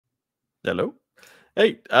Hello.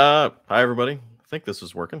 Hey, hi everybody. I think this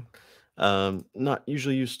is working. Not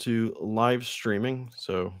usually used to live streaming,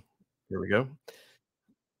 so here we go.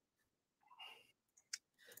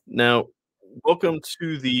 Now, welcome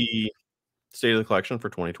to the State of the Collection for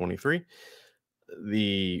 2023.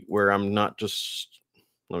 The where I'm not just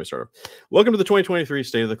let me start over. Welcome to the 2023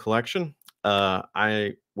 State of the Collection.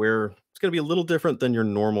 I where it's going to be a little different than your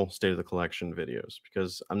normal State of the Collection videos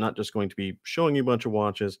because I'm not just going to be showing you a bunch of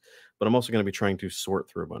watches, but I'm also going to be trying to sort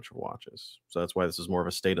through a bunch of watches. So that's why this is more of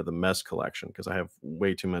a State of the Mess collection because I have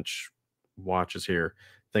way too much watches here.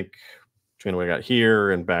 I think between what I got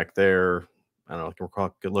here and back there, I don't know,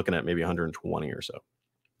 we're looking at maybe 120 or so.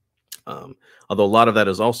 Although a lot of that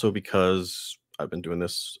is also because I've been doing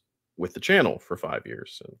this with the channel for 5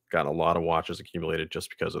 years and got a lot of watches accumulated just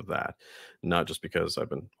because of that, not just because I've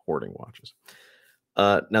been hoarding watches.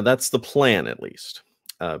 Now that's the plan, at least.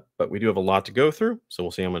 But we do have a lot to go through, so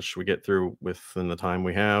we'll see how much we get through within the time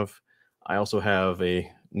we have. I also have a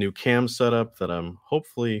new cam setup that I'm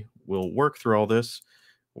hopefully will work through all this,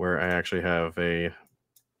 where I actually have a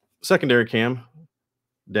secondary cam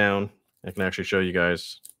down. I can actually show you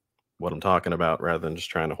guys what I'm talking about rather than just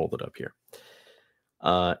trying to hold it up here.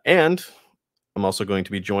 And I'm also going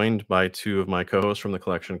to be joined by two of my co-hosts from the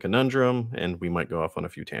Collection Conundrum, and we might go off on a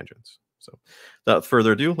few tangents. So without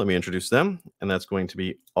further ado, let me introduce them, and that's going to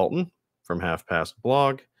be Alton from Half Past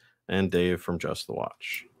Blog and Dave from Just the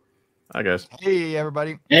Watch. Hi, guys. Hey,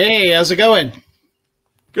 everybody. Hey, how's it going?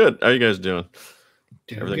 Good. How you guys doing?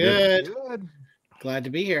 Doing Everything good. Glad to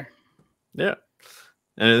be here. Yeah.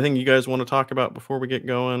 Anything you guys want to talk about before we get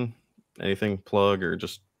going? Anything plug or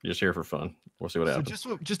just here for fun? We'll see what happens.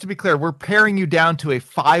 Just to be clear, we're paring you down to a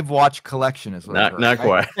 5-watch collection, is what Not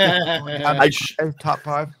quite. Top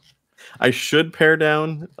 5. I should pare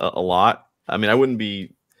down a lot. I mean, I wouldn't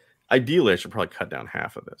be. Ideally, I should probably cut down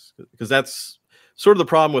half of this because that's sort of the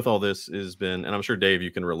problem with all this has been, and I'm sure Dave,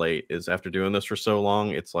 you can relate. Is after doing this for so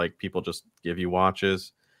long, it's like people just give you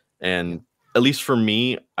watches, and at least for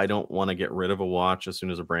me, I don't want to get rid of a watch as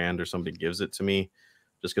soon as a brand or somebody gives it to me,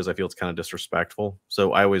 just because I feel it's kind of disrespectful.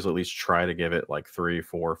 So I always at least try to give it like 3,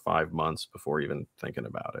 4, 5 months before even thinking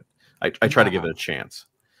about it. I try to give it a chance.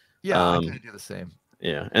 Yeah, I kind of do the same.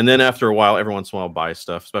 Yeah, and then after a while, every once in a while, I'll buy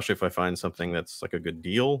stuff, especially if I find something that's like a good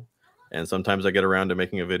deal. And sometimes I get around to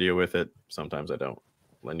making a video with it. Sometimes I don't.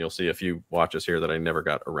 And you'll see a few watches here that I never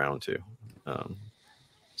got around to.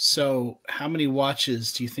 So, how many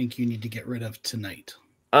watches do you think you need to get rid of tonight?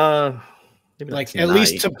 Maybe like at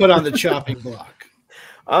least to put on the chopping block.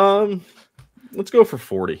 Let's go for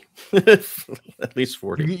 40. At least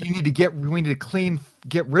 40. We need to get rid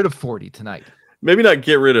of 40 tonight. Maybe not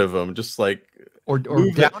get rid of them, just like or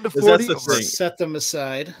down to 40. Set them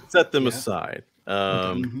aside. Set them aside.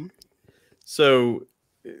 So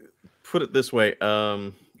put it this way.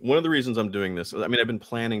 One of the reasons I'm doing this, I mean, I've been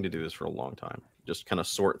planning to do this for a long time. Just kind of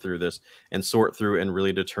sort through this and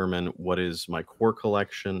really determine what is my core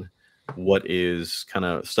collection, what is kind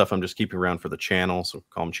of stuff I'm just keeping around for the channel. So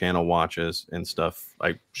call them channel watches and stuff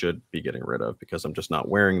I should be getting rid of because I'm just not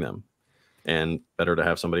wearing them. And better to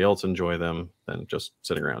have somebody else enjoy them than just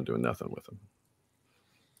sitting around doing nothing with them.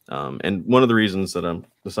 And one of the reasons that I'm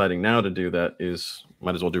deciding now to do that is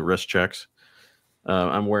might as well do wrist checks.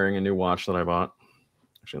 I'm wearing a new watch that I bought.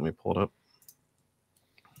 Actually, let me pull it up.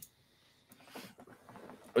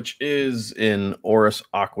 Which is in Oris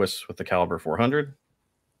Aquis with the caliber 400,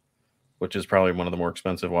 which is probably one of the more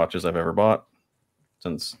expensive watches I've ever bought.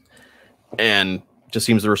 And just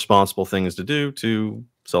seems the responsible things to do to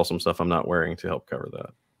sell some stuff I'm not wearing to help cover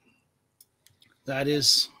that.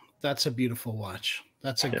 That's a beautiful watch.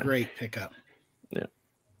 That's a great pickup. Yeah.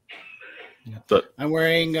 But I'm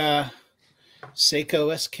wearing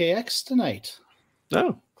Seikos SKX tonight.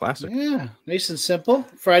 Oh, classic. Yeah, nice and simple.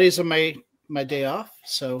 Fridays are my day off,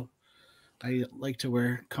 so I like to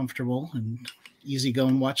wear comfortable and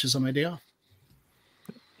easygoing watches on my day off.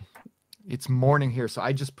 It's morning here, so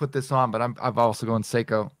I just put this on, but I've also going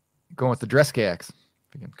Seiko, going with the Dress KX.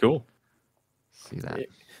 Cool. See that? Yeah,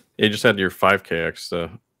 you just had your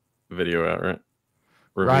 5KX video out, right?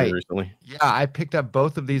 Right. Recently. Yeah, I picked up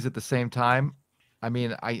both of these at the same time. I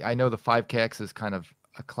mean, I know the 5KX is kind of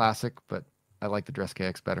a classic, but I like the Dress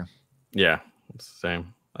KX better. Yeah, it's the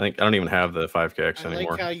same. I think I don't even have the 5KX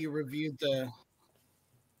anymore. I like how you reviewed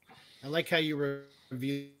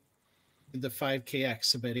the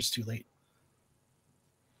 5KX, but it's too late.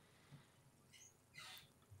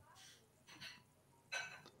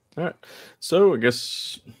 All right. So I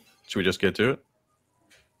guess should we just get to it?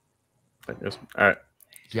 I guess. All right.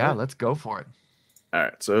 Yeah, let's go for it. All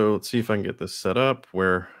right. So let's see if I can get this set up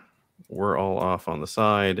where we're all off on the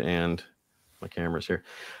side and my camera's here.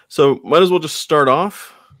 So might as well just start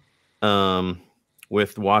off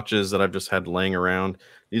with watches that I've just had laying around.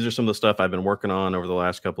 These are some of the stuff I've been working on over the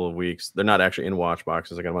last couple of weeks. They're not actually in watch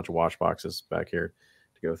boxes. I got a bunch of watch boxes back here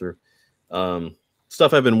to go through.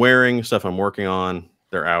 Stuff I've been wearing, stuff I'm working on.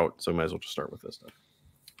 They're out, so might as well just start with this stuff.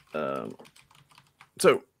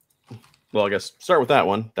 Well, I guess start with that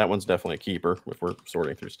one. That one's definitely a keeper if we're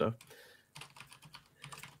sorting through stuff.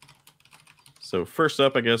 So first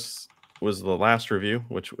up, I guess, was the last review,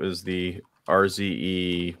 which was the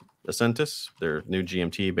RZE Ascentus, their new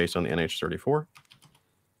GMT based on the NH34,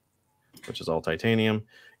 which is all titanium.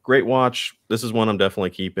 Great watch. This is one I'm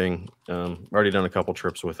definitely keeping. Already done a couple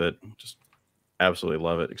trips with it. Just absolutely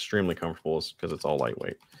love it. Extremely comfortable because it's all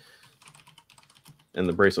lightweight. And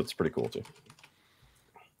the bracelet's pretty cool too.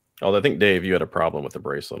 Although I think, Dave, you had a problem with the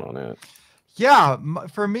bracelet on it. Yeah,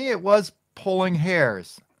 for me, it was pulling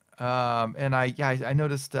hairs. And I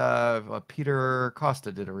noticed Peter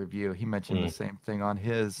Costa did a review. He mentioned the same thing on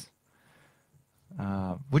his,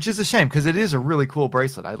 which is a shame because it is a really cool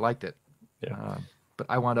bracelet. I liked it. Yeah. But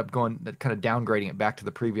I wound up kind of downgrading it back to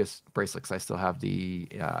the previous bracelets. I still have the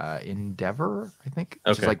Endeavor, I think,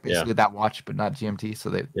 which is like basically that watch, but not GMT.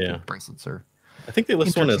 So the bracelets are. I think they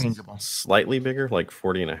list one as slightly bigger, like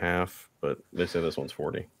 40 and a half, but they say this one's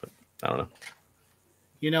 40, but I don't know.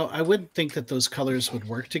 You know, I wouldn't think that those colors would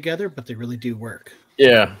work together, but they really do work.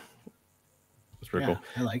 Yeah. It's pretty cool.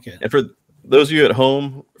 I like it. And for those of you at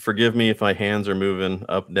home, forgive me if my hands are moving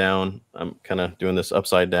up, down. I'm kind of doing this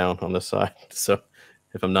upside down on this side. So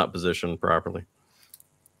if I'm not positioned properly.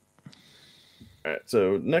 All right.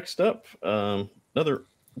 So next up, another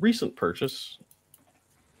recent purchase.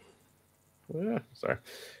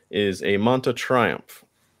 Is a Monta Triumph.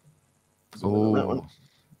 Oh,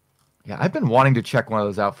 yeah, I've been wanting to check one of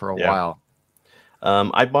those out for a while.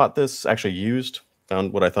 I bought this actually used,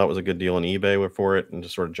 found what I thought was a good deal on eBay for it, and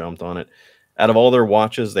just sort of jumped on it. Out of all their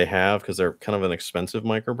watches they have, because they're kind of an expensive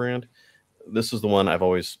micro brand, this is the one I've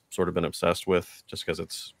always sort of been obsessed with, just because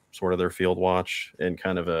it's sort of their field watch and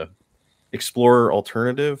kind of a Explorer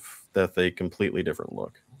alternative that they completely different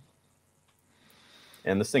look.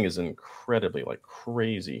 And this thing is incredibly, like,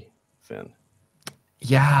 crazy thin.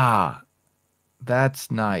 Yeah, that's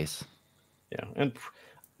nice. Yeah, and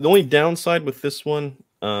the only downside with this one,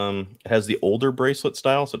 it has the older bracelet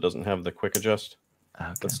style, so it doesn't have the quick adjust.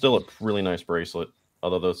 Okay. But still a really nice bracelet,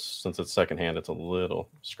 although since it's secondhand, it's a little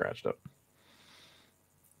scratched up.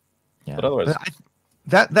 Yeah, but otherwise...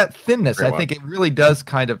 That thinness, I think it really does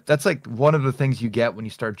kind of... That's like one of the things you get when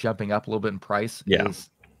you start jumping up a little bit in price. Yeah. Is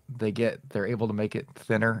they're able to make it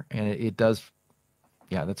thinner, and it does.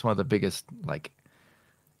 Yeah, that's one of the biggest like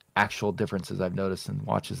actual differences I've noticed in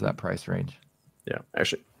watches that price range. Yeah,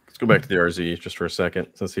 actually, let's go back to the RZ just for a second,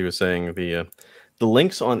 since he was saying the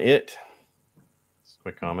links on it.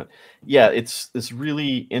 Quick comment. Yeah, it's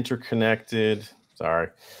really interconnected. Sorry,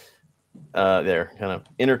 they're kind of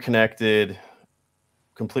interconnected,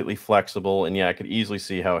 completely flexible, and yeah, I could easily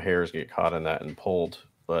see how hairs get caught in that and pulled,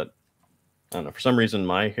 but. I don't know. For some reason,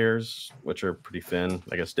 my hairs, which are pretty thin,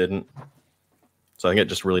 I guess didn't. So I think it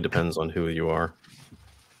just really depends on who you are.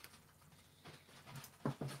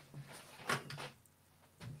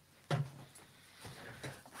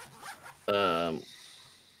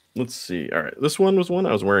 Let's see. All right. This one was one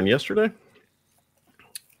I was wearing yesterday.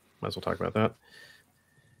 Might as well talk about that.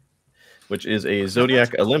 Which is a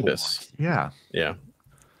Zodiac Olympus. Yeah. Yeah.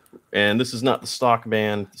 And this is not the stock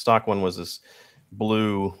band. The stock one was this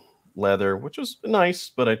blue leather, which was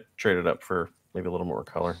nice, but I traded up for maybe a little more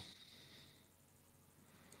color.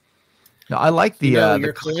 No, I like the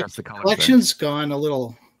your collection's gone a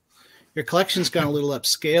little. Your collection's gone a little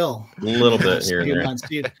upscale. A little bit here and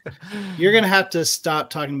there. You're gonna have to stop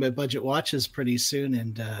talking about budget watches pretty soon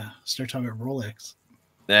and start talking about Rolex.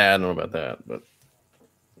 Yeah, I don't know about that,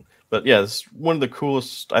 but yeah, it's one of the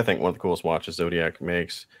coolest. I think one of the coolest watches Zodiac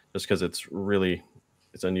makes, just because it's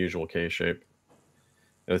unusual K shape.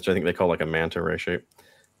 Which I think they call like a manta ray shape.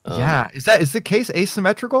 Yeah, is the case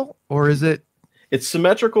asymmetrical or is it? It's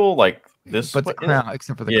symmetrical like this, but the crown,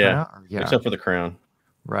 except for the crown. Yeah, except for the crown.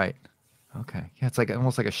 Right. Okay. Yeah, it's like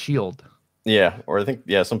almost like a shield. Yeah, or I think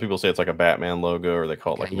some people say it's like a Batman logo, or they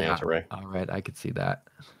call it like manta ray. All right, I could see that.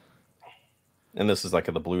 And this is like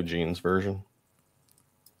the blue jeans version.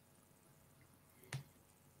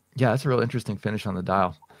 Yeah, that's a real interesting finish on the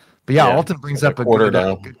dial. But yeah, Alton brings up a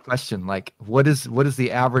good question. Like, what is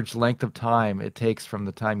the average length of time it takes from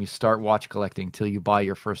the time you start watch collecting till you buy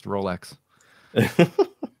your first Rolex?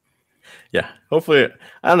 Yeah, hopefully.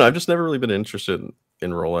 I don't know. I've just never really been interested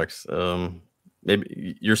in Rolex.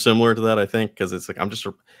 Maybe you're similar to that, I think, because it's like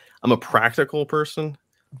I'm a practical person.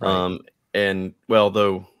 Right. And well,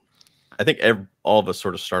 though, I think all of us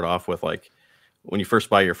sort of start off with like when you first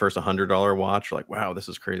buy your first $100 watch, you're like, wow, this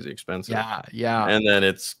is crazy expensive. Yeah. And then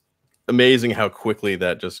it's amazing how quickly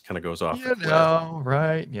that just kind of goes off the cliff.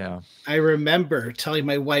 Right? Yeah. I remember telling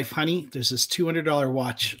my wife, honey, there's this $200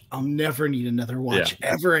 watch. I'll never need another watch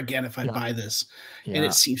ever again if I buy this. And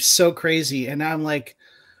it seems so crazy. And I'm like,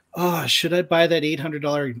 oh, should I buy that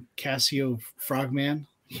 $800 Casio Frogman?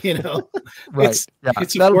 You know, right.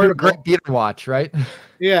 It's that'll be a great beater watch, right?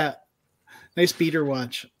 Yeah. Nice beater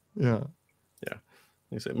watch. Yeah. Yeah.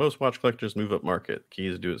 They say most watch collectors move up market. Key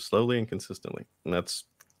is to do it slowly and consistently. And that's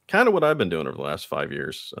kind of what I've been doing over the last 5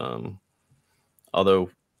 years. Although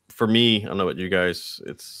for me, I don't know about you guys,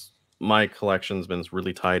 it's my collection's been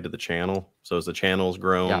really tied to the channel. So as the channel's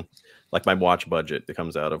grown, like my watch budget that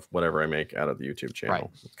comes out of whatever I make out of the YouTube channel.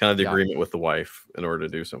 It's kind of the agreement with the wife in order to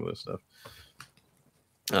do some of this stuff.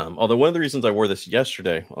 Although one of the reasons I wore this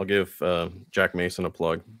yesterday, I'll give Jack Mason a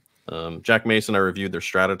plug. Jack Mason, I reviewed their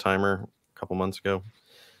Strata timer a couple months ago.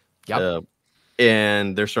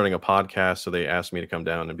 And they're starting a podcast, so they asked me to come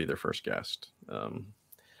down and be their first guest.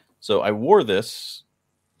 So I wore this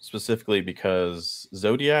specifically because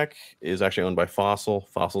Zodiac is actually owned by Fossil.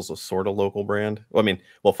 Fossil's a sort of local brand. Well, I mean,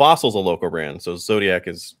 Fossil's a local brand, so Zodiac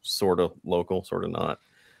is sort of local, sort of not.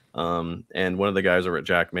 And one of the guys over at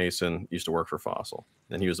Jack Mason used to work for Fossil,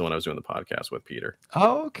 and he was the one I was doing the podcast with, Peter.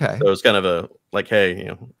 Oh, okay. So it was kind of a like,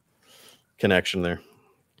 hey, connection there.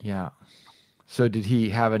 Yeah. So did he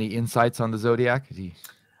have any insights on the Zodiac?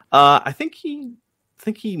 I think he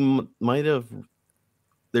might have.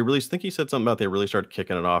 I think he said something about they really started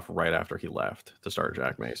kicking it off right after he left to start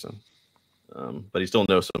Jack Mason. But he still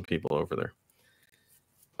knows some people over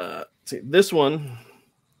there. See, this one,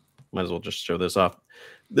 might as well just show this off.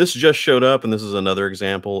 This just showed up, and this is another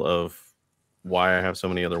example of why I have so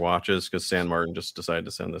many other watches, because San Martin just decided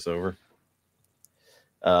to send this over.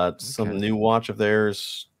 Some new watch of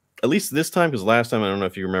theirs, at least this time, because last time, I don't know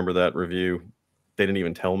if you remember that review, they didn't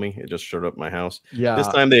even tell me. It just showed up at my house. Yeah. This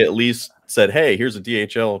time they at least said, hey, here's a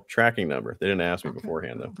DHL tracking number. They didn't ask me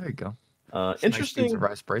beforehand, though. There you go. Interesting.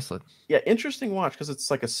 Nice bracelet. Yeah, interesting watch, because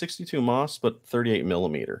it's like a 62 Moss, but 38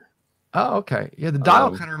 millimeter. Oh, okay. Yeah, the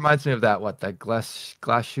dial kind of reminds me of that glass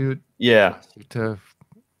shoot. Yeah. To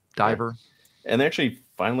diver. And they actually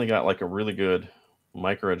finally got like a really good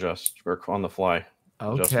micro adjust or on the fly.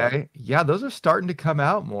 Okay. adjustment. Yeah, those are starting to come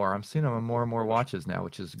out more. I'm seeing them on more and more watches now,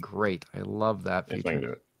 which is great. I love that If I can do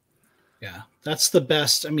feature. it. Yeah, that's the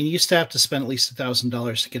best. I mean, you used to have to spend at least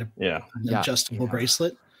 $1,000 to get an adjustable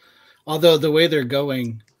bracelet. Although the way they're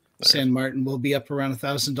going, San Martin will be up around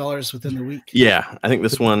 $1,000 within the week. Yeah, I think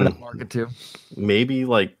this one market too. Maybe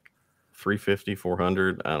like 350,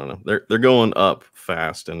 400. I don't know. They're going up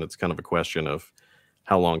fast, and it's kind of a question of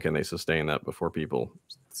how long can they sustain that before people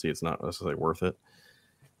see it's not necessarily worth it.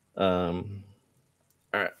 All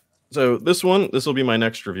right. So this will be my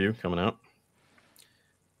next review coming out,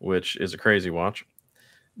 which is a crazy watch.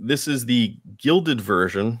 This is the gilded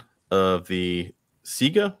version of the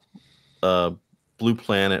Sega Blue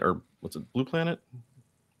Planet, or what's it? Blue Planet?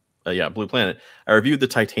 Yeah, Blue Planet. I reviewed the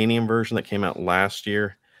titanium version that came out last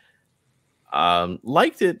year.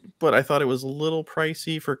 Liked it, but I thought it was a little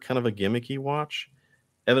pricey for kind of a gimmicky watch.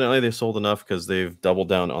 Evidently, they sold enough because they've doubled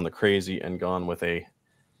down on the crazy and gone with a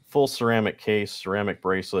full ceramic case, ceramic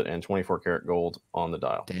bracelet, and 24 karat gold on the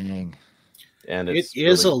dial. Dang. And it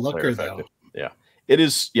is a looker, though. Yeah, it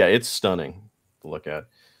is. Yeah, it's stunning to look at.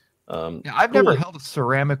 I've never held a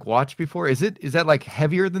ceramic watch before. Is that like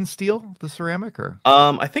heavier than steel, the ceramic, or?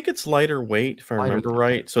 I think it's lighter weight, if I remember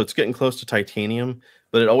right. So it's getting close to titanium,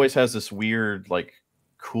 but it always has this weird, like,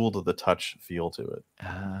 cool to the touch feel to it,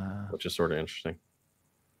 which is sort of interesting.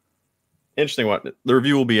 Interesting. What the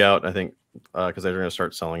review will be out, I think, because they're going to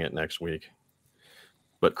start selling it next week.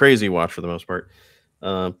 But crazy watch for the most part.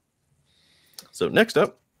 So next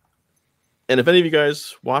up, and if any of you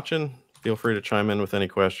guys watching, feel free to chime in with any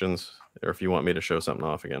questions, or if you want me to show something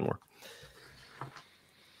off again more.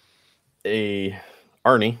 A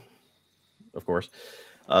Arnie, of course.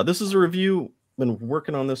 This is a review. Been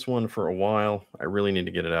working on this one for a while. I really need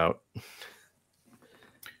to get it out.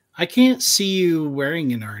 I can't see you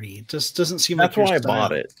wearing an Arnie. It just doesn't seem that's like why I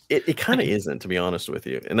bought it. It kind of isn't, to be honest with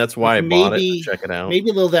you, and that's why I bought it to check it out. Maybe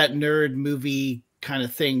a little that nerd movie kind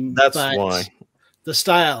of thing. That's why the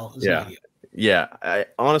style is not you. Yeah, I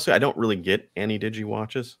honestly don't really get any digi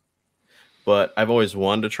watches, but I've always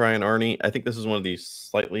wanted to try an Arnie. I think this is one of these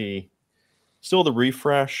slightly still the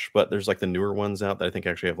refresh, but there's like the newer ones out that I think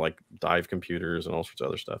actually have like dive computers and all sorts of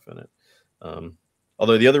other stuff in it.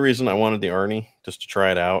 Although the other reason I wanted the Arnie just to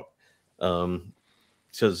try it out,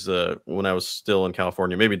 because when I was still in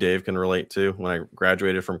California, maybe Dave can relate to. When I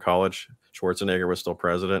graduated from college, Schwarzenegger was still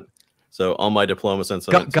president. So on my diploma, since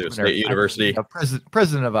I went to State University,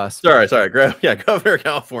 president of us. Sorry, Governor of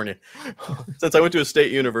California. Since I went to a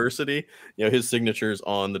state university, his signature's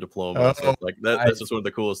on the diploma. So like that's just one of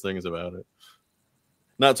the coolest things about it.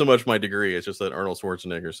 Not so much my degree; it's just that Arnold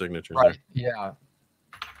Schwarzenegger signature. Right. Yeah.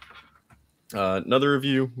 Another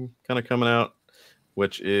review kind of coming out,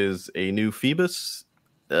 which is a new Phoebus.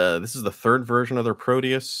 This is the third version of their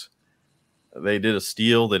Proteus. They did a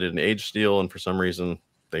steel, they did an aged steel, and for some reason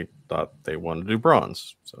they thought they wanted to do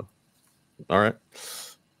bronze. So, all right.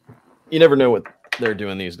 You never know what they're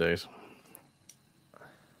doing these days.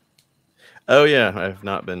 Oh, yeah, I've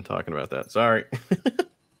not been talking about that. Sorry.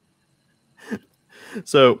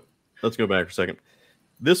 So, let's go back for a second.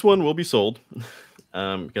 This one will be sold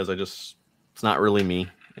because it's not really me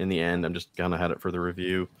in the end. I'm just going to have it for the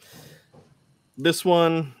review. This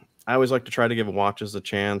one, I always like to try to give watches a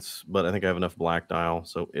chance, but I think I have enough black dial,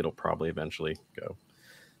 so it'll probably eventually go.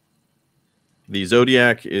 The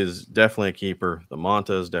Zodiac is definitely a keeper. The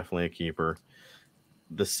Manta is definitely a keeper.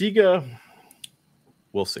 The Siga,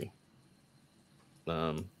 we'll see.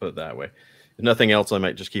 Put it that way. If nothing else, I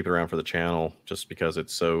might just keep it around for the channel just because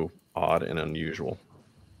it's so odd and unusual.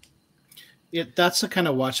 Yeah, that's the kind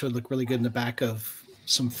of watch that would look really good in the back of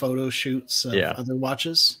some photo shoots of other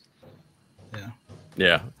watches. Yeah.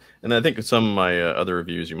 Yeah. And I think some of my other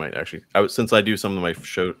reviews, you might actually, since I do some of my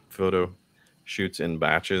photo shoots in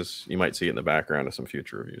batches, you might see it in the background of some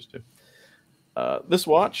future reviews too. This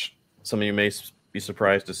watch, some of you may be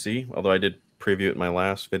surprised to see, although I did preview it in my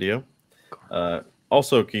last video.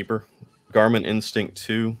 Also a keeper, Garmin Instinct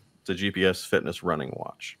 2. It's a GPS fitness running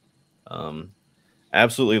watch.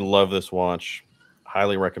 Absolutely love this watch.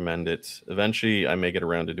 Highly recommend it. Eventually, I may get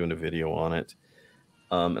around to doing a video on it.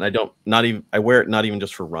 And I wear it not even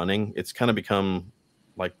just for running. It's kind of become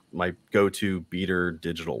like my go-to beater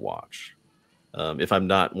digital watch. If I'm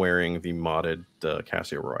not wearing the modded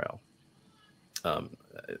Casio Royale. I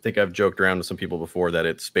think I've joked around with some people before that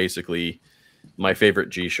it's basically my favorite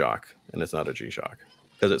G-Shock, and it's not a G-Shock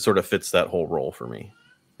because it sort of fits that whole role for me.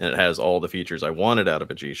 And it has all the features I wanted out of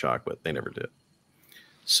a G-Shock, but they never did.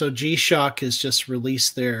 So G-Shock has just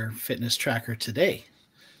released their fitness tracker today.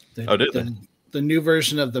 Did they? The new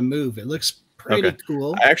version of the Move. It looks pretty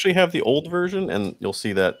cool. I actually have the old version, and you'll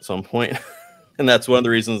see that at some point. And that's one of the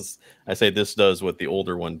reasons I say this does what the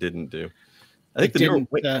older one didn't do. I think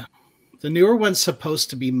the newer one's supposed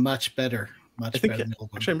to be much better. Much better than the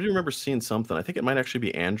old one. Actually, I do remember seeing something. I think it might actually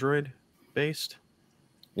be Android based,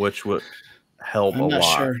 which would help a lot. I'm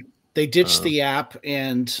not sure. They ditched the app,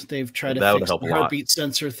 and they've tried to fix the heartbeat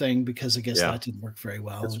sensor thing because I guess that didn't work very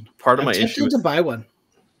well. That's part of my issue. To buy one.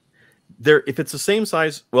 If it's the same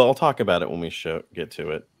size, well, I'll talk about it when we get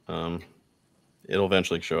to it. It'll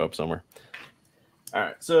eventually show up somewhere. All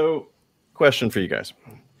right. So, question for you guys: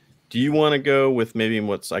 do you want to go with maybe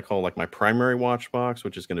what I call like my primary watch box,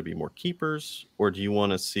 which is going to be more keepers, or do you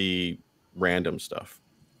want to see random stuff?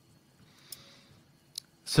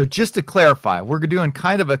 So just to clarify, we're doing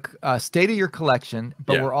kind of a state of your collection,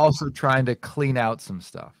 but we're also trying to clean out some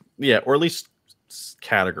stuff. Yeah, or at least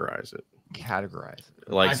categorize it.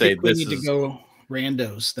 Like I think we need to go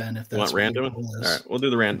randos then. If that's random, all right, we'll do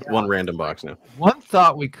the one random box now. One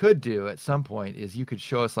thought we could do at some point is you could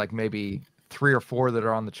show us like maybe 3 or 4 that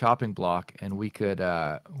are on the chopping block, and we could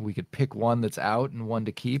pick one that's out and one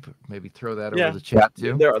to keep. Maybe throw that over the chat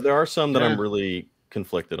too. There are some that I'm really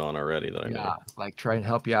conflicted on already that I know. Like try and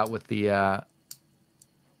help you out with the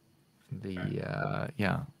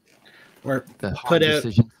or the hard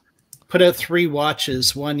decision. Put out 3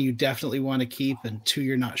 watches, 1 you definitely want to keep and 2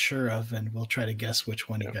 you're not sure of, and we'll try to guess which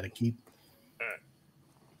one you got to keep.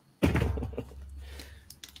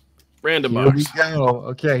 Random box. Here we go.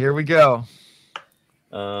 Okay, here we go.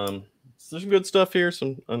 So there's some good stuff here,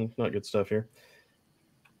 some not good stuff here.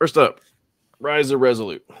 First up, Riser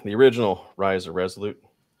Resolute, the original Riser Resolute.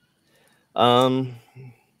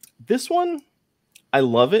 This one, I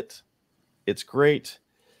love it. It's great.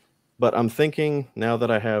 But I'm thinking now that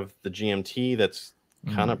I have the GMT that's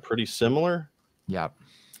kind of pretty similar. Yeah.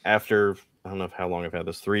 After, I don't know how long I've had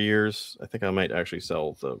this, 3 years, I think I might actually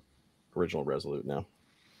sell the original Resolute now.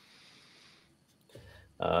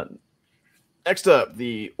 Next up,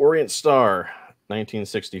 the Orient Star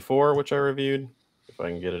 1964, which I reviewed, if I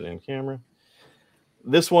can get it in camera.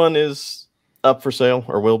 This one is up for sale,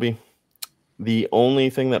 or will be. The only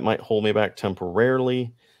thing that might hold me back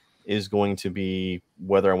temporarily is going to be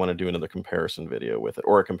whether I want to do another comparison video with it,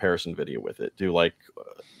 or a comparison video with it. Do like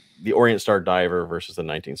the Orient Star Diver versus the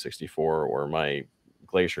 1964, or my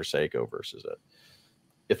Glacier Seiko versus it.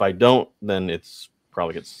 if I don't, then it's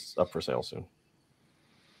probably gets up for sale soon.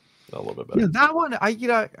 A little bit better. Yeah, that one,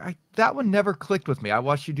 that one never clicked with me. I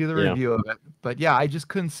watched you do the review of it, but yeah, I just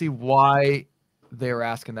couldn't see why they were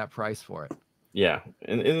asking that price for it. Yeah,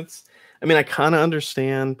 and it's, I mean, I kind of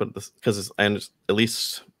understand, but because at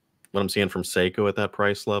least what I'm seeing from Seiko at that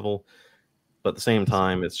price level, but at the same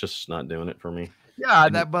time, it's just not doing it for me. Yeah,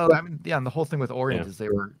 and the whole thing with Orient is they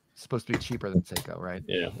were supposed to be cheaper than Seiko, right?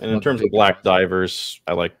 Yeah, and in terms of black divers,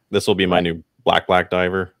 I like this will be my new black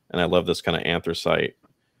diver, and I love this kind of anthracite,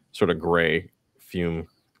 sort of gray fume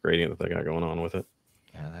gradient that they got going on with it.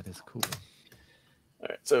 Yeah, that is cool. All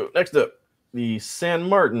right, so next up, the San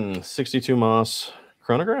Martin 62 Moss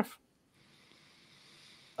chronograph.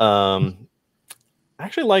 I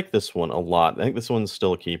actually like this one a lot. I think this one's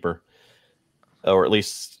still a keeper, or at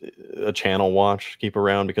least a channel watch keep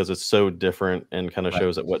around, because it's so different and kind of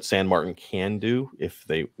shows that what San Martin can do if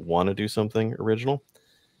they want to do something original.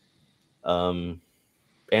 And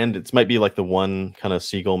it might be like the one kind of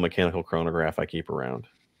Seagull mechanical chronograph I keep around,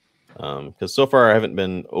 because so far I haven't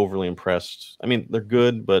been overly impressed. I mean, they're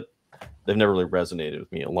good, but they've never really resonated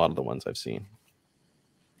with me, a lot of the ones I've seen.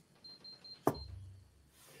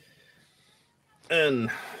 And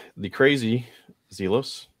the crazy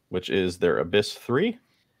Zelos, which is their Abyss 3,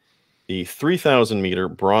 the 3,000 meter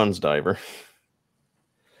bronze diver.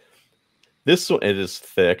 This one, it is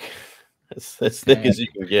thick. It's as thick as you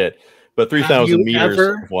can get, but 3,000 meters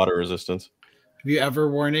of water resistance. Have you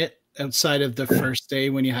ever worn it outside of the first day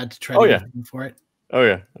when you had to try to get for it? Oh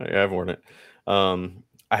yeah, I've worn it.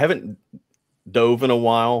 I haven't dove in a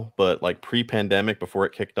while, but like pre-pandemic, before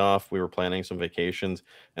it kicked off, we were planning some vacations,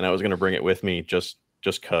 and I was going to bring it with me just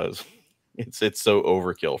cause it's so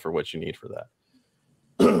overkill for what you need for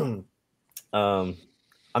that. I'm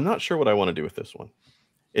not sure what I want to do with this one.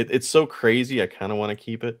 It's so crazy. I kind of want to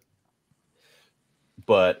keep it,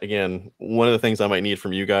 but again, one of the things I might need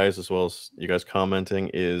from you guys, as well as you guys commenting,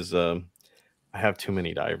 is I have too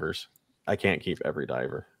many divers. I can't keep every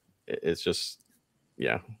diver. It's just,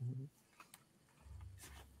 yeah.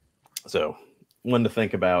 So, one to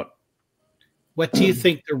think about. What do you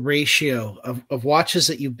think the ratio of watches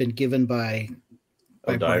that you've been given by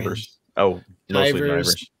divers? Brands? Oh, mostly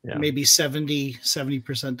divers. Yeah. Maybe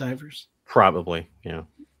 70% divers. Probably, yeah.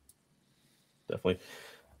 Definitely.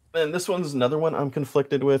 And this one's another one I'm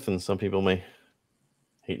conflicted with, and some people may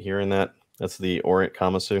hate hearing that. That's the Orient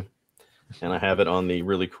Kamasu. And I have it on the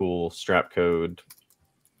really cool strap code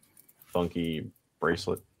funky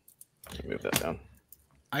bracelet. Move that down.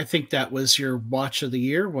 I think that was your watch of the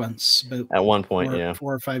year once. At one point,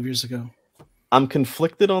 4 or 5 years ago. I'm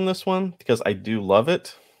conflicted on this one because I do love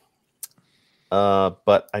it.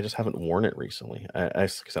 But I just haven't worn it recently. I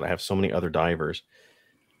said I have so many other divers.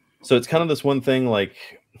 So it's kind of this one thing, like,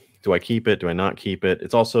 do I keep it? Do I not keep it?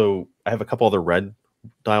 It's also, I have a couple other red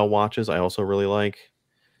dial watches I also really like.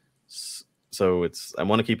 So I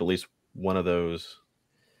want to keep at least one of those.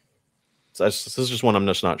 So this is just one I'm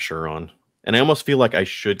just not sure on. And I almost feel like I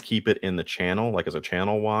should keep it in the channel, like as a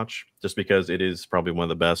channel watch, just because it is probably one of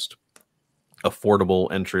the best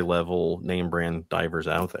affordable entry-level name brand divers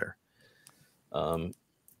out there. And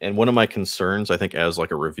one of my concerns, I think, as like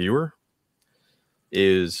a reviewer,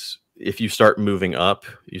 is if you start moving up,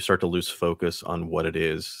 you start to lose focus on what it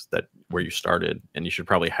is where you started, and you should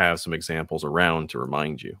probably have some examples around to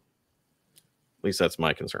remind you. At least that's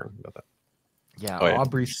my concern about that. Yeah,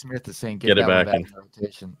 Aubrey Smith is saying get it back in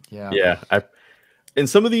rotation. Yeah, yeah. In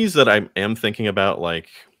some of these that I am thinking about like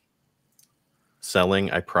selling,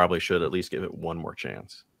 I probably should at least give it one more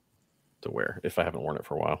chance to wear if I haven't worn it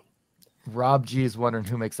for a while. Rob G is wondering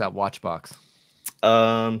who makes that watch box.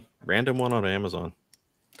 Random one on Amazon.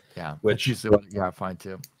 Yeah, which I find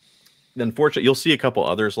too. Unfortunately, you'll see a couple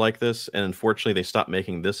others like this, and unfortunately, they stopped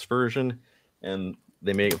making this version, and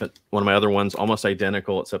they make one of my other ones almost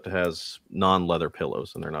identical, except it has non-leather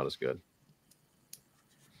pillows, and they're not as good.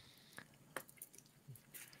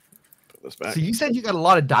 Put this back. So you said you got a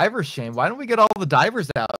lot of divers, Shane. Why don't we get all the divers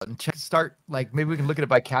out and start? Like, maybe we can look at it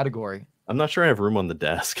by category. I'm not sure I have room on the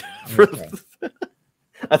desk.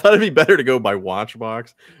 I thought it'd be better to go by watch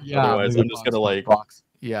box. Yeah, otherwise I'm just gonna like box.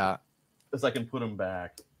 Yeah, because I can put them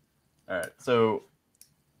back. All right, so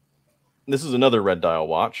this is another red dial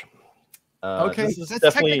watch. Okay, that's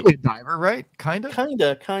technically a diver, right? Kind of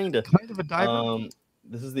a diver.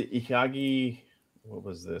 This is the Ikagi. What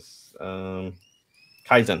was this? Kaizen.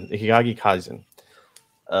 Ikagi Kaizen.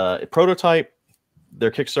 Prototype.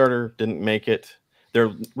 Their Kickstarter didn't make it.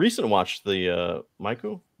 Their recent watch, the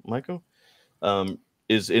Maiko,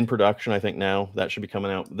 is in production, I think, now. That should be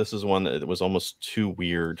coming out. This is one that was almost too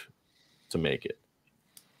weird to make it.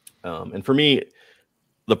 And for me,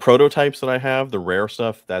 the prototypes that I have, the rare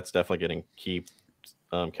stuff, that's definitely getting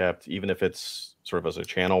kept, even if it's sort of as a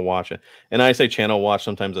channel watch. And I say channel watch,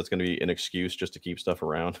 sometimes that's going to be an excuse just to keep stuff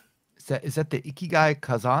around. Is that the Ikigai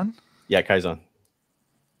Kazan? Yeah, Kaizen.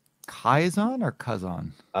 Kaizen or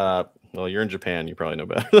Kazan? Well, you're in Japan. You probably know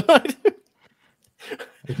better than I do.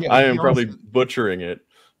 Yeah, I am probably butchering it.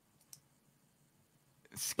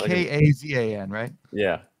 It's Kazan, right?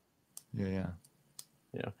 Yeah. Yeah.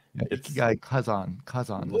 It's Ikigai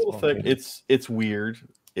Kazan. Little thing. It's weird.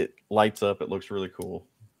 It lights up. It looks really cool.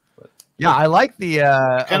 But yeah, I like the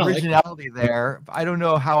originality there. I don't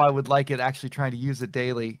know how I would like it actually trying to use it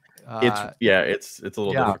daily. It's a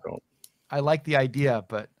little difficult. I like the idea,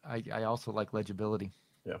 but I also like legibility.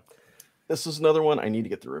 Yeah. This is another one I need to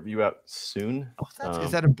get the review out soon. Oh,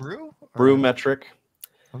 is that a brew? Brew metric.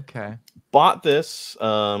 Okay. Bought this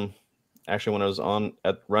actually when I was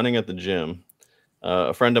running at the gym.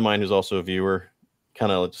 A friend of mine who's also a viewer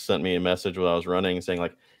kind of sent me a message while I was running saying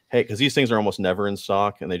like, hey, because these things are almost never in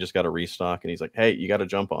stock and they just got to restock. And he's like, hey, you got to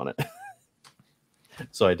jump on it.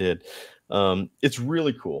 So I did. It's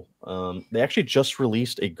really cool. They actually just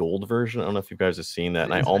released a gold version. I don't know if you guys have seen that.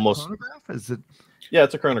 And I almost chronograph? Is it? Yeah,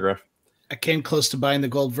 it's a chronograph. I came close to buying the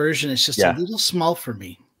gold version. It's just a little small for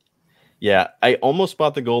me. Yeah, I almost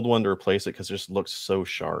bought the gold one to replace it because it just looks so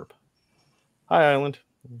sharp. Hi, Island.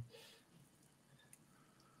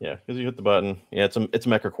 Yeah, because you hit the button. Yeah, it's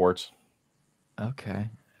Mecha Quartz. Okay.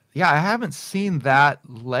 Yeah, I haven't seen that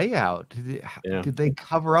layout. Did they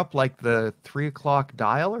cover up like the 3 o'clock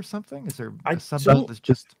dial or something? Is there a sundial that's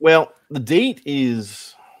just? Well, the date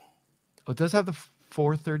is. Oh, it does have the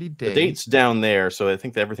 4:30 date. The date's down there, so I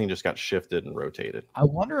think that everything just got shifted and rotated. I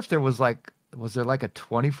wonder if there was there like a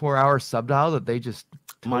 24-hour subdial that they just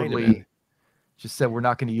totally just said we're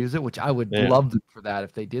not going to use it, which I would love for that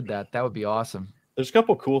if they did that. That would be awesome. There's a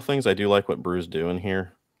couple cool things I do like what Brew's doing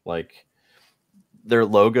here. Like their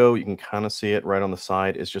logo, you can kind of see it right on the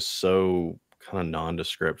side. It's just so kind of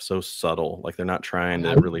nondescript, so subtle. Like they're not trying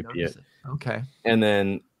to really be it. Okay. And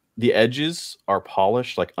then the edges are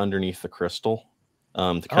polished like underneath the crystal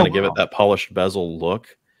to kind of give it that polished bezel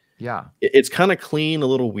look. Yeah. It's kind of clean, a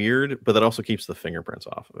little weird, but that also keeps the fingerprints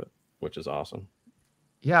off of it, which is awesome.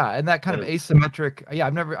 Yeah, and that kind of asymmetric.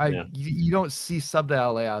 Yeah, you don't see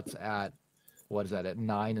subdial layouts at what is that at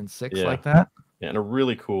 9 and 6 like that. Yeah, and a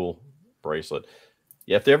really cool bracelet.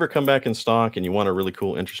 Yeah, if they ever come back in stock and you want a really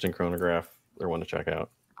cool, interesting chronograph, they're one to check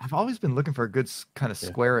out. I've always been looking for a good kind of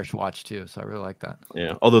squarish watch too, so I really like that.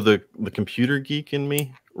 Yeah, although the computer geek in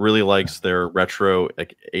me really likes their retro,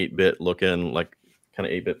 like 8-bit looking, like kind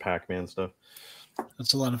of 8-bit Pac-Man stuff.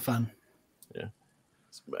 That's a lot of fun. Yeah,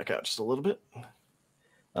 let's back out just a little bit.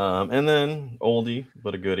 And then oldie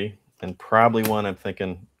but a goodie, and probably one I'm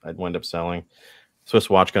thinking I'd wind up selling. Swiss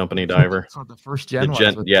Watch Company diver. So the first gen,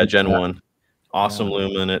 Gen 1. Awesome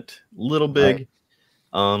lumen, it little big.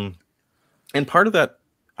 Right. And part of that,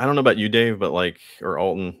 I don't know about you, Dave, but or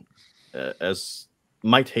Alton, as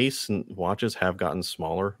my tastes in watches have gotten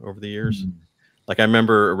smaller over the years. Like I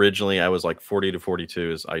remember originally I was like 40 to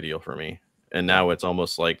 42 is ideal for me. And now it's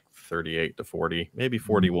almost like 38 to 40, maybe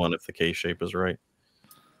 41 if the case shape is right.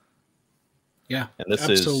 Yeah, and this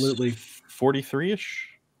absolutely. is 43-ish.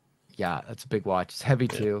 Yeah, that's a big watch. It's heavy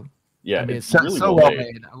too. Yeah, I mean, it's really so well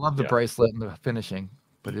made. I love the bracelet and the finishing,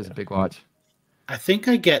 but it is a big watch. I think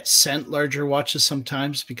I get sent larger watches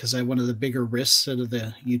sometimes because I have one of the bigger wrists out of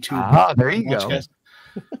the YouTube. Ah, there you go. Guys.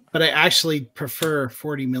 But I actually prefer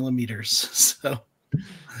 40 millimeters. So,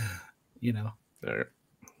 you know. There you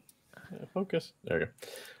go. Focus. There you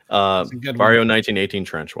go. Vario 1918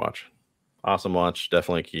 trench watch. Awesome watch.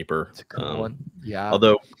 Definitely a keeper. It's a cool one. Yeah.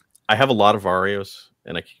 Although I have a lot of Varios,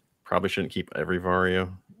 and I probably shouldn't keep every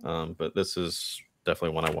Vario. But this is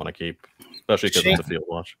definitely one I want to keep, especially because it's a field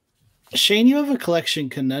watch. Shane, you have a collection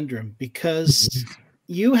conundrum because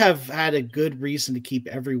you have had a good reason to keep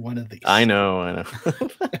every one of these. I know.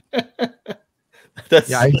 This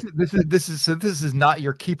is not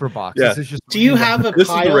your keeper box. Yeah. This is just. Do you have a this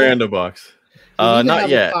pile? This is the random box. Not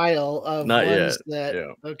yet. A pile of not ones yet.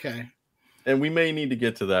 That, okay. And we may need to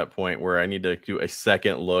get to that point where I need to do a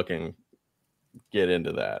second look and get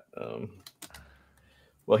into that.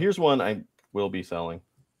 Well, here's one I will be selling.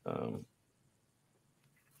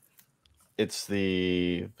 It's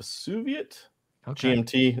the Vesuviate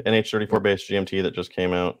GMT NH34 base GMT that just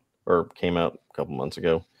came out a couple months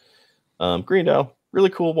ago. Green dial, really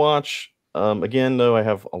cool watch. Again, though, I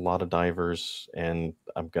have a lot of divers, and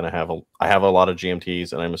I have a lot of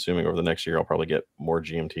GMTs, and I'm assuming over the next year I'll probably get more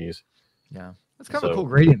GMTs. Yeah, it's kind of a cool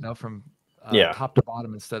gradient though, from top to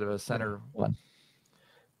bottom instead of a center one.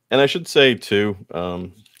 And I should say too,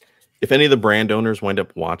 if any of the brand owners wind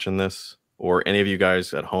up watching this, or any of you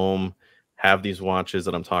guys at home have these watches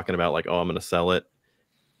that I'm talking about, like, oh, I'm going to sell it,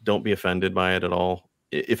 don't be offended by it at all.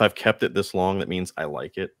 If I've kept it this long, that means I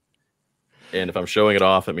like it. And if I'm showing it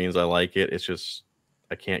off, it means I like it. It's just,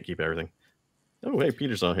 I can't keep everything. Oh, hey,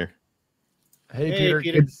 Peter's on here. Hey, Peter.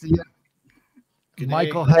 Good to see you. Good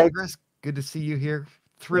Michael Hagris, good to see you here.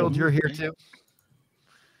 Thrilled you're here too.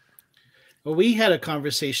 Well, we had a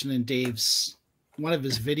conversation in one of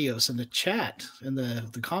his videos in the chat, in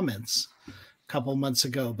the comments a couple months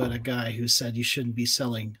ago, about a guy who said you shouldn't be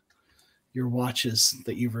selling your watches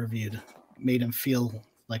that you've reviewed. Made him feel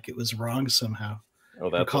like it was wrong somehow. Oh,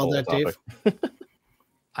 that's called that, Dave?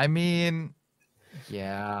 I mean,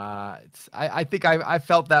 yeah, I think I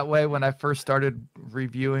felt that way when I first started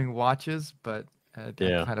reviewing watches, but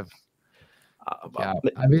kind of, yeah.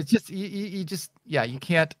 I mean, it's just you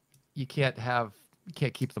can't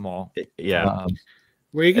keep them all. Yeah.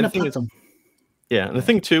 Where are you going to put them? Yeah, and the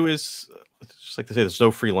thing too is, just like they say, there's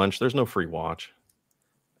no free lunch. There's no free watch.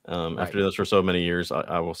 After doing this for so many years,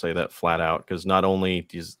 I will say that flat out, because not only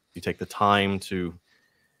do you take the time to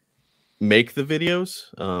make the videos,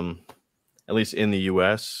 at least in the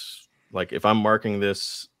US, like if I'm marking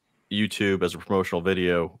this YouTube as a promotional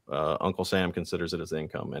video, Uncle Sam considers it as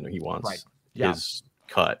income, and he wants his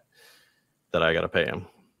cut that I got to pay him.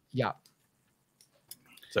 Yeah.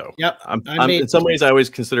 So I'm in some ways, I always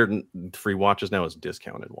consider free watches now as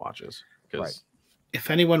discounted watches. Because if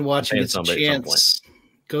anyone watching gets a chance,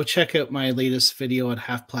 go check out my latest video on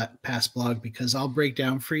Half Past Blog, because I'll break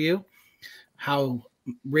down for you how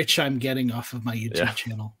rich I'm getting off of my YouTube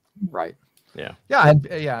channel. Right. Yeah.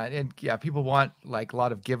 Yeah. And people want like a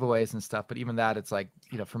lot of giveaways and stuff, but even that, it's like,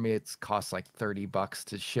 for me, it's costs like $30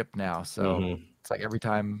 to ship now. So it's like every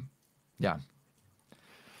time. Yeah.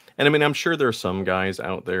 And I mean, I'm sure there are some guys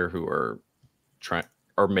out there who are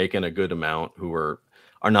making a good amount, who are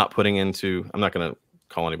not putting into, I'm not going to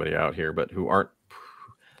call anybody out here, but they're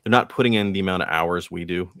not putting in the amount of hours we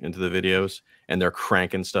do into the videos, and they're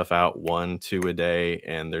cranking stuff out 1-2 a day,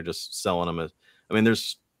 and they're just selling them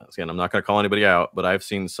again, I'm not going to call anybody out, but I've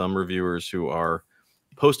seen some reviewers who are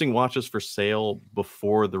posting watches for sale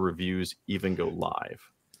before the reviews even go live.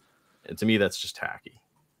 And to me, that's just tacky.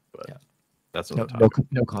 But that's no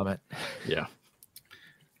comment. Yeah.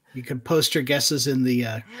 You can post your guesses in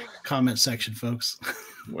the comment section, folks.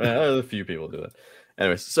 Well, a few people do that.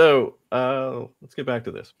 Anyways, so let's get back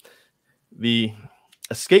to this. The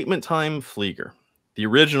Escapement Time Flieger. The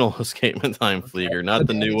original Escapement Time Flieger, not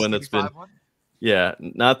the new one that's been... Yeah,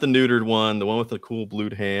 not the neutered one, the one with the cool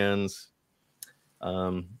blued hands.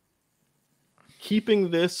 Keeping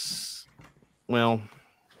this, well,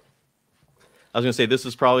 I was going to say this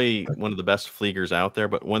is probably one of the best Fliegers out there,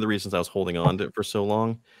 but one of the reasons I was holding on to it for so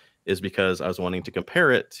long is because I was wanting to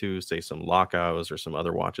compare it to, say, some Lockows or some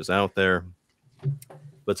other watches out there.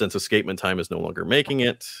 But since Escapement Time is no longer making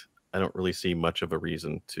it, I don't really see much of a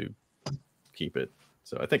reason to keep it.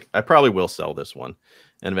 So I think I probably will sell this one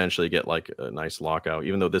and eventually get like a nice Lockout,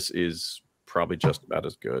 even though this is probably just about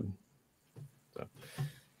as good. So,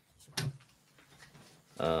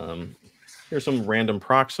 here's some random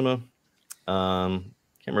Proxima. Can't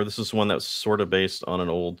remember. This is one that was sort of based on an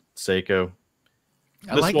old Seiko.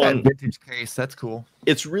 I like that vintage case. That's cool.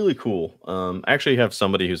 It's really cool. I actually have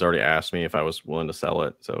somebody who's already asked me if I was willing to sell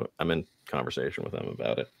it, so I'm in conversation with them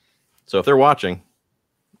about it. So if they're watching,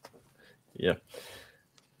 yeah.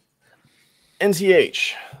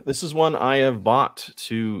 NTH. This is one I have bought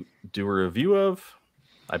to do a review of.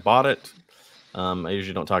 I bought it. I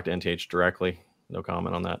usually don't talk to NTH directly. No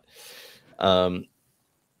comment on that.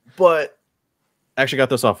 But I actually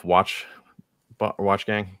got this off Watch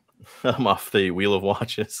Gang. I'm off the Wheel of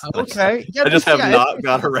Watches. Okay. I just have not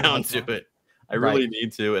got around to it. I really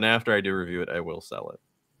need to. And after I do review it, I will sell it.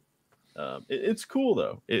 It's cool,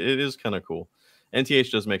 though. It is kind of cool.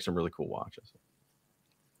 NTH does make some really cool watches.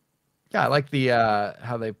 Yeah, I like the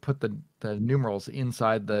how they put the numerals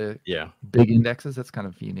inside the big indexes. That's kind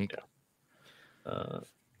of unique. Yeah.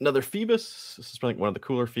 Another Phoebus. This is probably one of the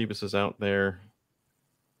cooler Phoebuses out there.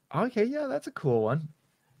 Okay, yeah, that's a cool one.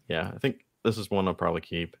 Yeah, I think this is one I'll probably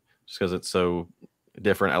keep just because it's so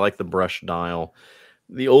different. I like the brush dial.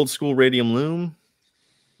 The old school Radium Lume,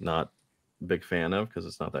 not a big fan of because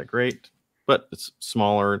it's not that great, but it's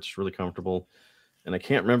smaller. It's really comfortable. And I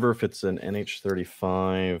can't remember if it's an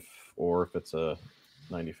NH35 or if it's a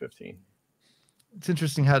 9015. It's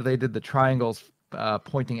interesting how they did the triangles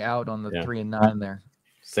pointing out on the 3 and 9 there.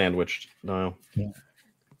 Sandwiched dial. Yeah.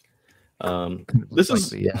 This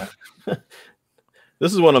is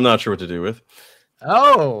this is one I'm not sure what to do with.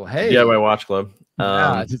 Oh, hey. DIY Watch Club.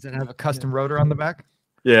 Does it have a custom rotor on the back?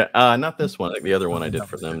 Yeah, not this one. Like the other one I did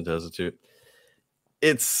for them does it too.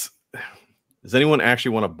 Does anyone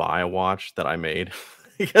actually want to buy a watch that I made?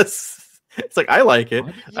 Because it's like I like it.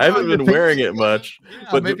 I haven't been wearing it much. Yeah,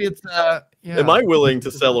 but maybe it's am I willing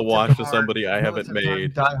to sell a watch to somebody I haven't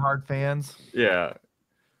made? Die-hard fans. Yeah.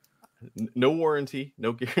 No warranty,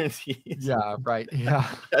 no guarantees. Yeah, right. Yeah.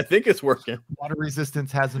 I think it's working. Water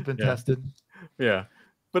resistance hasn't been tested. Yeah.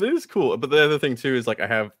 But it is cool. But the other thing too is like I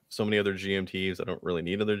have so many other GMTs. I don't really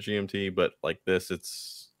need another GMT, but like this,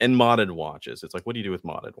 and modded watches. It's like, what do you do with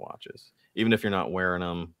modded watches? Even if you're not wearing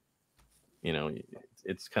them, you know,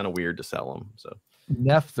 it's kind of weird to sell them. So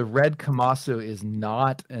Neff, the red Kamasu is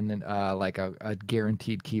not like a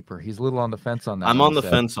guaranteed keeper. He's a little on the fence on that. I'm on the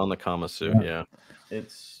fence on the Kamasu. Yeah.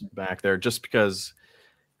 It's back there just because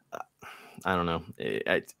I don't know.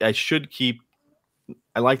 I should keep.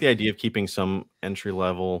 I like the idea of keeping some entry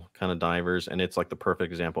level kind of divers, and it's like the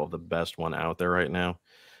perfect example of the best one out there right now.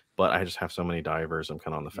 But I just have so many divers. I'm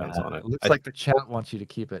kind of on the fence on it. It looks like the chat wants you to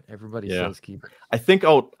keep it. Everybody says keep it. I think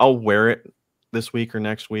I'll wear it this week or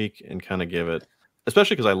next week and kind of give it,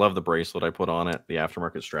 especially because I love the bracelet I put on it, the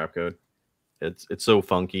aftermarket strap code. It's so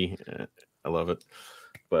funky. I love it.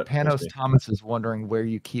 But Panos Thomas is wondering where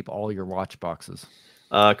you keep all your watch boxes.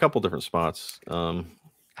 A couple different spots.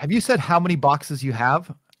 Have you said how many boxes you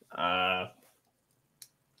have?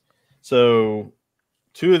 So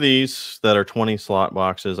 2 of these that are 20 slot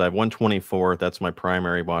boxes. I have 124. That's my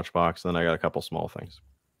primary watch box. Then I got a couple small things.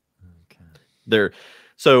 Okay.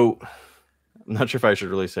 So I'm not sure if I should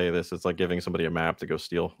really say this. It's like giving somebody a map to go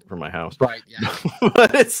steal from my house. Right. Yeah.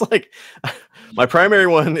 But it's like my primary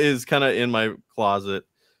one is kind of in my closet.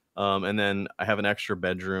 And then I have an extra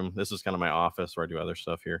bedroom. This is kind of my office where I do other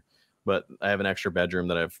stuff here. But I have an extra bedroom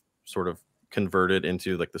that I've sort of converted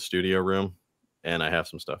into like the studio room. And I have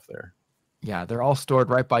some stuff there. Yeah, they're all stored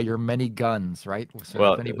right by your many guns, right? So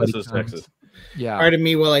well, this is Texas. Yeah. Pardon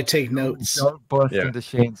me while I take notes. Don't bust into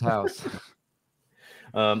Shane's house.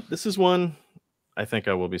 This is one I think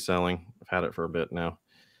I will be selling. I've had it for a bit now.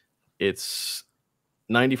 It's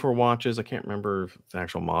 94 watches. I can't remember the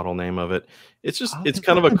actual model name of it. It's just it's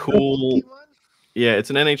kind of a cool. Yeah, it's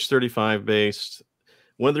an NH35 based.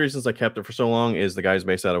 One of the reasons I kept it for so long is the guy's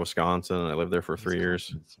based out of Wisconsin, and I lived there for 3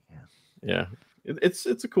 years. Yeah. It's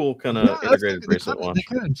a cool kind of integrated bracelet watch. They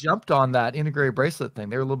kind of jumped on that integrated bracelet thing.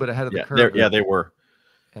 They were a little bit ahead of the curve. Yeah, they were.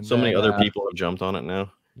 And so many other people have jumped on it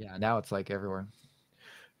now. Yeah, now it's like everywhere.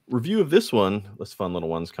 Review of this one. This fun little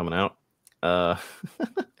one's coming out.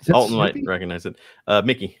 Alton might recognize it.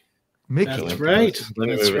 Mickey. That's right.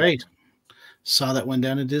 That's right. Saw that one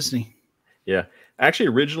down at Disney. Yeah. I actually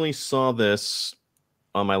originally saw this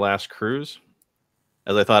on my last cruise,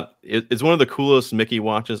 as I thought it's one of the coolest Mickey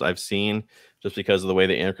watches I've seen, just because of the way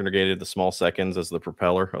they integrated the small seconds as the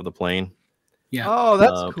propeller of the plane. Yeah. Oh,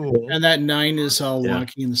 that's cool. And that 9 is all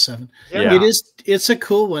wonky in the 7. Yeah. It's a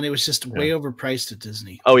cool one. It was just way overpriced at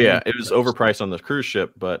Disney. Oh yeah, it was overpriced on the cruise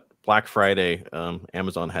ship, but Black Friday,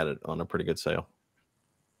 Amazon had it on a pretty good sale.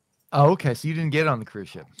 Oh, okay. So you didn't get it on the cruise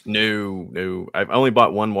ship? No. I've only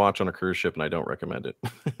bought one watch on a cruise ship, and I don't recommend it.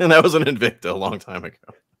 And that was an Invicta a long time ago.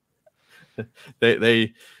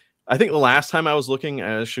 I think the last time I was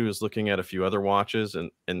looking, she was looking at a few other watches,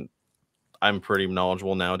 and I'm pretty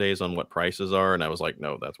knowledgeable nowadays on what prices are, and I was like,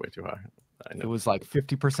 no, that's way too high. I know. It was like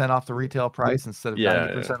 50% off the retail price instead of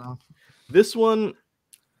 90% off. This one,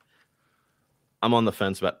 I'm on the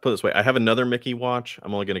fence about. Put it this way, I have another Mickey watch.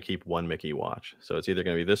 I'm only going to keep one Mickey watch, so it's either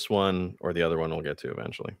going to be this one or the other one we'll get to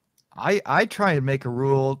eventually. I try and make a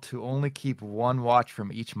rule to only keep one watch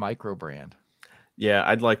from each micro brand. Yeah,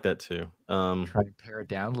 I'd like that too. Try to pare it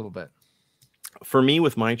down a little bit. For me,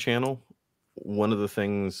 with my channel, one of the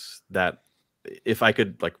things that, if I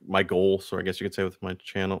could, like my goal, so I guess you could say with my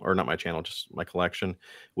channel, or not my channel, just my collection,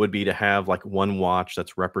 would be to have like one watch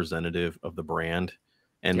that's representative of the brand,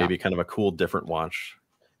 and maybe kind of a cool different watch.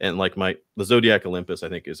 And like the Zodiac Olympus, I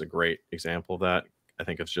think, is a great example of that. I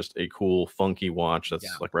think it's just a cool, funky watch that's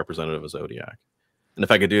like representative of Zodiac. And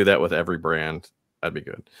if I could do that with every brand, that'd be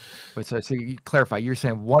good. Wait, so you clarify, you're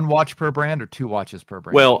saying one watch per brand or 2 watches per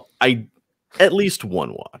brand? Well, at least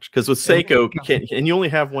one watch, because with Seiko, and you only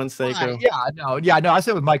have one Seiko. Yeah, no. I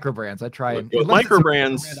said with micro brands, I try and with micro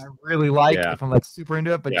brands, I really like if I'm like super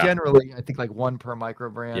into it, but generally, I think like one per micro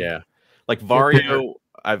brand. Yeah, like Vario,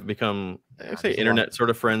 I've become internet sort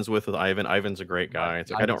of friends with Ivan. Ivan's a great guy.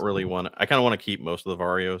 It's like I don't really want to. I kind of want to keep most of the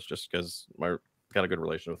Varios just because I got a good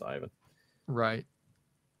relation with Ivan. Right.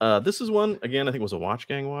 This is one again. I think it was a Watch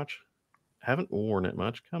Gang watch. Haven't worn it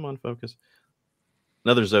much. Come on, focus.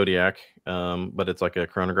 Another Zodiac, but it's like a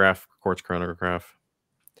chronograph, quartz chronograph.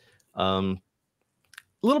 A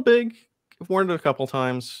little big. I've worn it a couple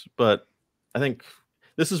times, but I think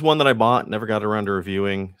this is one that I bought, never got around to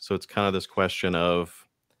reviewing. So it's kind of this question of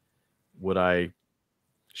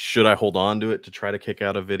should I hold on to it to try to kick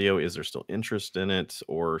out a video? Is there still interest in it,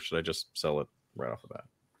 or should I just sell it right off the bat?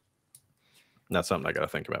 And that's something I got to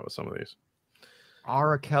think about with some of these.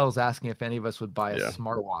 Raquel's asking if any of us would buy a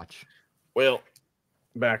smartwatch. Well,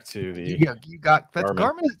 back to the you got that's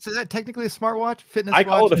Garmin. Is that technically a smartwatch? Fitness I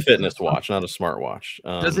call watch? it a fitness watch, not a smartwatch.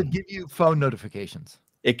 Does it give you phone notifications?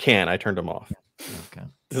 It can. I turned them off. Okay.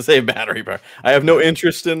 To save battery power. I have no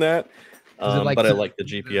interest in that. But I like the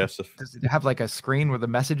GPS. Does it have like a screen where the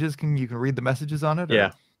messages you can read the messages on it?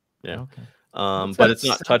 Or? Yeah. Okay. But it's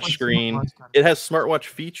not touch screen. It has smartwatch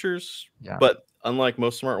features, but unlike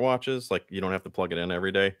most smartwatches, like you don't have to plug it in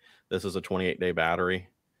every day. This is a 28-day battery,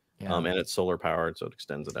 and it's solar powered, so it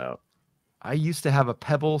extends it out. I used to have a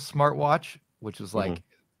Pebble smartwatch, which was like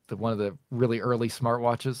one of the really early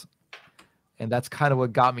smartwatches. And that's kind of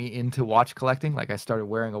what got me into watch collecting. Like I started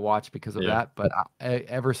wearing a watch because of that. But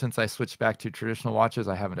ever since I switched back to traditional watches,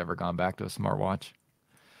 I haven't ever gone back to a smartwatch.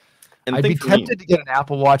 And I'd be tempted to get an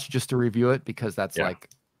Apple Watch just to review it because that's like,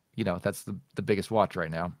 that's the biggest watch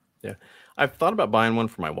right now. Yeah. I've thought about buying one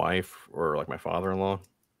for my wife or like my father-in-law,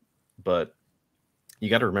 but you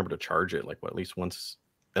got to remember to charge it like at least once.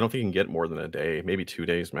 I don't think you can get more than a day, maybe 2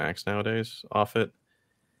 days max nowadays off it.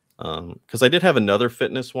 Because I did have another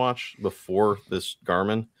fitness watch before this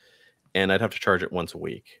Garmin, and I'd have to charge it once a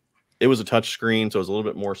week. It was a touch screen, so it was a little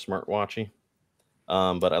bit more smartwatchy.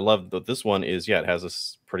 But I love that this one is, it has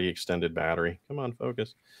this pretty extended battery. Come on,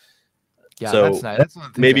 focus. Yeah, so that's nice. That's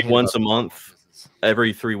maybe once a month,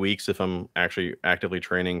 every 3 weeks if I'm actually actively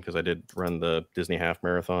training, because I did run the Disney half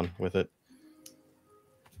marathon with it.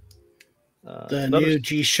 The new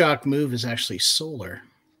G-Shock Move is actually solar.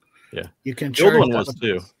 Yeah. You can charge. The old one was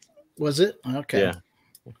too. Was it? Okay.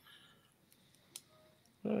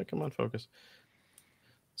 Yeah. Come on, focus.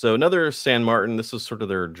 So another San Martin. This is sort of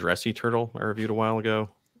their dressy turtle I reviewed a while ago.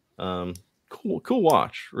 Cool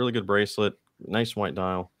watch. Really good bracelet. Nice white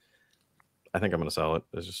dial. I think I'm going to sell it.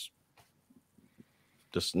 It's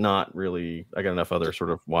just not really. I got enough other sort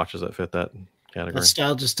of watches that fit that category. That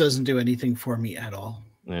style just doesn't do anything for me at all.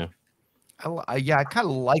 Yeah. I kind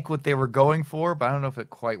of like what they were going for, but I don't know if it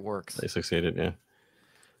quite works. They succeeded, yeah.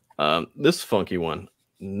 This funky one,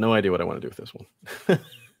 no idea what I want to do with this one.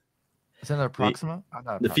 Is that another Proxima?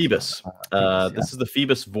 The Phoebus. This is the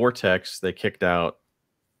Phoebus Vortex they kicked out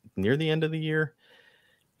near the end of the year.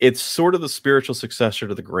 It's sort of the spiritual successor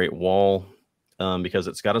to the Great Wall because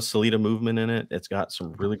it's got a Salida movement in it. It's got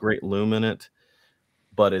some really great lume in it,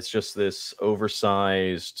 but it's just this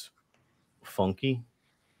oversized, funky.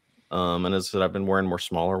 And as I said, I've been wearing more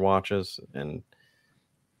smaller watches, and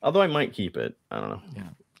although I might keep it, I don't know. Yeah,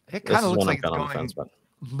 it kind of looks like it's going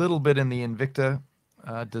a little bit in the Invicta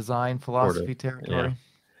design philosophy territory.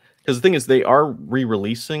 Because the thing is, they are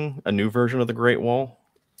re-releasing a new version of the Great Wall,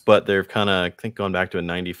 but they're kind of, I think, going back to a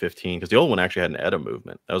 90-15 because the old one actually had an ETA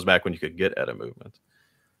movement. That was back when you could get ETA movement.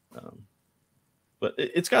 But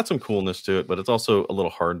it's got some coolness to it, but it's also a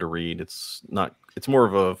little hard to read. It's more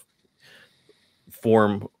of a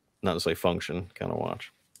form, not necessarily function kind of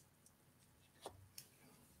watch.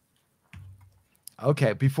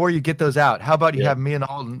 Okay, before you get those out, how about you have me and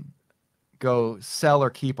Alton go sell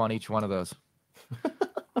or keep on each one of those?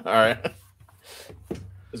 All right.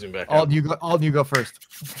 Zoom back. Alton, you go first.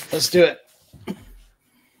 Let's do it.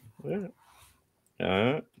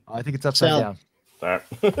 I think it's upside down. All right.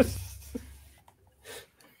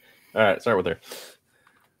 All right, start with there.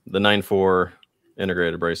 The 9/4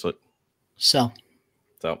 integrated bracelet. Sell.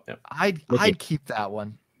 So yeah, I'd keep that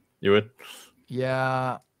one. You would?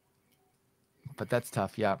 Yeah, but that's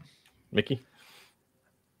tough. Yeah, Mickey.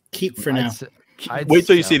 Keep for now. I'd wait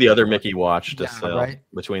till you see the other Mickey watch to sell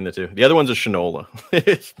between the two. The other one's a Shinola,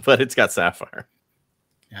 but it's got sapphire.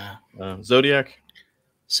 Yeah. Zodiac.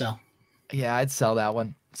 Sell. Yeah, I'd sell that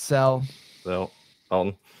one. Sell.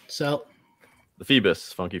 Alton. Sell. The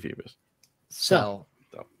Phoebus, funky Phoebus. Sell.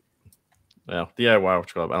 Well, DIY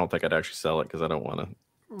Watch Club. I don't think I'd actually sell it because I don't want to.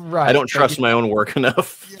 Right. I don't trust my own work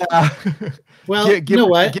enough. Yeah. Well, you know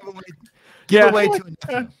what? Give away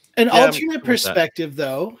to an alternate perspective,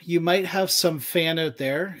 though. You might have some fan out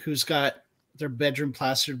there who's got their bedroom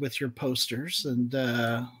plastered with your posters, and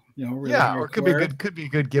really or it could be a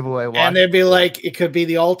good giveaway watch. And they'd be like, it could be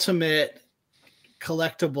the ultimate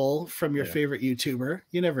collectible from your favorite YouTuber.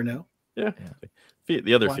 You never know. Yeah.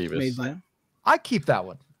 The other watch Phoebus. Made by him. I keep that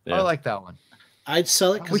one. Yeah. I like that one. I'd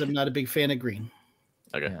sell it because I'm not a big fan of green.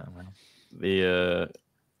 Okay. Yeah, well. The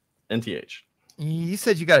NTH. You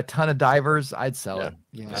said you got a ton of divers. I'd sell it.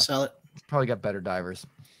 Yeah. Sell it. Probably got better divers.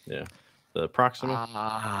 Yeah. The Proxima.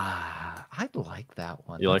 I'd like that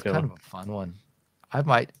one. You That's like that kind one? of a fun one.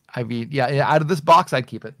 I mean, yeah, out of this box, I'd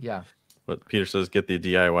keep it. Yeah. But Peter says, get the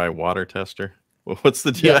DIY water tester. Well, what's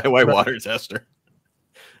the DIY water tester?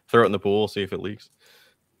 Throw it in the pool, see if it leaks.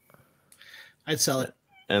 I'd sell it.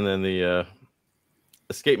 And then the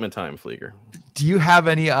escapement time Flieger. Do you have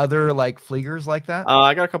any other like Fliegers like that?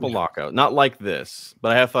 I got a couple Loco. Not like this,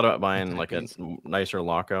 but I have thought about buying like a nicer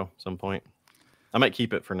Loco at some point. I might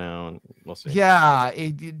keep it for now, and we'll see. Yeah,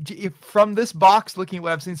 if from this box, looking at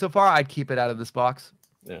what I've seen so far, I'd keep it out of this box.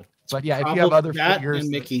 Yeah. But yeah, if you have other figures, and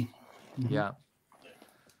Mickey. Yeah.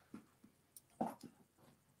 All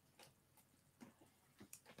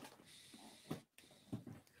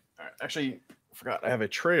right. Actually, I forgot I have a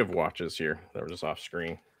tray of watches here that were just off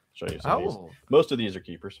screen. Show you some of these. Most of these are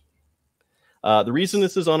keepers. The reason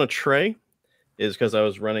this is on a tray is because I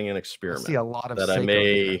was running an experiment. I see a lot of that Seikos I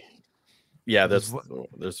may. here. Yeah, this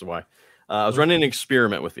is why. I was running an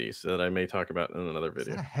experiment with these that I may talk about in another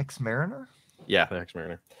video. Is that a Hex Mariner? Yeah, the Hex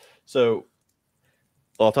Mariner. So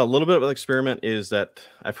I'll talk a little bit about the experiment. Is that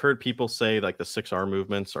I've heard people say like the 6R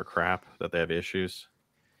movements are crap, that they have issues.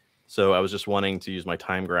 So I was just wanting to use my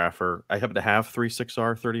time grapher. I happen to have 3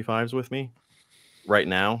 6R 35s with me right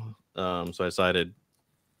now. So I decided,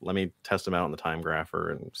 let me test them out in the time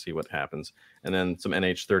grapher and see what happens. And then some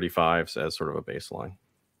NH35s as sort of a baseline.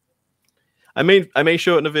 I may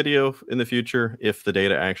show it in a video in the future if the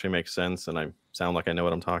data actually makes sense and I sound like I know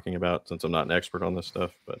what I'm talking about, since I'm not an expert on this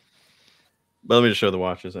stuff. But let me just show the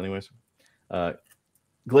watches anyways.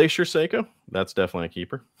 Glacier Seiko, that's definitely a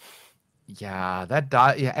keeper. Yeah,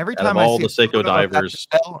 yeah. Every Out time of I all see the Seiko divers,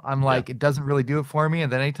 I'm like, it doesn't really do it for me.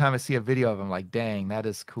 And then anytime I see a video of them, I'm like, dang, that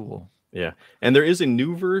is cool. Yeah, and there is a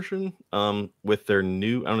new version with their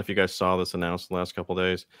new. I don't know if you guys saw this announced the last couple of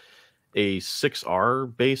days. A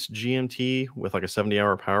 6R based GMT with like a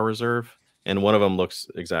 70-hour power reserve, and one of them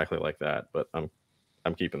looks exactly like that. But I'm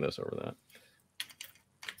keeping this over that.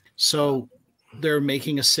 So they're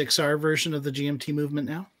making a 6R version of the GMT movement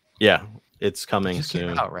now. Yeah, it's coming just soon.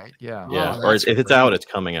 Came out, right? Yeah. Yeah, or if it's out, it's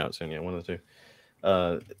coming out soon. Yeah, one of the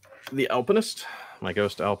two. The Alpinist, my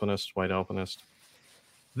Ghost Alpinist, White Alpinist.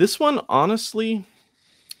 This one, honestly,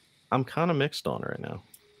 I'm kind of mixed on right now.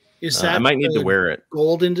 Is that I might need to wear it.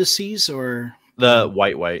 Gold indices or the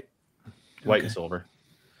white and silver?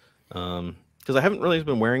 Because I haven't really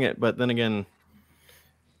been wearing it, but then again,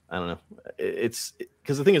 I don't know. It's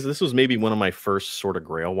because the thing is, this was maybe one of my first sort of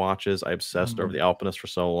Grail watches. I obsessed over the Alpinist for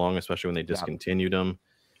so long, especially when they discontinued them.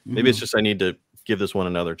 Maybe it's just I need to give this one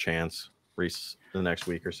another chance the next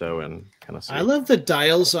week or so and kind of see. I love the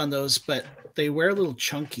dials on those, but they wear a little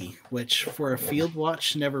chunky, which for a field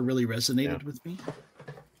watch never really resonated with me.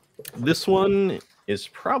 This one is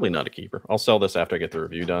probably not a keeper. I'll sell this after I get the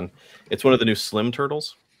review done. It's one of the new Slim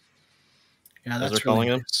Turtles. Yeah, that's they're calling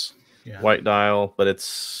them. Yeah. White dial, but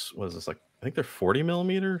it's, what is this, like, I think they're 40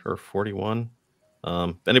 millimeter or 41.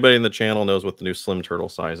 Anybody in the channel knows what the new Slim Turtle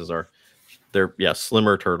sizes are. They're,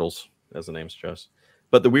 slimmer turtles, as the name suggests.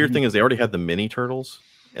 But the weird thing is they already had the mini turtles,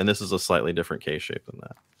 and this is a slightly different case shape than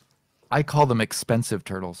that. I call them expensive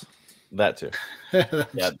turtles. That too.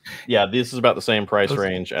 Yeah. This is about the same price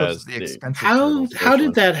range as the expensive. How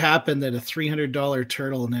did that happen? That a $300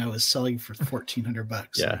 turtle now is selling for $1,400?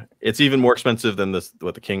 Yeah, it's even more expensive than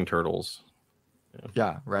what the King turtles.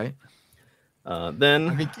 Yeah, right. Then,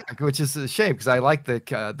 I mean, which is a shame because I like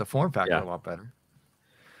the form factor a lot better.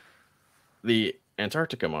 The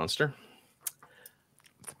Antarctica Monster.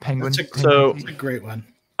 The penguin. It's a great one.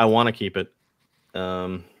 I want to keep it.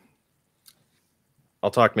 I'll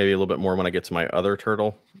talk maybe a little bit more when I get to my other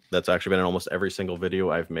turtle. That's actually been in almost every single video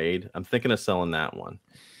I've made. I'm thinking of selling that one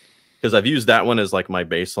because I've used that one as like my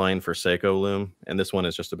baseline for Seiko loom, and this one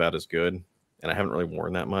is just about as good. And I haven't really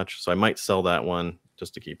worn that much, so I might sell that one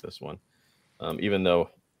just to keep this one. Even though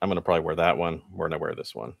I'm going to probably wear that one more than I wear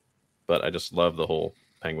this one, but I just love the whole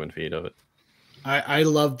penguin feed of it. I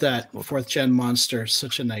love that 4th gen monster.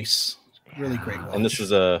 Such a nice, really great watch. And this is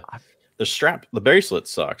the strap, the bracelet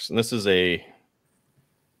sucks, and this is a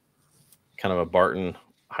kind of a Barton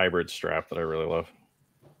hybrid strap that I really love.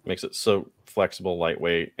 Makes it so flexible,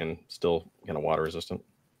 lightweight, and still kind of water resistant.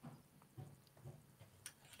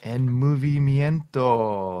 En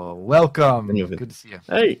Movimiento. Welcome. Good to see you.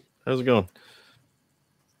 Hey, how's it going?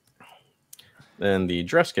 Then the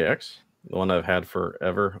Dress KX, the one I've had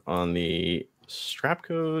forever on the Strap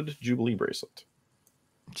Code Jubilee bracelet.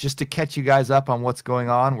 Just to catch you guys up on what's going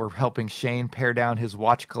on, we're helping Shane pare down his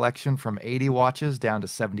watch collection from 80 watches down to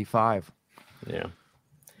 75. Yeah.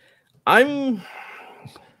 I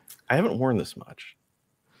haven't worn this much.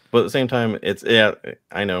 But at the same time,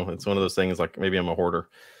 I know it's one of those things like maybe I'm a hoarder.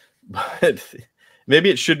 but maybe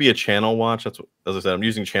it should be a channel watch. That's what, as I said, I'm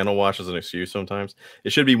using channel watch as an excuse sometimes.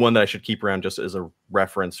 It should be one that I should keep around just as a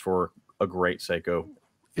reference for a great Seiko.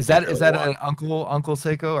 Is that an Uncle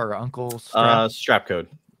Seiko or Uncle strap code?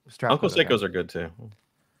 Uncle Seikos are good too.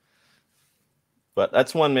 But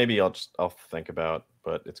that's one maybe I'll think about,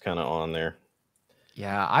 but it's kind of on there.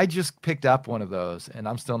 Yeah, I just picked up one of those, and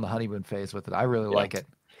I'm still in the honeymoon phase with it. I really like it.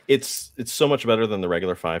 It's so much better than the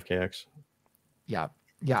regular 5KX. Yeah,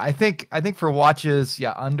 I think for watches,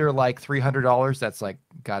 under like $300, that's like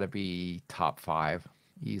got to be top 5,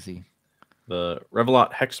 easy. The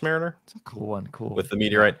Revelot Hex Mariner. It's a cool one, with the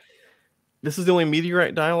meteorite. This is the only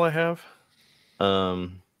meteorite dial I have, so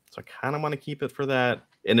I kind of want to keep it for that.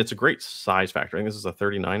 And it's a great size factor. I think this is a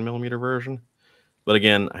 39mm version. But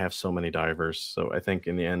again, I have so many divers, so I think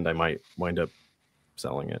in the end I might wind up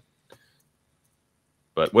selling it.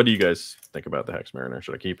 But what do you guys think about the Hex Mariner?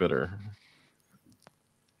 Should I keep it or?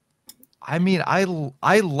 I mean, I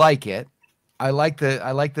like it. I like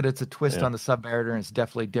that it's a twist on the Submariner, and it's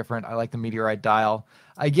definitely different. I like the meteorite dial.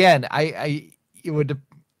 Again, I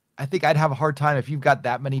think I'd have a hard time if you've got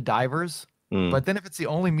that many divers. But then if it's the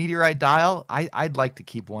only meteorite dial, I'd like to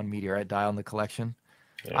keep one meteorite dial in the collection.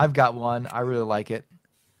 Yeah. I've got one. I really like it.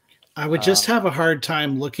 I would just have a hard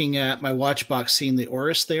time looking at my watch box, seeing the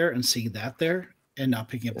Oris there and seeing that there, and not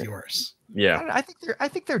picking up the Oris. Yeah, I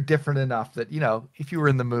think they're different enough that, you know, if you were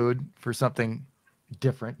in the mood for something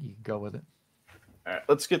different, you can go with it. All right,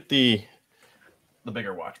 let's get the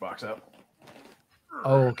bigger watch box out.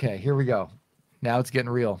 Okay, here we go. Now it's getting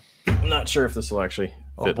real. I'm not sure if this will actually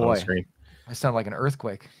fit on the screen. I sound like an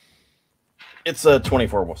earthquake. It's a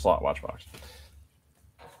 24 slot watch box.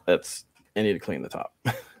 I need to clean the top.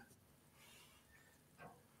 All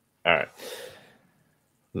right.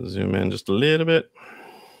 Zoom in just a little bit.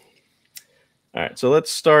 All right, so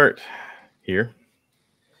let's start here.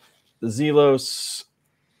 The Zelos.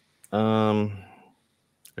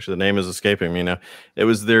 Actually, the name is escaping me now. It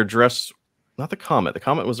was their dress, not the Comet. The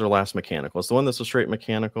Comet was their last mechanical. It's the one that's a straight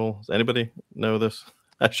mechanical. Does anybody know this?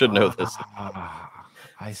 I should know this.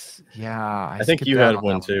 I think you had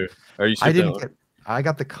one too. Or you? I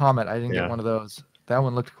got the Comet. I didn't get one of those. That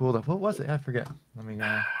one looked cool. What was it? I forget. Let me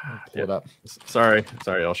pull it up. Sorry,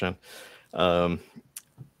 Elshan.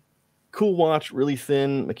 Cool watch, really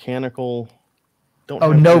thin, mechanical.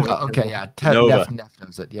 Nova. Okay, yeah. Nova. Neff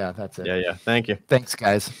knows it. Yeah, that's it. Yeah. Thank you. Thanks,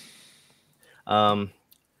 guys. But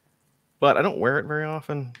I don't wear it very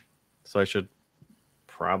often, so I should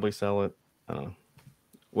probably sell it. I don't know.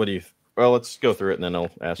 What do you? Well, let's go through it and then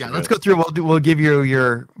I'll ask. Yeah, let's go through. We'll give you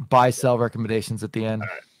your buy sell recommendations at the end. All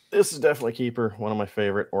right. This is definitely a keeper. One of my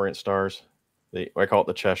favorite Orient Stars. I call it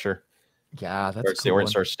the Cheshire. Yeah, that's cool. The Orient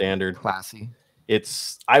Star Standard. Classy.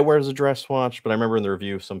 I wear it as a dress watch, but I remember in the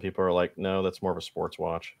review some people are like, no, that's more of a sports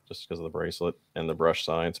watch just because of the bracelet and the brush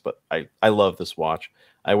signs. But I love this watch.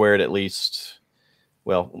 I wear it at least,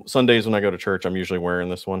 well, Sundays when I go to church, I'm usually wearing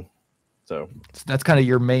this one. So that's kind of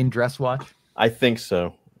your main dress watch? I think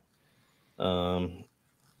so. Orion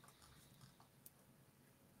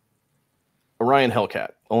Hellcat.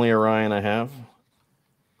 Only Orion I have.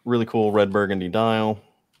 Really cool red burgundy dial.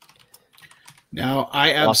 Now,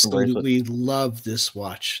 I absolutely love this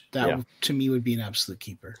watch. That to me would be an absolute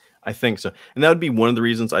keeper. I think so. And that would be one of the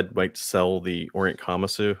reasons I'd like to sell the Orient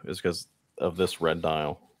Kamasu is because of this red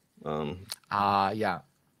dial. Yeah.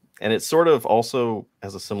 And it sort of also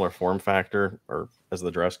has a similar form factor or as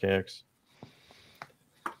the Dress KX.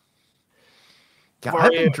 Yeah,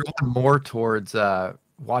 I've been drawn more towards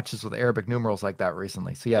watches with Arabic numerals like that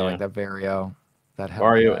recently. So like that Vario, that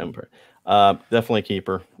Vario Empire. Definitely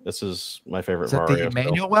keeper. This is my favorite. Is that Vario the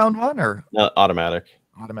manual wound one or automatic?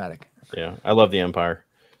 Automatic. Yeah, I love the Empire.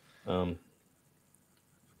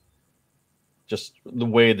 Just the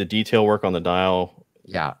way the detail work on the dial.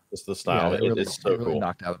 Yeah, it's the style. It's so really cool.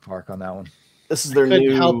 Knocked out of the park on that one. This is their new. Couldn't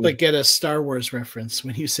new. help but get a Star Wars reference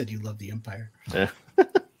when you said you love the Empire. Yeah.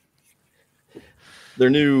 Their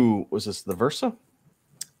new was this the Versa,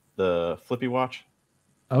 the flippy watch.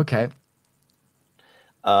 Okay.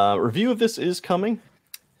 Review of this is coming.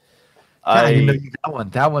 Yeah, I didn't know you got one.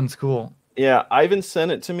 That one's cool. Yeah, Ivan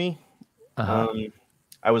sent it to me.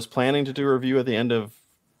 I was planning to do a review at the end of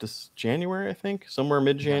this January, I think, somewhere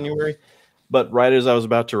mid-January. But right as I was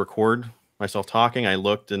about to record myself talking, I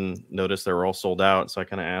looked and noticed they were all sold out. So I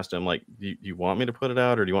kind of asked him, like, do you want me to put it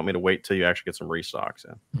out or do you want me to wait till you actually get some restocks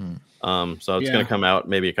in? So it's going to come out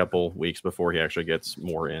maybe a couple weeks before he actually gets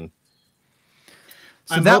more in.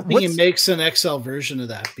 So I'm hoping he makes an XL version of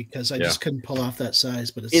that because I just couldn't pull off that size,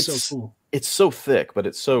 but it's so cool. It's so thick, but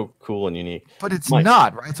it's so cool and unique. But it's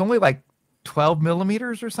not, right? It's only like 12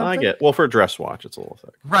 millimeters or something. I get, well, for a dress watch, it's a little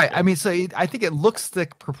thick. Right. Yeah. I mean, so I think it looks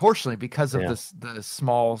thick proportionally because of the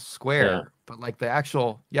small square, but like the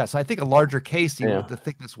actual, so I think a larger case, the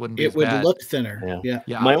thickness wouldn't be. It would look thinner. Yeah.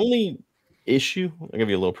 My only issue, I'll give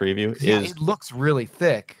you a little preview, is it looks really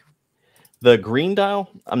thick. The green dial,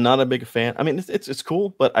 I'm not a big fan. I mean, it's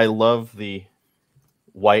cool, but I love the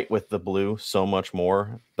white with the blue so much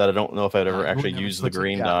more that I don't know if I'd ever actually use the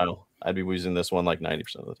green dial. I'd be using this one like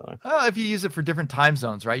 90% of the time. Oh, if you use it for different time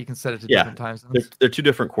zones, right? You can set it to different time zones. They're two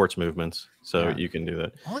different quartz movements, so you can do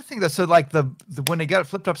that. Only thing that's so like the when they got it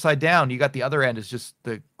flipped upside down, you got the other end is just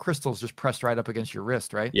the crystals just pressed right up against your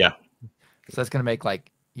wrist, right? Yeah. So that's gonna make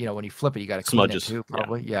like when you flip it, you got to clean it too,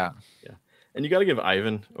 probably. Yeah. And you got to give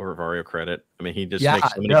Ivan or Vario credit. I mean, he just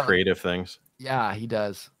makes so many creative things. Yeah, he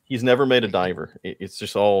does. He's never made a diver. It's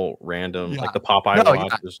just all random. Like the Popeye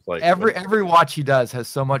watch is like every watch he does has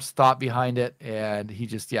so much thought behind it, and he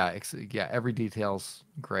just every detail's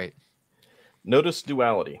great. Notice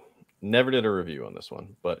duality. Never did a review on this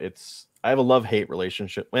one, but I have a love-hate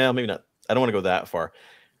relationship. Well, maybe not. I don't want to go that far.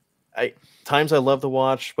 Times I love the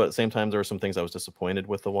watch, but at the same time there were some things I was disappointed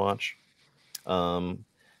with the watch.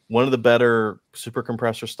 One of the better super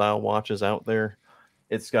compressor style watches out there.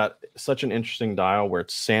 It's got such an interesting dial where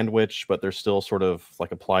it's sandwiched, but there's still sort of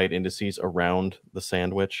like applied indices around the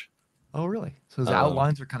sandwich. Oh, really? So the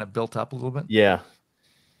outlines are kind of built up a little bit? Yeah.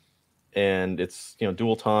 And it's,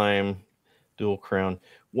 dual time, dual crown.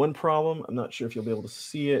 One problem, I'm not sure if you'll be able to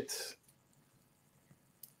see it.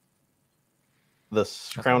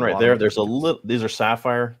 This crown right there, there's a little, these are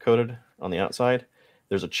sapphire coated on the outside.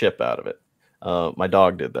 There's a chip out of it. My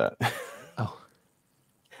dog did that. Oh,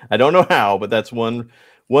 I don't know how, but that's one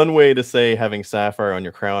way to say having sapphire on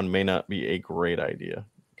your crown may not be a great idea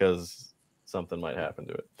because something might happen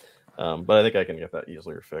to it. But I think I can get that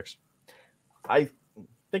easily fixed. I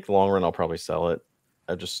think the long run I'll probably sell it.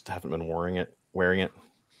 I just haven't been wearing it.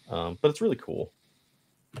 But it's really cool.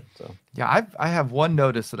 So yeah, I have one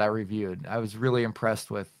notice that I reviewed. I was really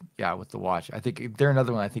impressed with the watch. I think they're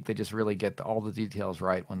another one. I think they just really get all the details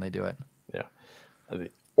right when they do it. Yeah. The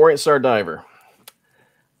Orient Star Diver.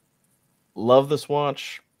 Love this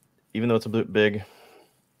watch, even though it's a bit big.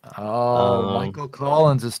 Oh, Michael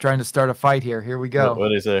Collins is trying to start a fight here. Here we go. What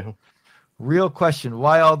do you say? Real question.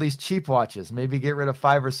 Why all these cheap watches? Maybe get rid of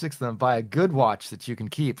 5 or 6 of them and buy a good watch that you can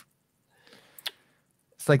keep.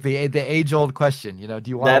 It's like the age-old question. Do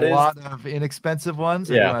you want a lot of inexpensive ones?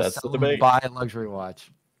 Or do you want to sell them and buy a luxury watch?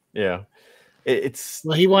 Yeah.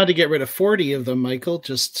 Well, he wanted to get rid of 40 of them, Michael,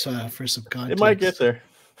 just for some context. It might get there.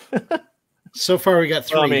 So far, we got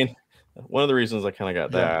 3. Well, I mean, one of the reasons I kind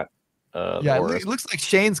of got that. It looks like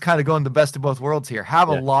Shane's kind of going the best of both worlds here. Have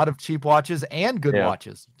a lot of cheap watches and good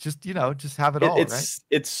watches. Just just have it all. Right?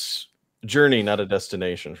 It's journey, not a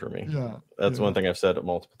destination for me. Yeah, that's one thing I've said it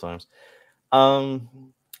multiple times. I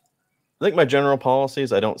think my general policy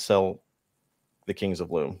is I don't sell the Kings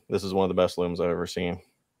of Loom. This is one of the best looms I've ever seen.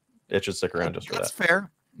 It should stick around just for that. That's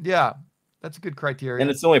fair. Yeah, that's a good criteria. And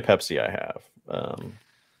it's the only Pepsi I have.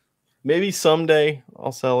 Maybe someday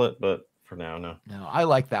I'll sell it, but for now, no. No, I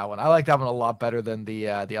like that one. I like that one a lot better than the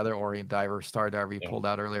other Orient Diver, Star Diver you pulled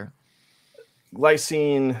out earlier.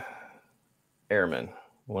 Glycine Airman,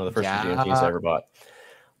 one of the first GMTs I ever bought.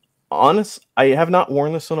 Honest, I have not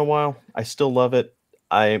worn this in a while. I still love it.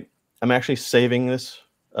 I'm actually saving this.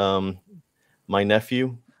 My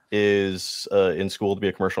nephew is in school to be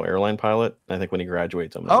a commercial airline pilot. I think when he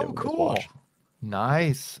graduates, I'm going to give him this watch.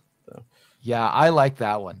 Nice. So. Yeah, I like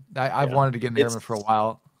that one. I've wanted to get an Airman for a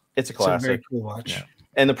while. It's a classic. It's a very cool watch. Yeah.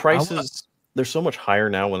 And the prices, they're so much higher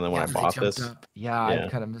now than when I bought this. Yeah, I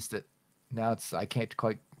kind of missed it. Now I can't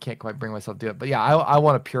quite bring myself to do it. But yeah, I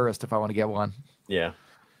want a Purist if I want to get one. Yeah.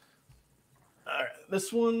 All right,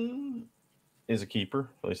 this one is a keeper,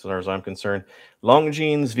 at least as far as I'm concerned.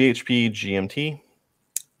 Longines VHP GMT.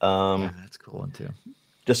 That's a cool one too.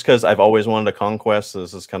 Just because I've always wanted a Conquest.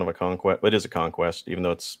 This is kind of a Conquest. But it is a Conquest, even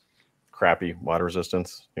though it's crappy water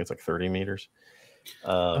resistance. I think it's like 30 meters.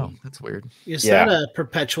 That's weird. Is that a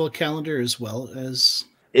perpetual calendar as well as?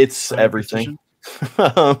 It's everything.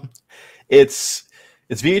 It's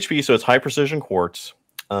VHP, so it's high precision quartz.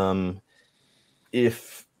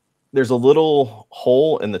 If there's a little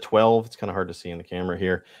hole in the 12, it's kind of hard to see in the camera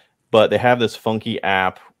here, but they have this funky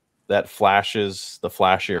app that flashes the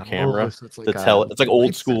flashier camera so it's like to tell. It's like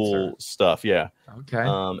old school stuff. Yeah. Okay.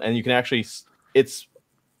 And you can actually, it's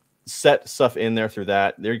set stuff in there through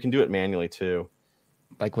that. There you can do it manually too.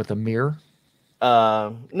 Like with a mirror?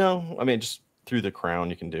 No, I mean just through the crown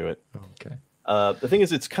you can do it. Okay. The thing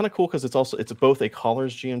is, it's kind of cool because it's both a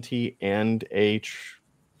Caller's GMT and a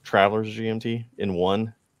Traveler's GMT in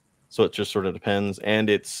one. So it just sort of depends, and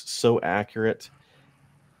it's so accurate.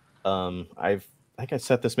 I think I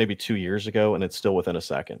set this maybe 2 years ago, and it's still within a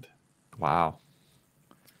second. Wow.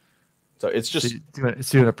 So it's just it's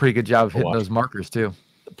doing a pretty good job of hitting those markers too.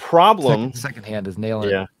 The problem, second hand is nailing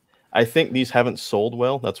it. Yeah, I think these haven't sold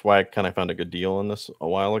well. That's why I kind of found a good deal on this a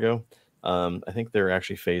while ago. I think they're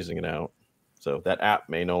actually phasing it out, so that app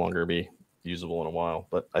may no longer be usable in a while.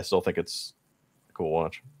 But I still think it's a cool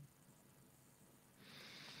watch.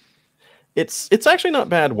 It's actually not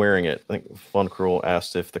bad wearing it. I think Fun Cruel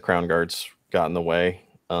asked if the crown guards got in the way.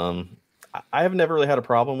 I have never really had a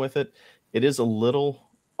problem with it. It is a little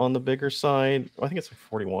on the bigger side. I think it's like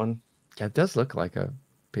 41. Yeah, it does look like a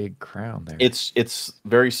big crown there. It's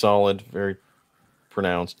very solid, very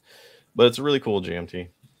pronounced, but it's a really cool GMT.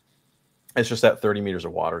 It's just that 30 meters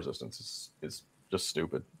of water resistance is just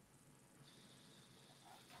stupid.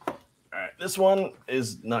 All right, this one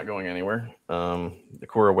is not going anywhere. The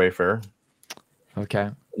Cora Wayfarer. Okay.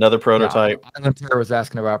 Another prototype. Island Terror was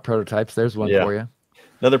asking about prototypes. There's one for you.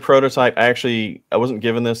 Another prototype. I wasn't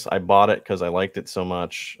given this. I bought it because I liked it so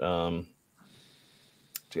much.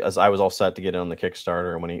 As I was all set to get it on the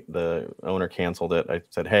Kickstarter, and when the owner canceled it, I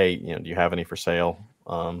said, "Hey, do you have any for sale?"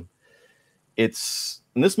 And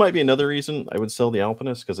this might be another reason I would sell the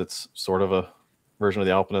Alpinist, because it's sort of a version of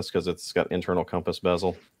the Alpinist because it's got internal compass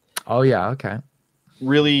bezel. Oh yeah, okay.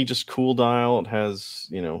 Really just cool dial. It has,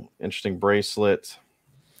 interesting bracelet.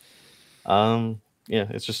 Yeah,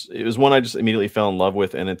 it was one I just immediately fell in love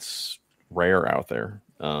with, and it's rare out there.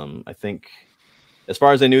 I think, as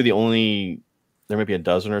far as I knew, there may be a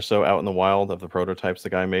dozen or so out in the wild of the prototypes the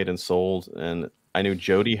guy made and sold. And I knew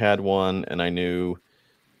Jody had one, and I knew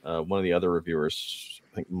one of the other reviewers,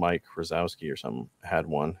 I think Mike Rosowski or something, had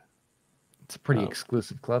one. It's a pretty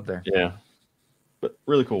exclusive club there. Yeah, but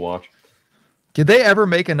really cool watch. Did they ever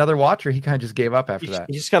make another watch, or he kind of just gave up after that?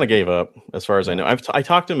 He just kind of gave up, as far as I know. I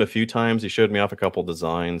talked to him a few times. He showed me off a couple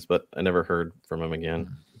designs, but I never heard from him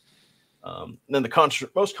again. Then the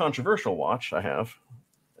most controversial watch I have,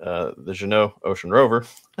 the Jeannot Ocean Rover.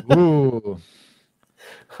 Ooh.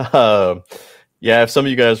 Yeah, if some of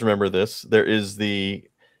you guys remember this, there is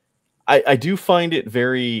I do find it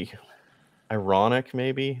very ironic,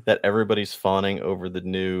 maybe, that everybody's fawning over the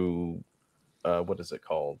new, what is it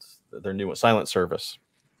called? Their new Silent Service.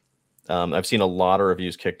 I've seen a lot of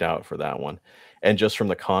reviews kicked out for that one. And just from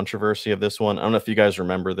the controversy of this one, I don't know if you guys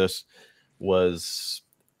remember this, was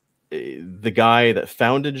the guy that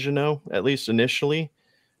founded Jeannot, at least initially.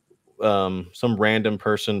 Some random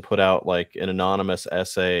person put out like an anonymous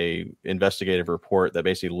essay, investigative report that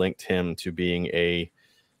basically linked him to being a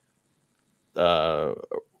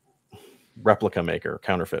replica maker,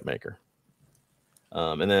 counterfeit maker.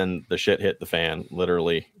 And then the shit hit the fan,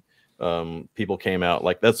 literally. People came out,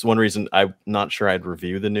 like, that's one reason I'm not sure I'd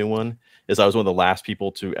review the new one, is I was one of the last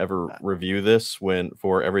people to ever review this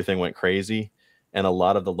before everything went crazy. And a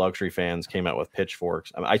lot of the luxury fans came out with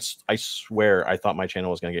pitchforks. I swear I thought my channel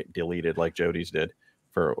was going to get deleted like Jody's did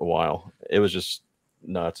for a while. It was just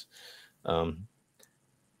nuts.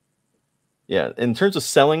 Yeah, in terms of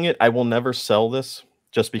selling it, I will never sell this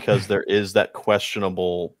just because there is that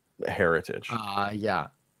questionable heritage. Yeah.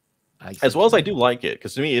 As well as I do like it,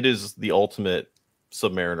 because to me it is the ultimate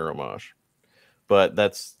Submariner homage. But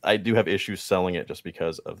I do have issues selling it just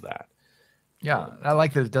because of that. Yeah, I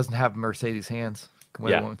like that it doesn't have Mercedes hands.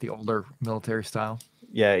 Went with the older military style.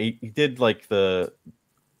 Yeah, he did like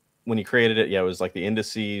when he created it. Yeah, it was like the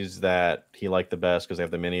indices that he liked the best because they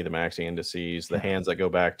have the mini, the maxi indices, the hands that go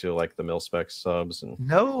back to like the mil-spec subs, and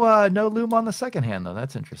no loom on the second hand though.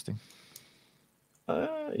 That's interesting.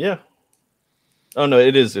 Yeah. Oh no,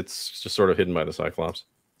 it is. It's just sort of hidden by the Cyclops.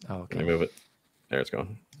 Oh, okay. Let me move it. There, it's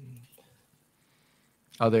gone.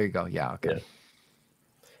 Oh, there you go. Yeah. Okay. Yeah.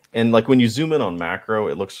 And like when you zoom in on macro,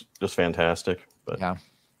 it looks just fantastic. But yeah,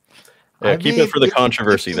 keep it for the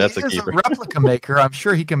controversy. That's a keeper. A replica maker. I'm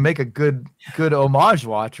sure he can make a good homage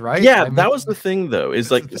watch, right? Yeah, that was the thing, though.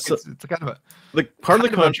 Is like it's kind of part of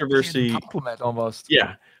the controversy. Compliment almost.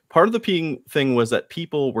 Yeah, part of the thing was that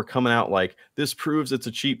people were coming out like, this proves it's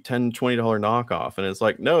a cheap $10, $20 knockoff, and it's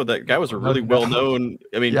like, no, that guy was a really well known.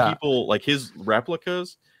 I mean, people like his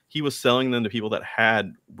replicas. He was selling them to people that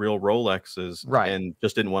had real Rolexes, right, and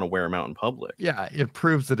just didn't want to wear them out in public. Yeah, it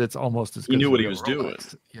proves that it's almost as good. He knew as what he was doing.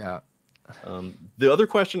 Yeah. The other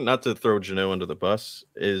question, not to throw Jeannot under the bus,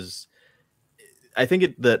 is I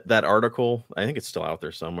think that article, I think it's still out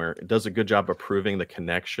there somewhere. It does a good job of proving the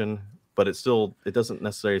connection, but it doesn't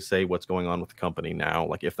necessarily say what's going on with the company now.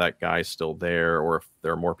 Like if that guy's still there or if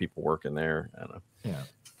there are more people working there. I don't know. Yeah.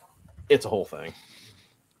 It's a whole thing.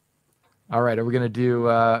 All right, are we gonna do?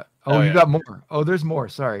 You got more. Oh, there's more.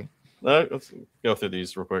 Sorry. Let's go through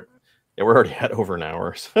these real quick. Yeah, we're already at over an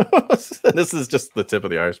hour. So this is just the tip of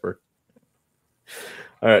the iceberg.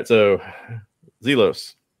 All right, so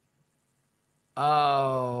Zelos.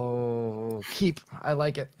 Oh, keep. I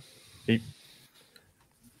like it. Keep.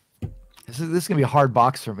 This is gonna be a hard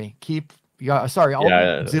box for me. Keep. Sorry,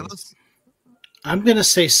 Zelos. I'm gonna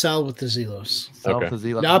say sell with the Zelos. Sell with the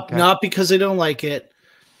Zelos. Not because I don't like it,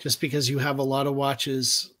 just because you have a lot of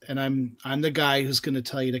watches, and I'm the guy who's gonna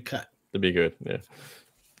tell you to cut. To be good, yeah.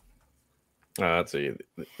 Let's see,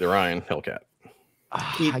 the Ryan Hellcat.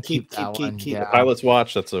 Keep. Yeah. Pilot's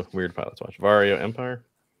Watch. That's a weird Pilot's Watch. Vario Empire.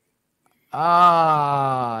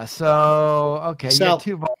 So okay, you got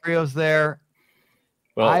two Varios there.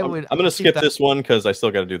 Well, I'm going to skip this one because I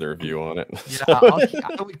still got to do the review on it. Yeah,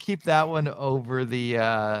 I would keep that one over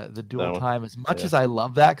the dual time as much as I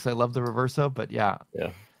love that because I love the Reverso. But yeah,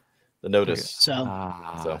 the Notice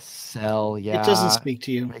sell. Yeah, it doesn't speak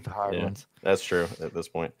to you. Make the hard ones. That's true at this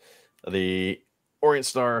point. The Orient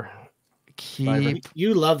Star. Keep.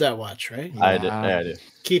 You love that watch, right? Yeah. I did.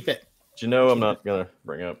 Keep it. Do you know I'm not going to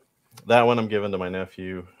bring up that one? I'm giving to my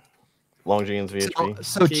nephew. Longines VHP.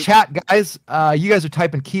 So chat, guys, you guys are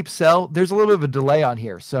typing keep, sell. There's a little bit of a delay on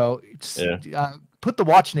here. So put the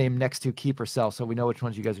watch name next to keep or sell so we know which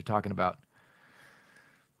ones you guys are talking about.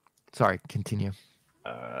 Sorry, continue.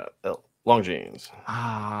 Longines.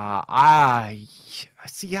 I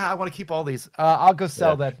see. Yeah, I want to keep all these. I'll go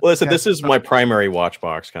sell that. Well, listen, this is my primary watch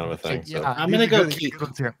box kind of a thing. Yeah, so. I'm going to go keep.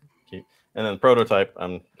 Keep. And then prototype,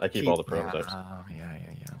 I keep all the prototypes. Yeah.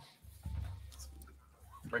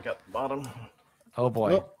 Break out the bottom. Oh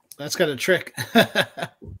boy, that's got a trick. It's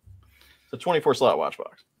a 24 slot watch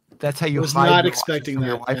box. That's how you. I was not expecting that.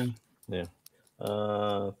 Your wife.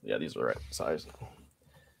 Yeah, these are the right size.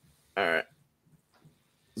 All right.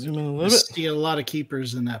 Zoom in a little bit. See a lot of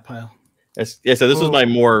keepers in that pile. So this is my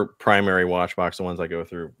more primary watch box, the ones I go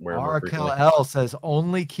through. Arakel L says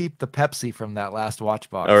only keep the Pepsi from that last watch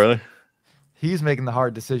box. Oh, really? He's making the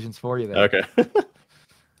hard decisions for you there. Okay.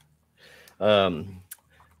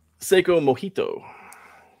 Seiko Mojito.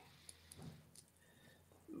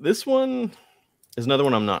 This one is another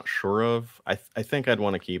one I'm not sure of. I think I'd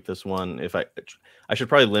want to keep this one. If I should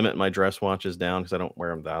probably limit my dress watches down because I don't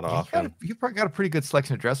wear them that often. You've probably got a pretty good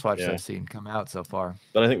selection of dress watches I've seen come out so far.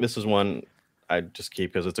 But I think this is one I'd just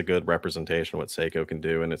keep because it's a good representation of what Seiko can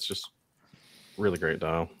do, and it's just really great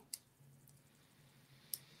dial.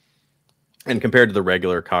 And compared to the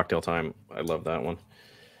regular cocktail time, I love that one.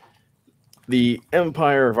 The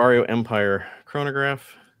Vario Empire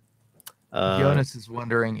chronograph. Jonas is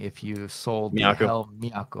wondering if you sold the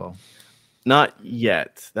Miyako. Not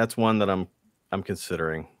yet. That's one that I'm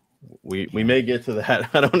considering. We may get to that.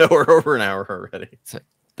 I don't know. We're over an hour already.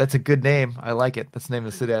 That's a good name. I like it. That's the name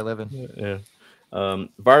of the city I live in. Yeah.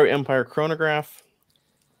 Vario Empire chronograph.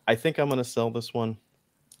 I think I'm going to sell this one.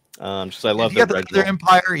 Just I love the other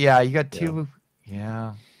Empire. Yeah, you got two.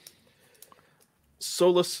 Yeah.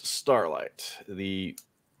 Solus Starlight, the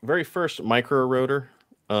very first micro rotor.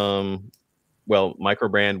 Micro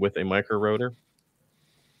brand with a micro rotor.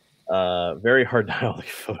 Very hard dial to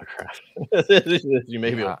photograph. You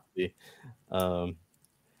may be able to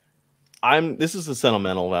see. This is a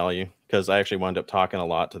sentimental value because I actually wound up talking a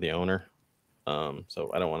lot to the owner.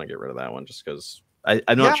 So I don't want to get rid of that one just because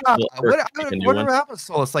I'm not sure. Whatever happened to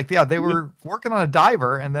Solus? They were working on a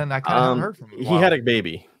diver, and then I kind of haven't heard from him. He had a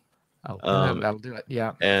baby. Oh, that'll do it.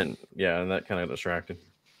 Yeah. And that kind of distracted.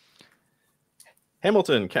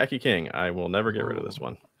 Hamilton Khaki King. I will never get rid of this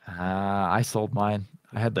one. I sold mine.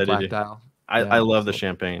 I had the black dial. I love the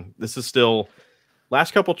champagne. This is still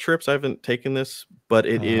last couple trips. I haven't taken this, but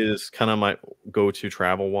it is kind of my go-to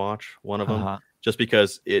travel watch. One of them, just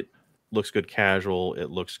because it looks good casual. It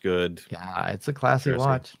looks good. Yeah, it's a classy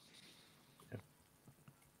watch. Yeah.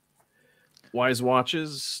 Wise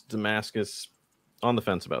Watches Damascus. On the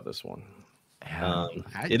fence about this one.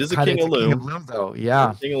 It is a King of Loom, though.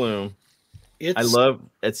 Yeah, King of Loom.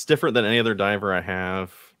 It's different than any other diver I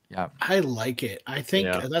have. Yeah, I like it. I think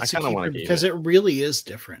that's a keeper because it really is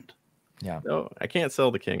different. Yeah. No, I can't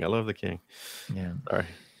sell the King. I love the King. Yeah. Sorry.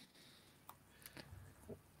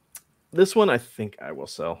 This one I think I will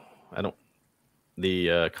sell. I don't.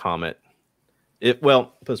 The Comet.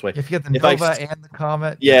 Put this way. If you get the Nova and the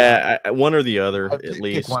Comet. Yeah, one or the other at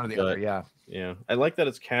least. One or the other. Yeah. Yeah, I like that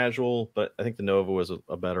it's casual, but I think the Nova was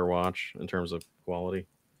a better watch in terms of quality.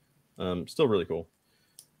 Still really cool.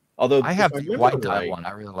 Although I have the white dial one,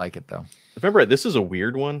 I really like it though. Remember, this is a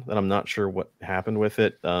weird one that I'm not sure what happened with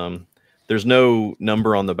it. There's no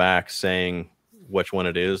number on the back saying which one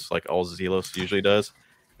it is, like all Zelos usually does.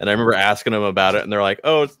 And I remember asking them about it, and they're like,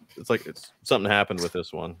 "Oh, it's like something happened with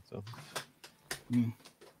this one." So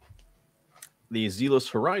the Zelos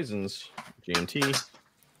Horizons GMT,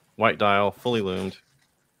 white dial, fully loomed.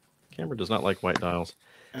 Camera does not like white dials.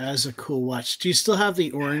 That's a cool watch. Do you still have the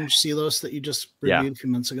orange Seikos that you just reviewed a few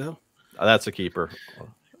months ago? That's a keeper.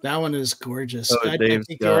 That one is gorgeous. Oh, I'd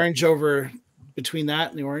take the orange over between that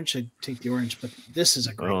and the orange. I'd take the orange, but this is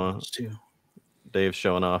a great watch too. Dave's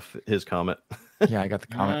showing off his comment. Yeah, I got the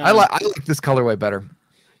comment. I like this colorway better.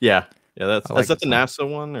 Yeah, that's like is that the NASA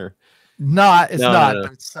one or? No, it's not. No.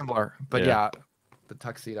 But it's similar. But yeah, the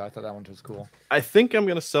tuxedo. I thought that one was cool. I think I'm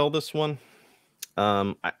gonna sell this one.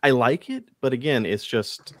 I like it, but again, it's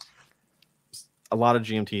just a lot of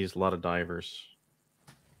GMTs, a lot of divers.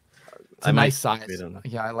 It's a nice size.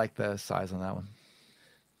 Yeah, I like the size on that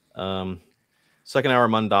one. Second hour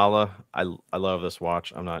mandala. I love this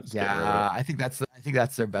watch. I'm not. Yeah, I think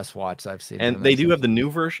that's their best watch I've seen. And they do have the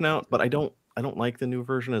new version out, but I don't like the new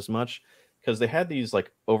version as much because they had these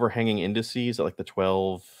like overhanging indices at like the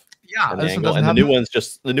 12. Yeah, and the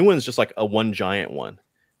new one's just like a one giant one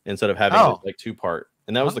instead of having like two part.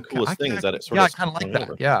 And that was the coolest thing is that it sort of I kind of like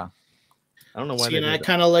that. Yeah. I don't know why. I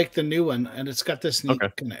kind of like the new one, and it's got this neat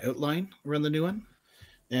kind of outline around the new one.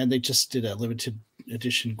 And they just did a limited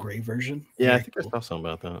edition gray version. Yeah, I think I saw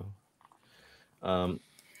something about that.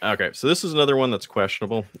 Okay, so this is another one that's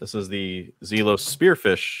questionable. This is the Zelos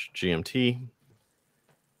Spearfish GMT.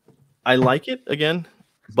 I like it again,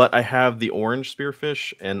 but I have the orange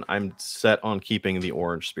Spearfish, and I'm set on keeping the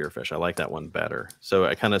orange Spearfish. I like that one better. So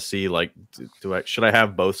I kind of see like, should I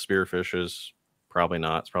have both Spearfishes? Probably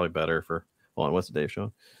not. It's probably better for. Hold on, what's the Dave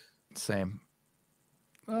showing? Same.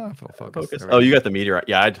 Focus. Oh, you got the meteorite.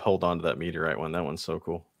 Yeah, I'd hold on to that meteorite one. That one's so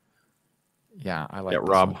cool. Yeah, I like. Yeah,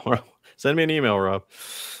 Rob. Send me an email, Rob.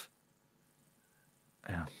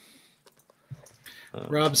 Yeah.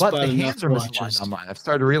 Rob's but the hands are misaligned on mine. I've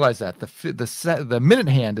started to realize that the minute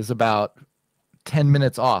hand is about 10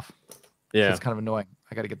 minutes off. Yeah, so it's kind of annoying.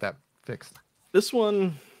 I got to get that fixed. This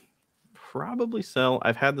one probably sell.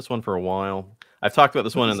 I've had this one for a while. I've talked about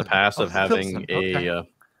this one in the past of having a.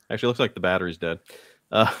 Actually, looks like the battery's dead.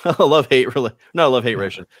 Love-hate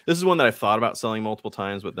relation. This is one that I've thought about selling multiple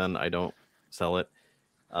times, but then I don't sell it.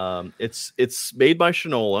 It's made by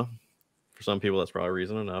Shinola. For some people, that's probably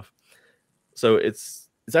reason enough. So it's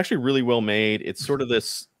actually really well made. It's sort of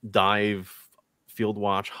this dive field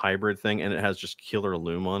watch hybrid thing, and it has just killer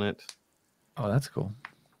loom on it. Oh, that's cool.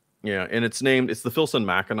 Yeah, and it's the Filson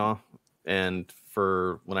Mackinac. And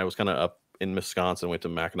for when I was kind of up in Wisconsin, went to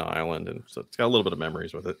Mackinac Island, and so it's got a little bit of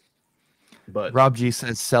memories with it. But Rob G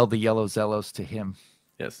says sell the yellow Zelos to him.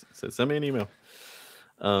 Yes, so send me an email.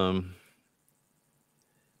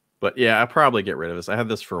 But yeah, I'll probably get rid of this. I had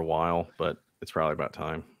this for a while, but it's probably about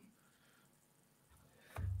time.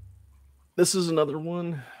 This is another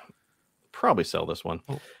one. Probably sell this one.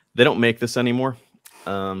 Oh. They don't make this anymore,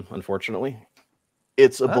 unfortunately.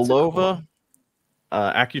 It's a Belova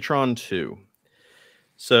Accutron 2.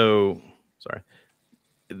 So, sorry.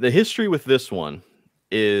 The history with this one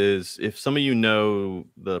is, if some of you know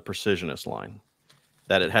the Precisionist line,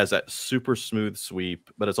 that it has that super smooth sweep,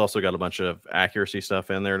 but it's also got a bunch of accuracy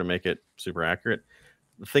stuff in there to make it super accurate.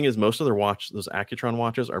 The thing is, most of their those Accutron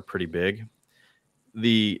watches are pretty big.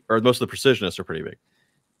 Most of the Precisionists are pretty big.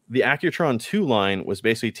 The Accutron 2 line was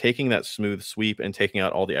basically taking that smooth sweep and taking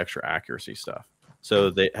out all the extra accuracy stuff.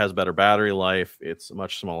 So it has better battery life. It's a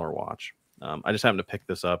much smaller watch. I just happened to pick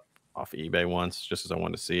this up off eBay once, just as I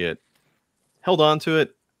wanted to see it. Held on to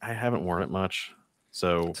it. I haven't worn it much.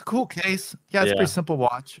 So it's a cool case. Yeah, it's a pretty simple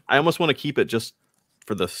watch. I almost want to keep it just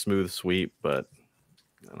for the smooth sweep, but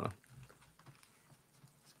I don't know.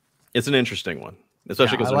 It's an interesting one,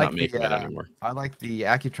 especially because they're not making it anymore. I like the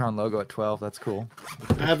Accutron logo at 12. That's cool.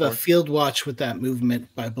 I have a field watch with that movement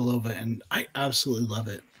by Belova, and I absolutely love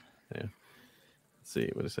it. Yeah. Let's see.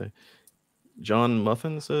 What did it say? John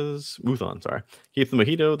Muffin says, Muthon, sorry. Keep the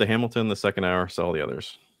Mojito, the Hamilton, the second hour, sell the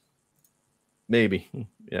others. Maybe.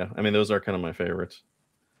 Yeah. I mean, those are kind of my favorites.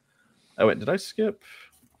 Oh, wait. Did I skip?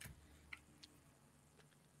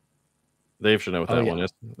 Dave should know what that one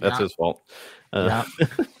is. That's his fault. Do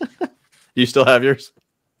you still have yours?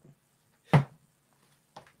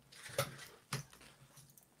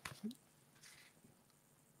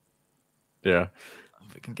 Yeah.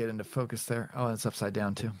 If we can get into focus there. Oh, it's upside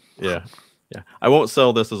down too. Yeah. Yeah. I won't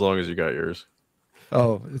sell this as long as you got yours.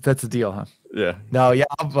 Oh, that's a deal, huh? Yeah. No, yeah.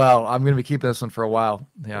 Well, I'm going to be keeping this one for a while.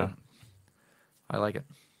 Yeah. I like it.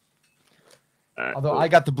 Right, although I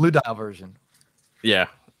got the blue dial version. Yeah.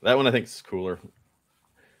 That one I think is cooler.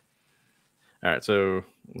 All right. So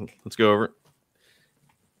let's go over it.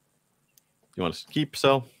 You want to keep,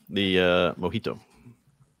 sell the Mojito?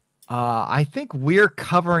 I think we're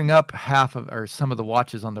covering up half of or some of the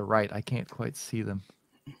watches on the right. I can't quite see them.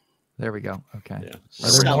 There we go. Okay. Yeah.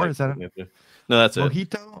 Are there more? Is that No, that's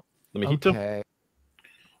Mojito? it. The Mojito? Okay.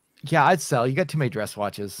 Yeah, I'd sell. You got too many dress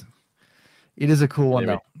watches. It is a cool one,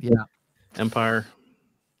 though. Yeah. Empire.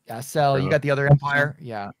 Yeah, sell. You got the other Empire?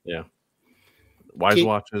 Yeah. Yeah. Wise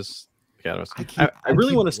watches. I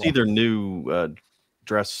really want to see their new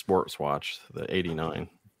dress sports watch, the 89.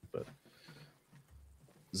 But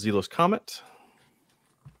Zelos Comet.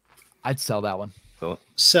 I'd sell that one.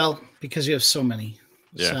 Sell because you have so many.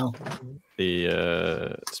 Yeah. Sell. The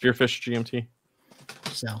Spearfish GMT.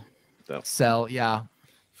 Sell. Yeah.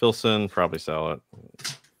 Filson, probably sell it.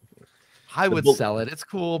 I would sell it. It's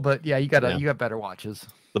cool, but yeah, you got better watches.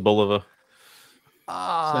 The Bulova.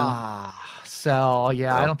 Sell.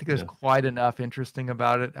 Yeah, I don't think there's quite enough interesting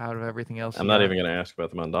about it out of everything else. I'm not even going to ask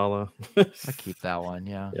about the Mandala. I keep that one.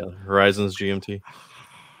 Yeah. Yeah. Horizons GMT.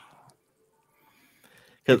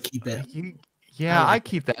 Keep it. I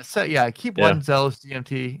keep that. So yeah, keep one Zealous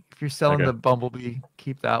GMT. If you're selling the Bumblebee,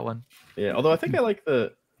 keep that one. Yeah, although I think I like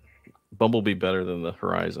the Bumblebee better than the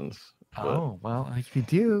Horizons. Oh well, if you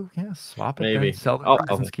do, swap it. Maybe then. Sell the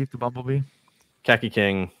Horizons, keep the Bumblebee. Khaki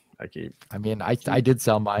King, I keep. I mean, I did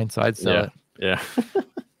sell mine, so I'd sell it. Yeah.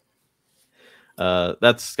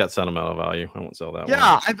 That's got sentimental value. I won't sell that one.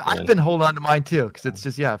 Yeah, I've been holding on to mine too because it's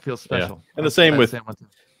just it feels special. Yeah. And the same with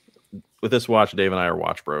this watch. Dave and I are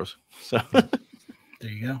watch bros. So there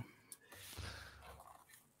you go.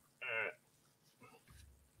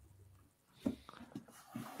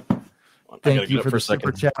 Thank you for the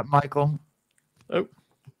super chat, Michael. Oh,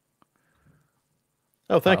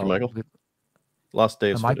 thank you, Michael. Lost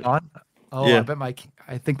Dave's. Am I gone? Oh, yeah.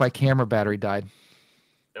 I think my camera battery died.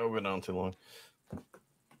 Oh, we've been on too long.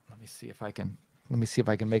 Let me see if I can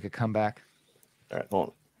make a comeback. All right,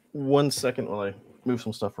 hold on 1 second while I move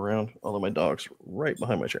some stuff around. Although my dog's right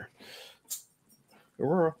behind my chair.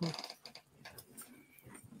 Aurora.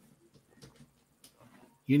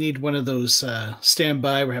 You need one of those stand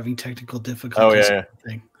by. We're having technical difficulties. Oh yeah.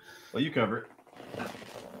 Thing. Well, you cover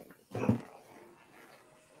it.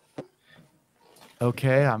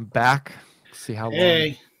 Okay, I'm back. See how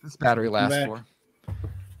long this battery lasts for.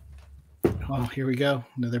 Oh, here we go.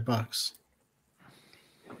 Another box.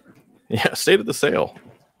 Yeah, state of the sale.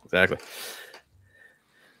 Exactly.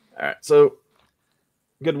 All right, so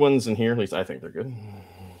good ones in here. At least I think they're good.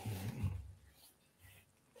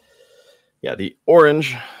 Yeah, the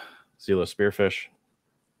orange Zelo Spearfish,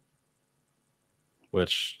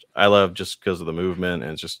 which I love just because of the movement,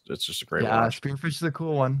 and it's just a great watch. Yeah, Spearfish is a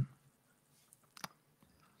cool one.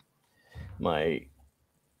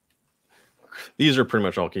 These are pretty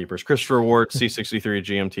much all keepers. Christopher Ward C63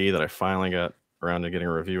 GMT that I finally got around to getting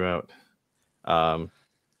a review out.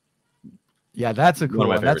 Yeah, that's a cool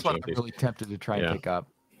one. That's what I'm really tempted to try and pick up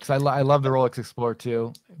because I love the Rolex Explorer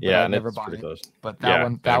too. Yeah, I never bought it. But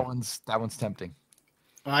that one's tempting.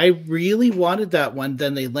 I really wanted that one.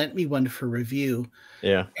 Then they lent me one for review.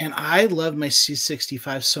 Yeah, and I love my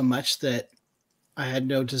C65 so much that I had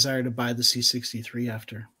no desire to buy the C63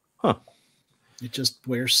 after. Huh? It just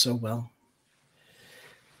wears so well.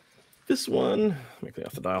 This one, make me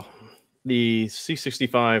off the dial. The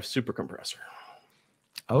C65 super compressor.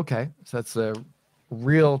 Okay, so that's a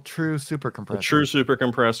real true super compressor. A true super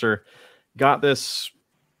compressor. Got this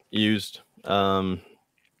used. If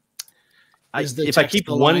I keep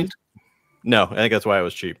one, no, I think that's why it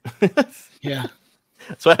was cheap. Yeah.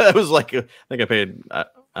 So I was like, I think I paid, I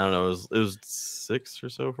don't know, it was $6 or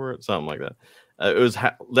so for it, something like that. It was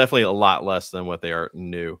definitely a lot less than what they are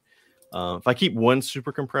new. If I keep one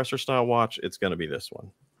super compressor style watch, it's going to be this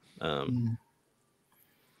one.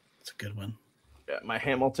 It's a good one. Yeah, my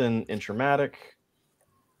Hamilton Intramatic,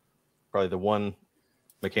 probably the one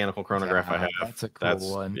mechanical chronograph I have. That's a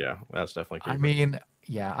cool one. Yeah, that's definitely cool. I mean,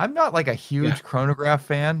 yeah, I'm not like a huge chronograph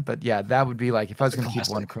fan, but yeah, that would be like if I was going to keep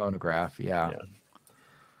one chronograph. Yeah.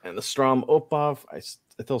 And the Strom Opov, I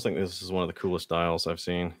still think this is one of the coolest dials I've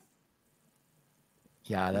seen.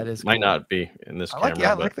 Yeah, that is. Might not be in this camera.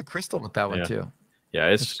 I like the crystal with that one too. Yeah,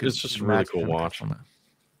 it's just a really cool watch.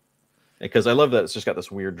 Because I love that it's just got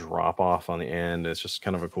this weird drop off on the end. It's just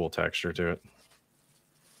kind of a cool texture to it.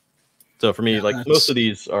 So for me, like most of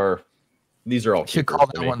these are all. Should call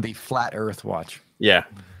that one the flat Earth watch. Yeah.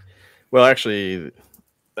 Well, actually,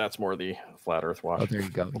 that's more the flat Earth watch. Oh, there you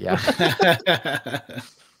go. Yeah.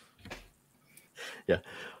 Yeah.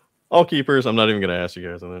 All keepers. I'm not even going to ask you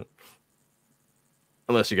guys on that.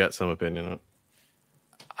 Unless you got some opinion on it.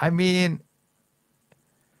 I mean,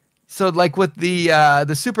 so like with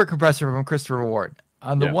the super compressor from Christopher Ward,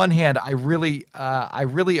 On the one hand, I really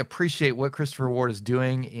appreciate what Christopher Ward is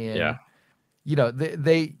doing in, you know,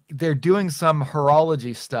 they're doing some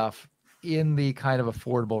horology stuff in the kind of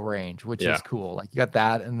affordable range, which is cool. Like you got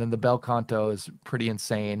that, and then the Bel Canto is pretty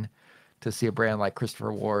insane to see a brand like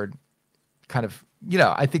Christopher Ward kind of, you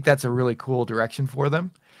know, I think that's a really cool direction for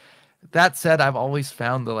them. That said, I've always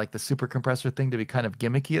found the super compressor thing to be kind of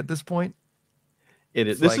gimmicky at this point. It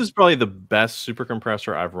is. This is probably the best super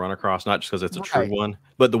compressor I've run across, not just because it's a true one,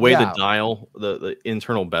 but the way the dial, the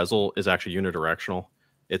internal bezel is actually unidirectional.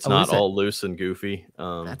 It's not all loose and goofy.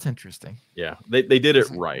 That's interesting. Yeah, they did it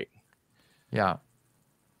right. Yeah.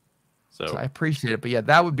 So I appreciate it, but yeah,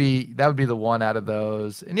 that would be the one out of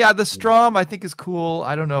those. And yeah, the Strom I think is cool.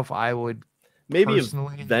 I don't know if I would maybe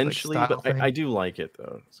eventually, but I do like it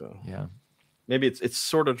though. So yeah, maybe it's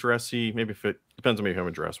sort of dressy. Maybe if it depends on maybe how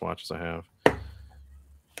many dress watches I have.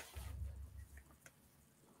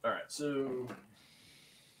 All right, so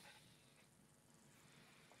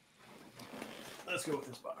let's go with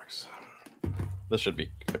this box. This should be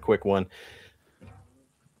a quick one.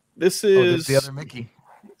 This is the other Mickey.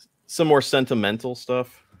 Some more sentimental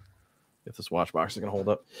stuff. If this watch box is going to hold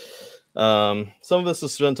up. Some of this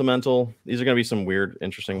is sentimental. These are going to be some weird,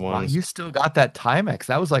 interesting ones. Wow, you still got that Timex.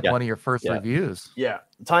 That was like one of your first reviews. Yeah.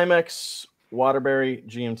 Timex, Waterbury,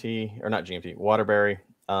 GMT, or not GMT, Waterbury.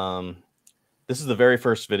 This is the very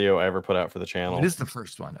first video I ever put out for the channel. It is the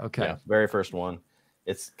first one. Okay. Yeah, very first one.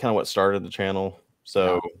 It's kind of what started the channel.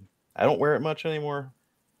 So I don't wear it much anymore,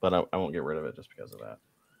 but I won't get rid of it just because of that.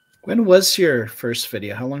 When was your first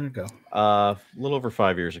video? How long ago? A little over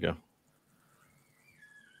 5 years ago.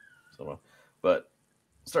 So, but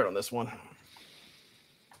start on this one.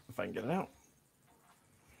 If I can get it out.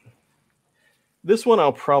 This one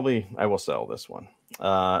I will sell this one.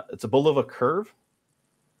 It's a Bulova Curve.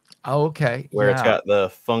 Oh, okay. Where it's got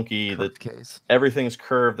the funky, case. Everything's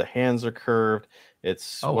curved. The hands are curved.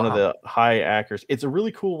 It's one of the high accuracy. It's a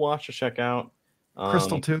really cool watch to check out.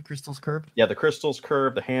 Crystal too. Crystal's curved. Yeah, the crystal's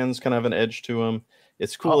curved. The hands kind of have an edge to them.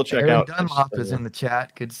 It's cool to check out. Dunlop is in the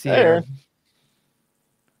chat. Good to see you. Aaron.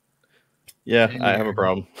 Yeah, I have a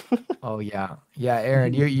problem. Oh yeah,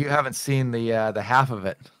 Aaron, you haven't seen the half of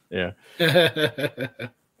it. Yeah.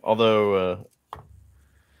 Although,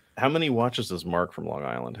 how many watches does Mark from Long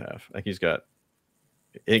Island have? Like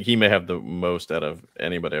he may have the most out of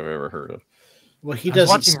anybody I've ever heard of. Well, he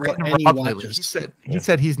doesn't sell any watches. He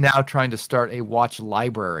said he's now trying to start a watch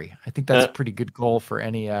library. I think that's a pretty good goal for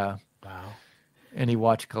any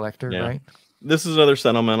watch collector, right? This is another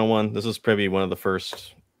sentimental one. This is probably one of the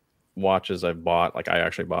first watches I've bought. Like I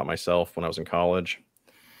actually bought myself when I was in college.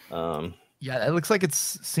 Yeah, it looks like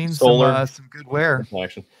it's seen some good wear.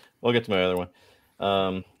 Action. We'll get to my other one.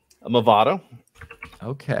 A Movado.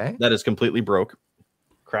 Okay. That is completely broke.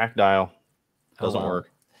 Cracked dial. Doesn't work.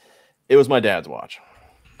 It was my dad's watch.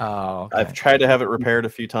 Oh, okay. I've tried to have it repaired a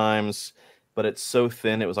few times, but it's so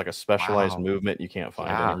thin. It was like a specialized movement you can't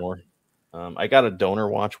find anymore. I got a donor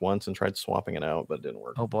watch once and tried swapping it out, but it didn't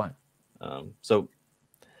work. Oh boy. So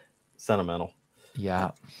sentimental.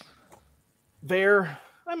 Yeah. Vair,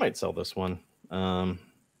 I might sell this one.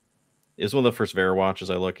 It's one of the first Vair watches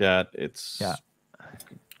I look at. It's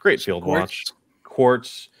great field watch.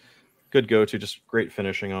 Quartz, good go-to, just great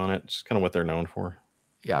finishing on it. It's kind of what they're known for.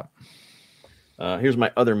 Yeah. Here's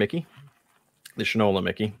my other Mickey, the Shinola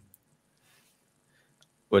Mickey,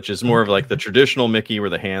 which is more of like the traditional Mickey where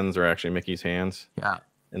the hands are actually Mickey's hands. Yeah.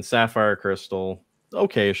 And sapphire crystal,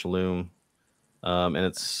 okay-ish lume. And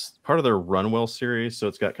it's part of their Runwell series, so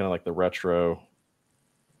it's got kind of like the retro.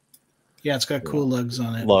 Yeah, it's got cool lugs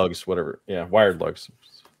on it. Lugs, whatever. Yeah, wired lugs.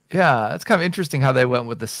 Yeah, it's kind of interesting how they went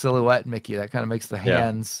with the silhouette Mickey. That kind of makes the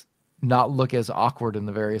hands not look as awkward in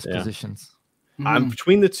the various positions. I'm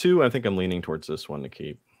between the two. I think I'm leaning towards this one to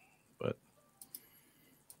keep, but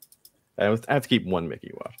I have to keep one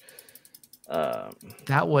Mickey watch.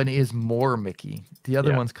 That one is more Mickey. The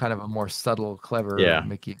other one's kind of a more subtle, clever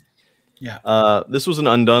Mickey. Yeah. This was an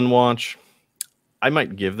undone watch. I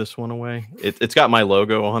might give this one away. It's got my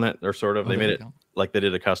logo on it, or sort of. They made it like they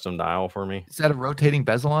did a custom dial for me. Is that a rotating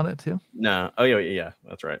bezel on it too? No. Oh yeah,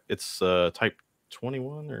 that's right. It's type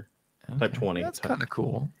 21 or type 20. That's kind of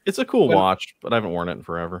cool. It's a cool watch, but I haven't worn it in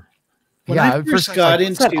forever. When I first got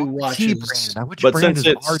into watches, but since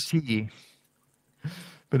it's RT,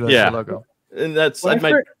 but that's the logo, and that's I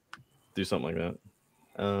might do something like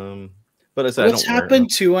that. But I said what's happened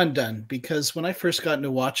to Undone? Because when I first got into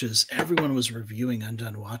watches, everyone was reviewing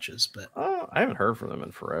Undone watches, but I haven't heard from them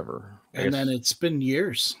in forever. And then it's been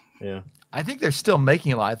years. Yeah, I think they're still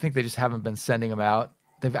making a lot. I think they just haven't been sending them out.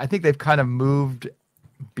 I think they've kind of moved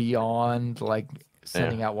beyond like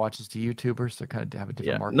sending out watches to YouTubers to kind of have a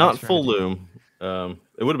different marketing not strategy. full loom.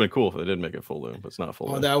 It would have been cool if they did make it full loom, but it's not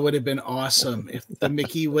full loom. That would have been awesome if the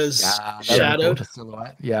Mickey was shadowed. Cool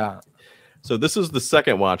silhouette. Yeah. So this is the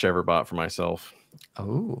second watch I ever bought for myself.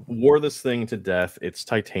 Oh. Wore this thing to death. It's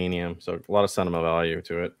titanium, so a lot of sentimental value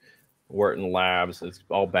to it. Wore it in labs. It's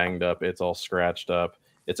all banged up. It's all scratched up.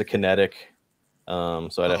 It's a kinetic, so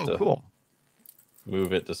I'd have to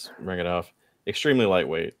move it to bring it off. Extremely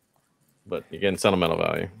lightweight, but again, sentimental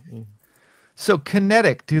value. So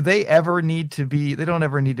kinetic, do they ever need to be? They don't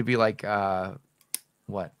ever need to be like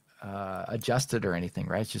adjusted or anything,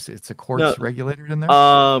 right? It's a quartz regulator in there.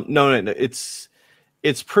 No.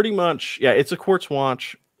 It's pretty much it's a quartz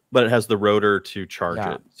watch, but it has the rotor to charge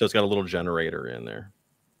it, so it's got a little generator in there.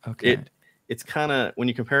 Okay. It's kind of, when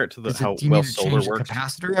you compare it to do how you well need to solar change works. the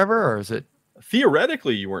capacitor ever, or is it?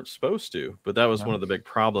 Theoretically, you weren't supposed to, but that was one of the big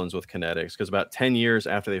problems with kinetics, because about 10 years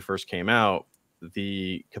after they first came out,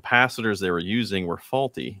 the capacitors they were using were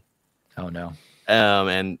faulty. Oh no.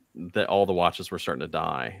 And that all the watches were starting to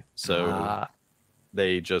die. So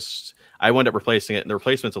I wound up replacing it, and the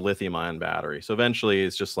replacement's a lithium-ion battery. So eventually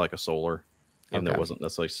it's just like a solar, and it wasn't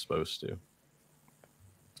necessarily supposed to.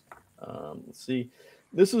 Let's see.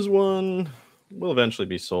 This is one will eventually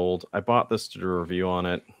be sold. I bought this to do a review on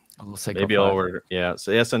it. Maybe I'll order. Yeah, it's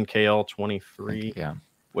the SNKL 23. Yeah,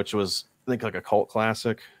 which was, I think, like a cult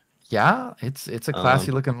classic. Yeah, it's a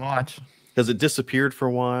classy looking watch. Because it disappeared for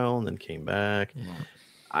a while and then came back.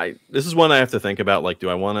 Yeah. This is one I have to think about. Like, do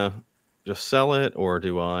I want to just sell it, or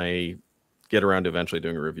do I get around to eventually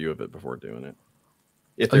doing a review of it before doing it?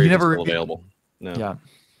 If they're still available. No. Yeah.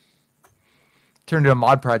 Turn to a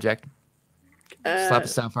mod project. Slap a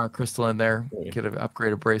sapphire crystal in there. Get an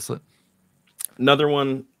upgraded bracelet. Another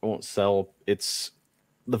one I won't sell. It's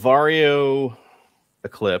the Vario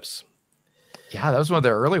Eclipse. Yeah, that was one of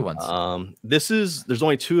their early ones. There's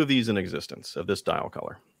only 2 of these in existence of this dial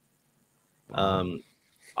color.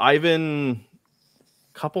 Ivan,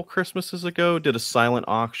 a couple Christmases ago, did a silent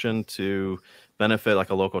auction to benefit like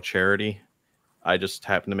a local charity. I just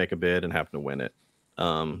happened to make a bid and happened to win it.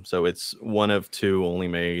 So it's one of 2 only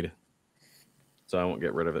made. So I won't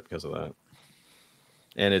get rid of it because of that.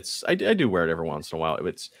 And I do wear it every once in a while.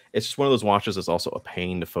 It's just one of those watches that's also a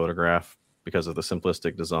pain to photograph because of the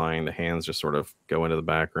simplistic design. The hands just sort of go into the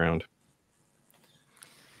background.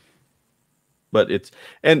 But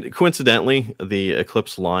and coincidentally, the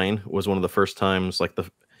Eclipse line was one of the first times I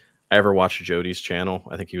ever watched Jody's channel.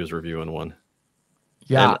 I think he was reviewing one.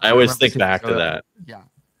 Yeah, and I always think back to that. Yeah.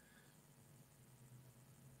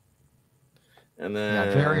 And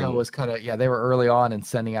then Vario was they were early on in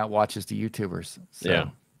sending out watches to YouTubers. So. Yeah.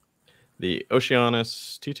 The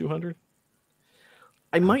Oceanus T200.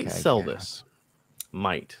 I might sell this.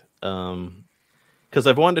 Might. Because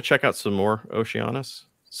I've wanted to check out some more Oceanus.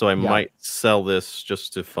 So I might sell this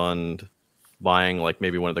just to fund buying like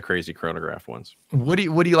maybe one of the crazy chronograph ones. What do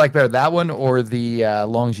you like better, that one or the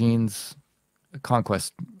Longines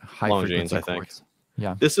Conquest high Longines, I think. Quartz?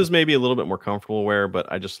 Yeah. This is maybe a little bit more comfortable wear,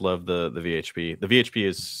 but I just love the VHP. The VHP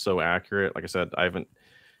is so accurate. Like I said, I haven't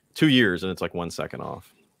 2 years and it's like 1 second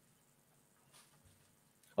off.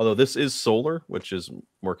 Although this is solar, which is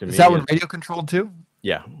more convenient. Is that one radio controlled too?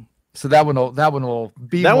 Yeah. So that one will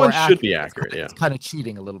be that more one accurate. Should be accurate. It's kind of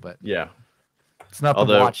cheating a little bit. Yeah. It's not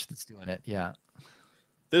the watch that's doing it. Yeah.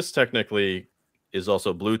 This technically is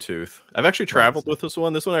also Bluetooth. I've actually traveled with this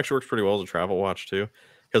one. This one actually works pretty well as a travel watch too,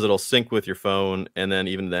 because it'll sync with your phone, and then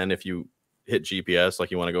even then, if you hit GPS, like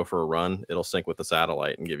you want to go for a run, it'll sync with the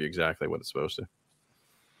satellite and give you exactly what it's supposed to.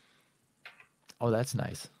 Oh, that's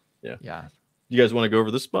nice. Yeah. Yeah. You guys want to go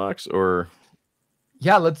over this box, or?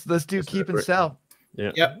 Yeah, let's do keep and sell.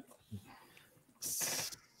 Yeah. Yep.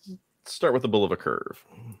 Start with the Bull of a Curve.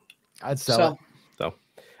 I'd sell it. So,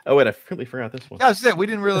 oh wait, I really forgot this one. Yeah, that's it. We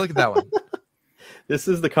didn't really look at that one. This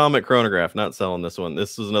is the Comet Chronograph. Not selling this one.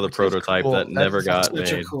 This is another prototype that never got made.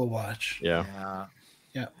 Such a cool watch. Yeah.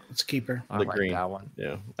 Yeah, it's a keeper. I like that one.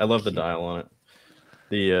 Yeah, I love the dial on it.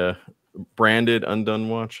 The branded undone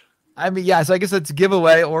watch. I mean, yeah. So I guess it's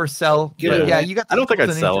giveaway or sell. Yeah, you got. I don't think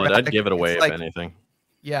I'd sell it. I'd give it away if anything.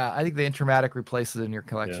 Yeah, I think the Intramatic replaces it in your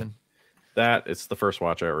collection. Yeah. It's the first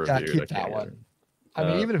watch I ever reviewed. Keep that one. I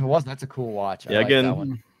mean, even if it wasn't, that's a cool watch. Yeah, again, that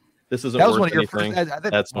one. This isn't worth anything.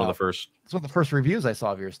 That's one of the first. It's one of the first reviews I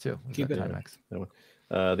saw of yours too. Keep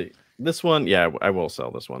it. This one, yeah, I will sell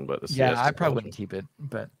this one, but I probably wouldn't keep it.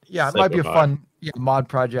 But yeah, it might be a fun mod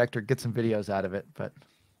project or get some videos out of it. But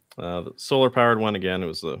the solar powered one again, it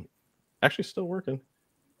was actually still working.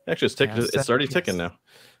 Actually, it's ticking. It's already ticking now.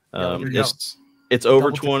 It's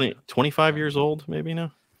over 25 years old, maybe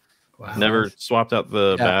now. Wow. Never swapped out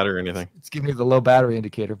the battery or anything. It's giving me the low battery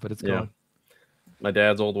indicator, but it's going. My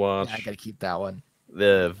dad's old watch. Yeah, I gotta keep that one.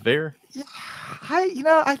 The Veer. Yeah,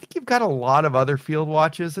 I think you've got a lot of other field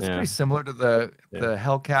watches. It's pretty similar to the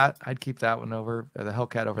Hellcat. I'd keep that one over the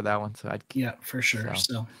Hellcat over that one. So I'd keep, for sure.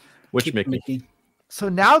 So which Mickey? So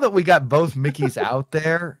now that we got both Mickeys out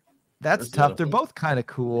there, that's tough. They're both kind of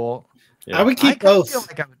cool. Yeah. I would keep both.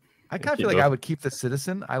 I kind of feel like I would keep the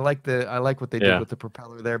Citizen. I like what they did with the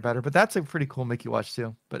propeller there better. But that's a pretty cool Mickey watch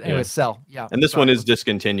too. But anyway, sell. Yeah. And this one is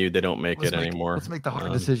discontinued. They don't make it anymore. Let's make the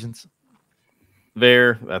hard decisions.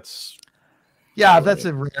 There, that's that's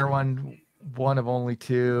a rare one. One of only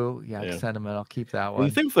two. Sentimental. Keep that one.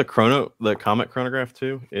 And the thing with the Comet chronograph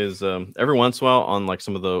too is every once in a while on like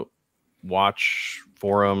some of the watch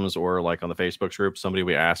forums or like on the Facebook group, somebody will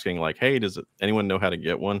be asking like, "Hey, does anyone know how to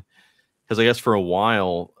get one?" Because I guess for a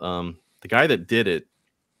while, the guy that did it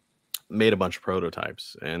made a bunch of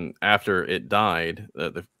prototypes, and after it died,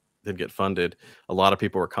 didn't get funded. A lot of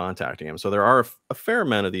people were contacting him, so there are a fair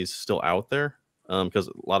amount of these still out there. Because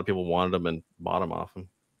a lot of people wanted them and bought them off him.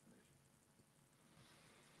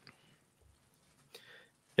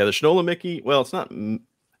 Yeah, the Shinola Mickey. Well, it's not. You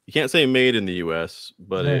can't say made in the U.S.,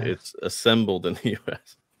 but it's assembled in the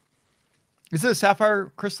U.S. Is it a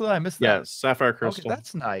sapphire crystal? I missed that. Yeah, sapphire crystal. Okay,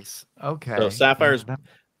 that's nice. Okay. So sapphire's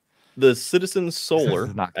the Citizen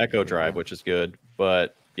Solar Echo Drive, which is good,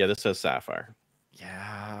 but yeah, this says sapphire.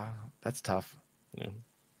 Yeah, that's tough. Yeah.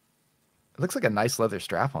 It looks like a nice leather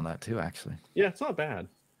strap on that too, actually. Yeah, it's not bad.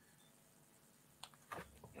 All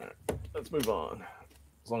right, let's move on.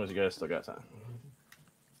 As long as you guys still got time.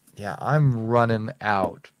 Yeah, I'm running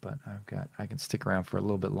out, but I can stick around for a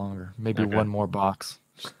little bit longer. Maybe one more box.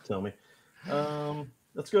 Tell me.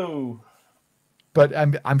 Let's go. But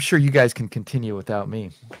I'm sure you guys can continue without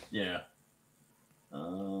me. Yeah.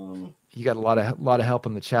 You got a lot of help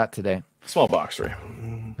in the chat today. Small box, Ray.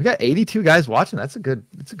 We got 82 guys watching. That's a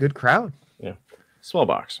good crowd. Yeah. Small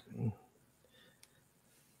box.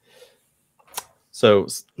 So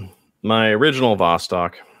my original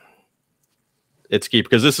Vostok, it's keep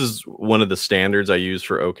because this is one of the standards I use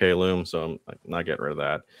for OK Loom, so I'm not getting rid of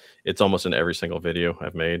that. It's almost in every single video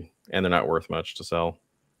I've made, and they're not worth much to sell.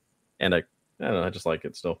 And I don't know, I just like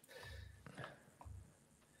it still.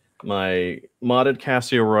 My modded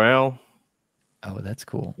Casio Royale. Oh, that's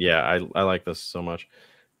cool. Yeah, I like this so much.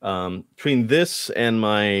 Between this and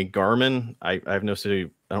my Garmin, I have no city.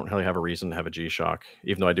 I don't really have a reason to have a G-Shock,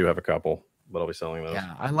 even though I do have a couple, but I'll be selling those.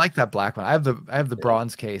 Yeah, I like that black one. I have the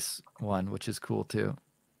bronze case one, which is cool too.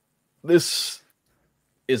 This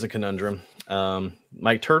is a conundrum.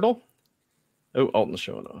 My Turtle. Oh, Alton's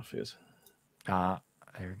showing off. Yes. There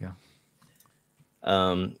we go.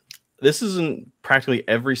 This isn't practically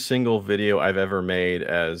every single video I've ever made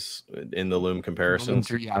as in the loom comparisons.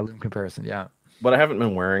 Loom comparison, yeah. But I haven't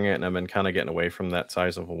been wearing it, and I've been kind of getting away from that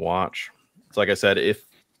size of a watch. So like I said, if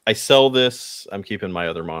I sell this, I'm keeping my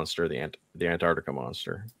other monster, the Antarctica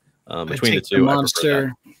monster. Between the two,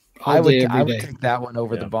 monster. I would take that one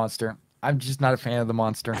over the monster. I'm just not a fan of the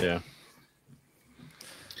monster. Yeah.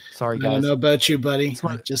 Sorry, guys. I don't know about you, buddy. It's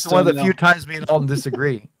one of the few times me and Alton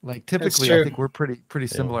disagree. Like typically, I think we're pretty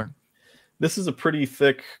similar. This is a pretty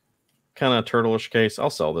thick, kind of turtleish case. I'll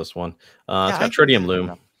sell this one. It's got tritium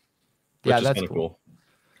loom. Yeah, that's kind of cool.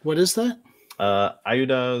 What is that?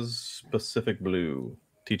 Iuda's Pacific Blue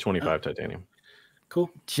T25 titanium. Cool.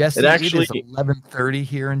 Jesse, it is 11:30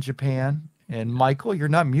 here in Japan, and Michael, you're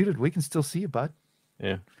not muted. We can still see you, bud.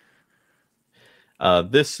 Yeah.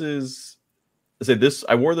 This is.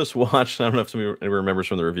 I wore this watch. I don't know if somebody remembers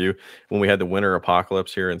from the review when we had the winter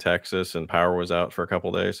apocalypse here in Texas and power was out for a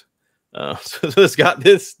couple of days. So this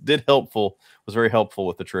was very helpful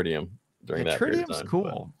with the tritium during that period of time. Tritium's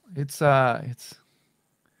cool. But it's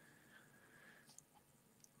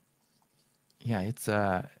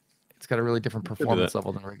got a really different performance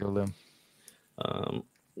level than regular loom.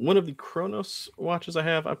 One of the Chronos watches I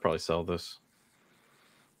have, I'd probably sell this.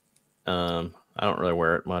 I don't really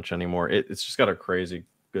wear it much anymore. It's just got a crazy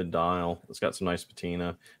good dial. It's got some nice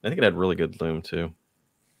patina. I think it had really good loom too.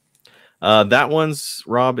 That one's,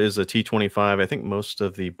 Rob, is a T25. I think most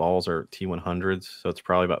of the balls are T100s, so it's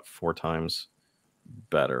probably about 4 times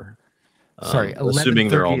better. Sorry, assuming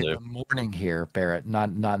they're all new. In the morning here, Barrett, not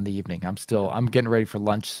in the evening. I'm getting ready for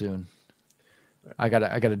lunch soon. I got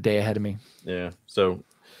a day ahead of me. Yeah. So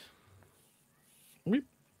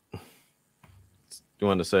you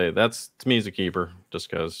wanted to say that's, to me, is a keeper just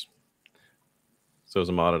because. So is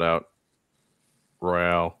a modded out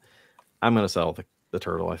Royale. I'm going to sell the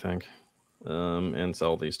turtle, I think, and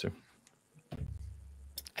sell these two.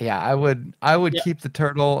 Yeah, I would keep the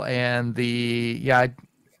turtle and the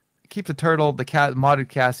keep the turtle, the modded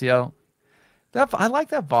Casio. I like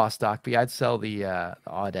that Vostok, but I'd sell the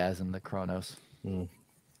Audaz and the Chronos.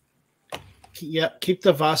 Yeah, keep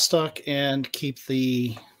the Vostok and keep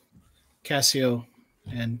the Casio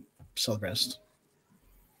and sell the rest.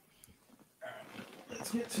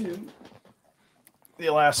 Let's get to the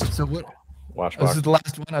last. So what? Watch box. This is the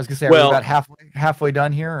last one. I was gonna say, well, we're about halfway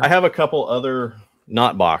done here. Or? I have a couple other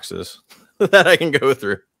not boxes that I can go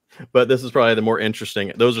through, but this is probably the more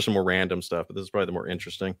interesting. Those are some more random stuff, but this is probably the more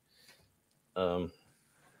interesting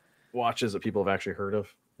watches that people have actually heard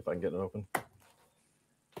of. If I can get it open.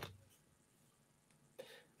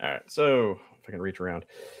 All right, so if I can reach around,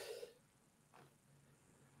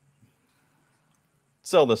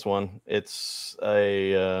 sell this one. It's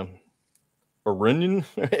a Orion.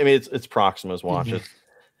 I mean, it's Proxima's watches.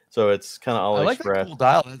 So it's kind of AliExpress. I like the cool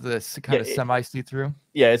dial. This kind of semi see-through.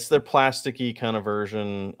 Yeah, it's their plasticky kind of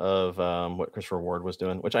version of what Christopher Ward was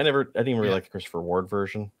doing, which I didn't even really like the Christopher Ward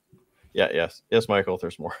version. Yeah, yes, Michael.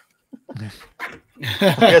 There's more. I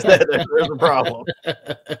guess there's a problem.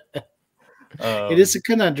 It is a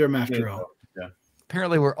conundrum after all. Yeah.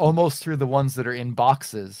 Apparently, we're almost through the ones that are in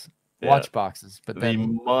boxes, watch boxes. But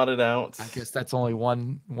then modded out. I guess that's only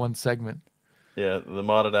one segment. Yeah, the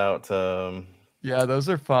modded out. Yeah, those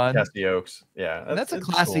are fun. Casios. Yeah, that's a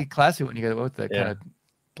classy one. You get with the kind of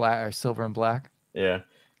black or silver and black. Yeah,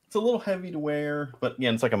 it's a little heavy to wear, but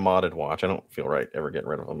yeah, it's like a modded watch. I don't feel right ever getting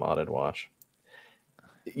rid of a modded watch.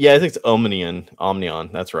 Yeah, I think it's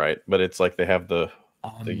Omnion. That's right, but it's like they have the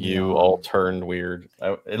U all turned weird.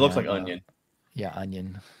 It looks like onion. Yeah,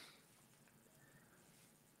 onion.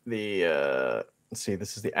 The let's see.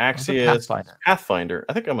 This is the Axios Pathfinder.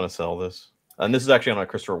 I think I'm going to sell this, and this is actually on a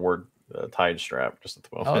Christopher Ward tide strap just at the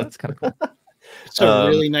moment. Oh, that's kind of cool. It's a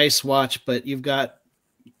really nice watch, but you've got.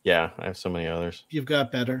 Yeah, I have so many others. You've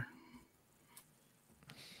got better.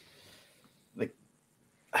 The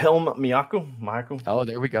Helm Miyako. Oh,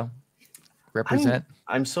 there we go. Represent.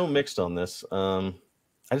 I'm so mixed on this. I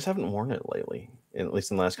just haven't worn it lately, at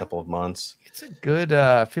least in the last couple of months. It's a good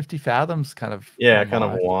 50 fathoms kind of. Yeah, kind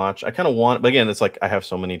of watch. I kind of want, but again, it's like I have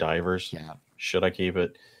so many divers. Yeah. Should I keep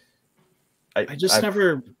it? I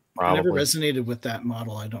never resonated with that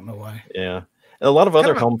model. I don't know why. Yeah, and a lot of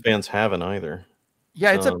other Helm fans haven't either.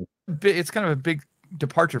 Yeah, it's kind of a big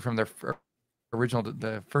departure from their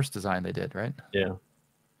the first design they did, right? Yeah.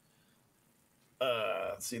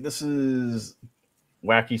 Let's see. This is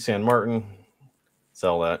Wacky San Martin.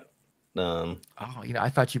 Sell that. I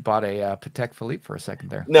thought you bought a Patek Philippe for a second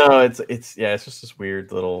there. No, it's just this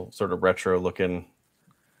weird little sort of retro looking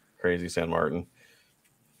crazy San Martin.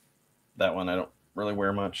 That one I don't really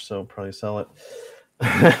wear much, so probably sell it.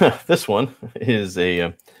 This one is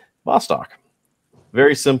a Vostok.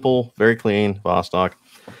 Very simple, very clean Vostok.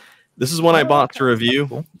 This is one I bought to review.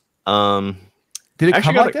 Cool. Did it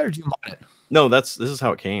come like that, or did you mod it? No, this is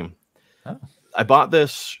how it came. Oh. I bought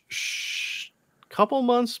this couple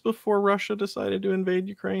months before Russia decided to invade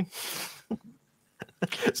Ukraine.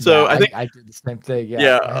 So I think I did the same thing.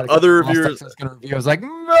 Yeah, other reviewers. I was like,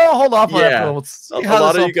 no, hold off. Yeah, a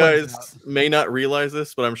lot of you guys may not realize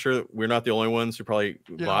this, but I'm sure that we're not the only ones who probably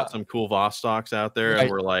bought some cool Vostoks out there, and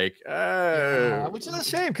we're like, which is a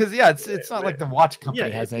shame because it's not like the watch company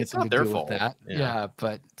has anything to do with that. Yeah,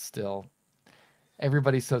 but still.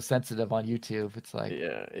 Everybody's so sensitive on YouTube. It's like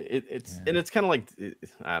and it's kind of like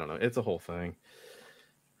I don't know. It's a whole thing.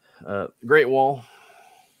 Great Wall.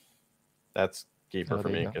 That's keeper for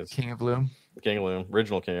me because King of Loom,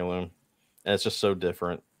 original King of Loom, and it's just so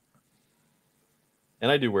different.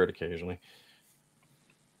 And I do wear it occasionally.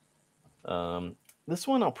 This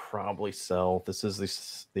one I'll probably sell. This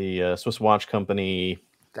is the Swiss watch company.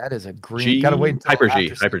 That is a green. Gotta wait until Hyper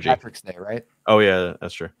G. Patrick's Day, right? Oh yeah,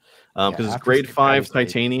 that's true. Because it's grade 5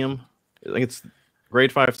 titanium. I think it's grade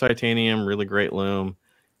 5 titanium. Really great loom.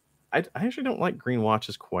 I actually don't like green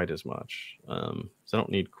watches quite as much. So I don't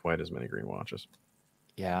need quite as many green watches.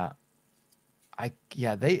 Yeah,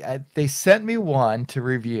 they sent me one to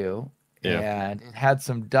review, and it had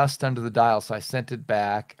some dust under the dial, so I sent it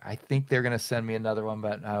back. I think they're gonna send me another one,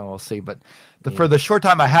 but we'll see. But for the short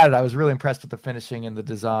time I had it, I was really impressed with the finishing and the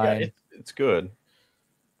design. Yeah, it's good.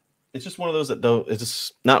 It's just one of those that it's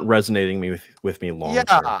just not resonating with me long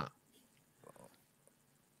term.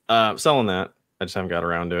 Selling that. I just haven't got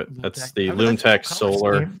around to it. That's the LoomTech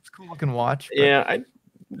Solar. It's a cool looking watch. Yeah, I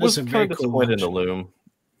was kind of disappointed in the Loom.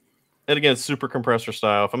 And again, super compressor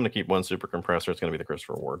style. If I'm going to keep one super compressor, it's going to be the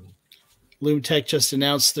Christopher Ward. LoomTech just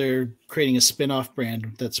announced they're creating a spin-off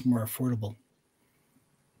brand that's more affordable.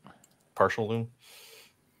 Partial Loom?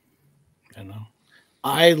 I don't know.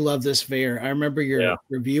 I love this Veer. I remember your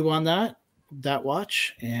review on that that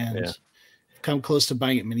watch and come close to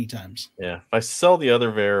buying it many times. Yeah. If I sell the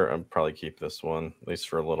other Vair, I'll probably keep this one, at least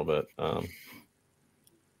for a little bit.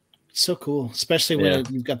 It's so cool, especially when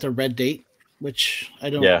you've got the red date, which I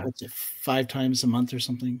don't know, what's it, 5 times a month or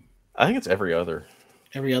something? I think it's every other.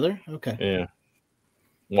 Every other? Okay. Yeah.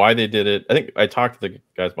 Why they did it? I think I talked to the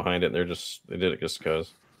guys behind it, and they did it just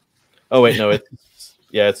because. Oh wait, no,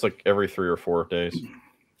 it's like every 3 or 4 days.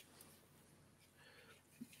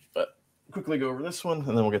 But quickly go over this one, and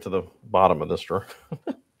then we'll get to the bottom of this drawer.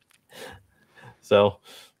 Sell.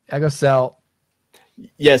 I go sell.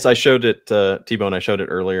 Yes, I showed it, T-Bone. I showed it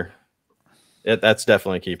earlier. That's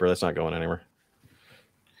definitely a keeper. That's not going anywhere.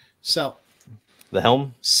 Sell. The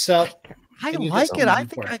helm. Sell. I like it. I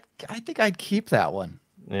think I'd keep that one.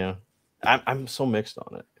 Yeah, I'm so mixed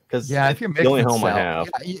on it because if you're mixed, the only helm I have.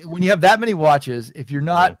 When you have that many watches, if you're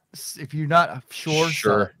not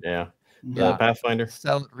sure, The Pathfinder.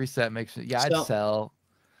 Sell, reset, makes it. Yeah, I'd sell.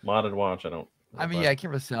 Modded watch. I don't. I mean, I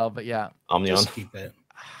can't really sell, but Omnion. Just keep it.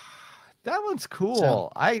 That one's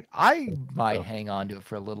cool. I might hang on to it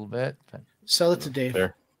for a little bit. But... Sell it to Dave.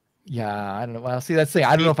 Fair. Yeah, I don't know. Well, see, that's the thing.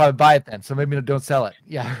 I don't know if I would buy it then, so maybe don't sell it.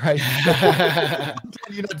 Yeah, right.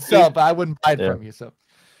 You don't sell it, but I wouldn't buy it from you. So,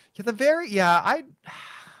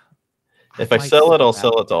 If I sell it, I'll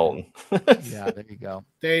sell it to Alton. Yeah, there you go.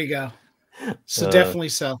 There you go. So definitely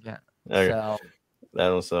sell. Yeah, sell.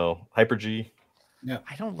 That'll sell. Hyper G. Yeah,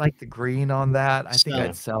 I don't like the green on that. I think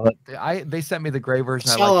I'd sell it. They sent me the gray version.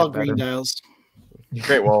 Sell all green dials.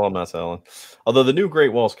 Great Wall, I'm not selling. Although the new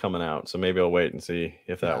Great Wall's coming out, so maybe I'll wait and see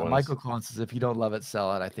if that one. Michael Collins says if you don't love it,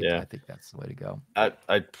 sell it. I think that's the way to go.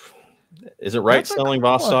 Is it right selling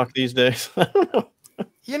Vostok these days? I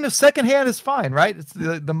don't know. Secondhand is fine, right? It's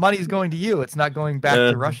the money's going to you. It's not going back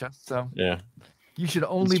to Russia. So you should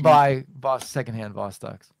only buy secondhand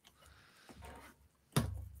Vostoks.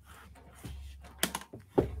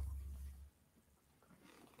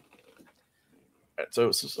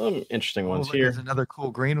 So some interesting ones here. There's another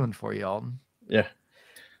cool green one for you, Alton. Yeah.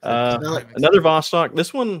 Another Vostok.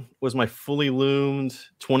 This one was my fully loomed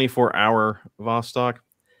 24-hour Vostok.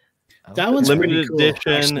 That one's limited cool,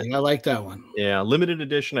 edition. Actually. I like that one. Yeah, limited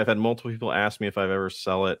edition. I've had multiple people ask me if I've ever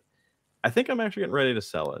sell it. I think I'm actually getting ready to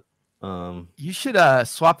sell it. You should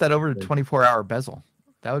swap that over to 24-hour bezel.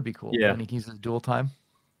 That would be cool. Yeah. And you can use it dual time.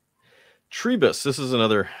 Trebus. This is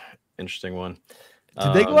another interesting one.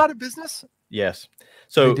 Did they go out of business? Yes.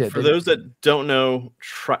 So for those that don't know,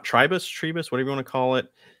 Trebus, whatever you want to call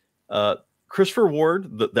it, Christopher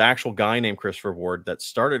Ward, the actual guy named Christopher Ward that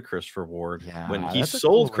started Christopher Ward, when he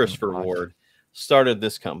sold Christopher Ward, started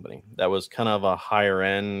this company. That was kind of a higher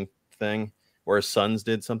end thing where his sons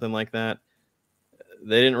did something like that.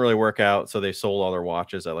 They didn't really work out, so they sold all their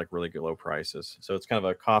watches at like really good low prices. So it's kind of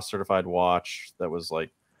a cost certified watch that was like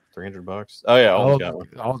 $300. Oh yeah, Alton's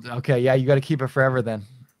got one. Okay, yeah, you got to keep it forever then.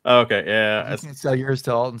 Okay, yeah. You can sell yours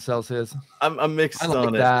till Alton sells his. I'm mixed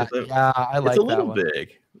on that. it. Yeah, I like that. It's a little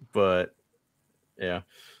big, but yeah.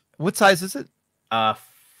 What size is it?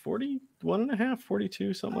 41 and a half,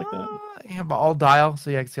 42, something like that. Yeah, but all dial, so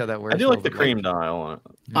I can see how that works. I do like the cream dial on it.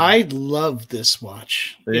 Yeah. I love this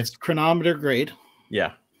watch. It's chronometer grade.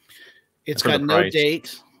 Yeah. It's got no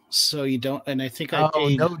date, so you don't. And I think I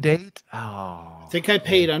paid no date. I think I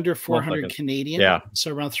paid under 400 Canadian. Yeah.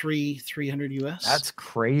 So around 300 US. That's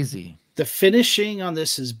crazy. The finishing on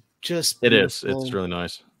this is just beautiful. It is. It's really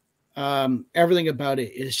nice. Everything about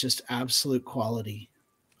it is just absolute quality.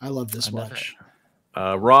 I love this watch.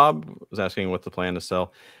 Rob was asking what's the plan to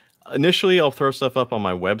sell. Initially, I'll throw stuff up on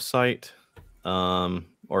my website.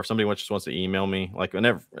 Or if somebody just wants to email me, like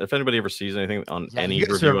if anybody ever sees anything on any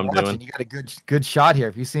review I'm doing, you got a good shot here.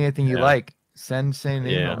 If you see anything you like, send an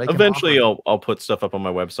email. Eventually, I'll put stuff up on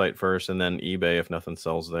my website first, and then eBay if nothing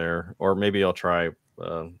sells there, or maybe I'll try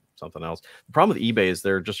something else. The problem with eBay is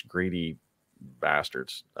they're just greedy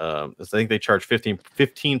bastards. I think they charge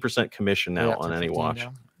 15% commission now on any watch.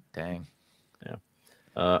 Now? Dang. Yeah.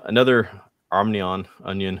 Another Omnion,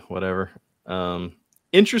 onion, whatever.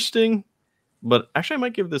 Interesting. But actually, I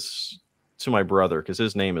might give this to my brother because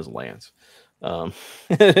his name is Lance.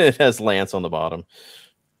 It has Lance on the bottom.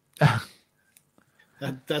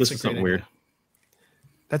 That's something weird.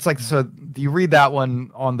 That's like, so you read that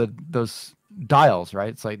one on those dials, right?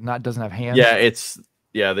 It's like doesn't have hands. Yeah, it's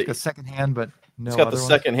a second hand, but no. It's got the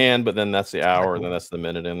second hand, but then that's the hour, and then that's the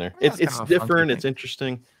minute in there. It's different. It's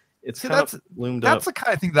interesting. It's loomed up. That's the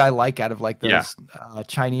kind of thing that I like out of like those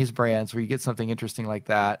Chinese brands where you get something interesting like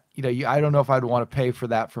that. I don't know if I'd want to pay for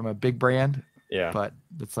that from a big brand. Yeah, but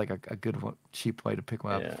it's like a good one, cheap way to pick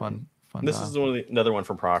one up. Fun. This is another one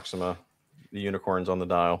from Proxima. The unicorns on the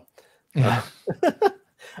dial. Yeah.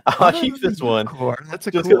 I'll keep this one. That's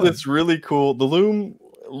a just cool because it's really cool. The loom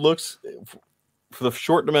looks, for the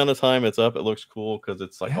short amount of time it's up, it looks cool because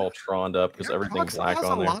it's like all troned up because everything's black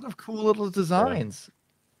on there. A lot of cool little designs. Yeah.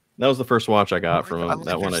 That was the first watch I got from them.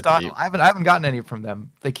 That one I haven't gotten any from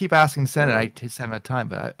them. They keep asking to send it. I just haven't had time,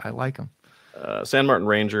 but I like them. San Martin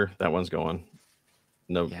Ranger, that one's going.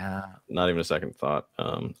 No, not even a second thought.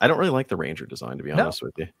 I don't really like the Ranger design, to be honest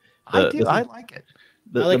with you. I do. I like it.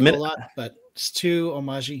 I like it a lot, but it's too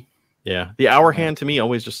homage-y. Yeah, the hour hand to me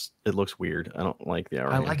always just it looks weird. I don't like the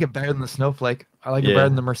hour hand. I like it better than the Snowflake. I like it better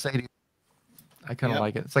than the Mercedes. I kind of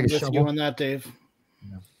like it. It's like a shovel. You on that, Dave?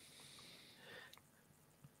 Yeah.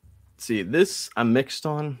 See, this I'm mixed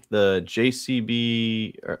on the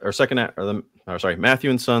JCB Matthew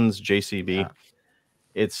and Sons JCB. Yeah.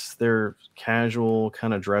 It's their casual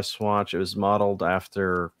kind of dress watch. It was modeled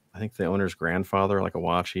after, I think, the owner's grandfather, like a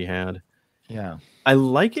watch he had. Yeah. I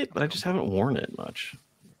like it, but I just haven't worn it much.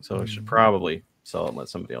 So I should probably sell it and let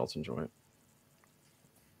somebody else enjoy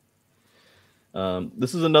it.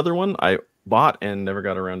 This is another one I bought and never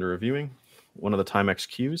got around to reviewing. One of the Timex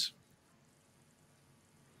Qs.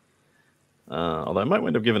 Although I might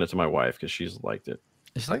wind up giving it to my wife because she's liked it.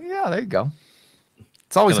 She's like, yeah, there you go.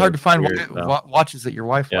 It's always hard to find watches that your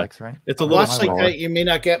wife likes, right? It's a watch like that. You may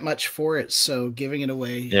not get much for it, so giving it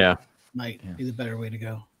away might be the better way to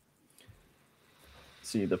go. Let's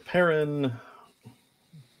see, the Perrin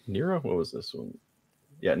Nera. What was this one?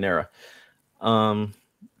 Yeah, Nera.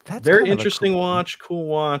 That's very interesting watch. Cool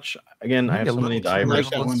watch. Again, I have so many divers. I like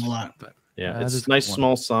that one a lot. But yeah, it's nice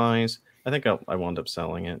small size. I think I wound up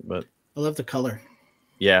selling it, but I love the color.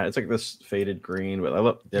 Yeah, it's like this faded green, but I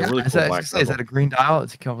love really cool black. Is that a green dial?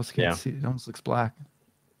 It's almost can't see. It almost looks black.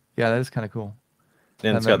 Yeah, that is kind of cool.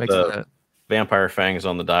 And it's got the vampire fangs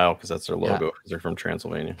on the dial because that's their logo. Because they're from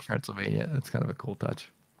Transylvania. That's kind of a cool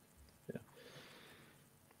touch. Yeah.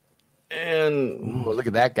 And look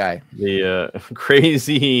at that guy. The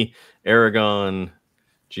crazy Aragon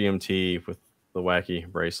GMT with the wacky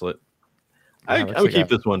bracelet. I would keep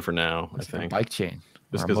this one for now. I think bike chain.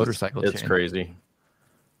 Just because motorcycle it's crazy.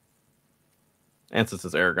 And since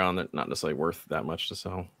it's Aragon, they're not necessarily worth that much to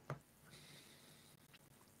sell.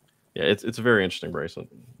 Yeah, it's a very interesting bracelet.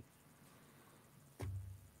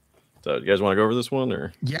 So, you guys want to go over this one,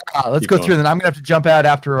 or let's go through. Then I'm gonna have to jump out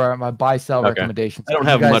after my buy-sell recommendations. I don't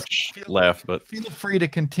have much left, but feel free to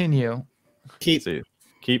continue. Keep.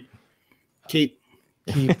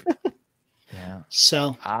 Yeah.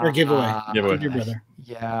 Sell or give away. Give away. Your brother.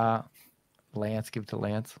 Yeah. Lance, give it to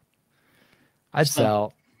Lance. I'd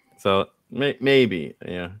sell. So maybe,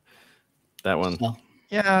 that one.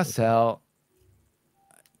 Yeah, sell.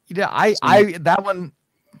 That one.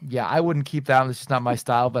 Yeah, I wouldn't keep that one. It's just not my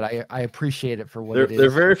style, but I appreciate it for what it is. There are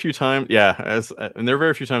very few times, and there are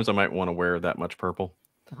very few times I might want to wear that much purple.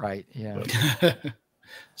 Right. Yeah.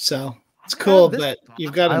 So it's cool, but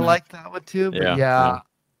you've got. I like that one too. But yeah,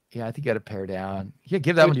 I think you got to pare down. Yeah,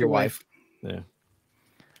 give that one to your wife. Yeah.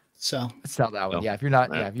 Sell that one. Yeah, if you're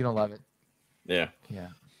not, if you don't love it. Yeah. Yeah.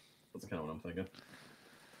 That's kind of what I'm thinking.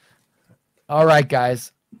 All right,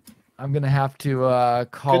 guys. I'm gonna have to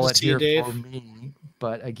call it here Dave. for me.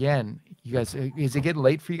 But again, you guys, is it getting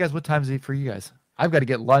late for you guys? What time is it for you guys? I've got to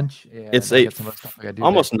get lunch. It's 8.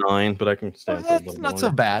 Almost 9, but I can stay. That's not so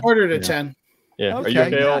bad. Ordered at 10. Yeah. Okay. Are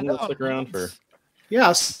you okay? I'll stick around for. Yeah,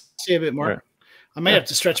 I'll stay a bit more. Right. I might have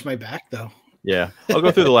to stretch my back though. Yeah, I'll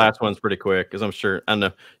go through the last ones pretty quick because I'm sure. I don't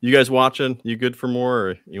know. You guys watching? You good for more,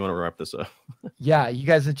 or you want to wrap this up? Yeah, you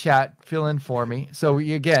guys in chat, fill in for me. So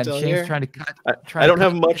again, Shane's trying to cut. I don't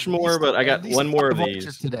have much more, but I got one more of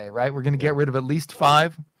these today. Right, we're gonna get rid of at least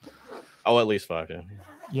 5. Oh, at least 5. Yeah.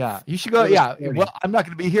 Yeah, you should go. Yeah, well, I'm not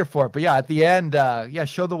gonna be here for it, but yeah, at the end,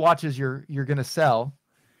 show the watches you're gonna sell,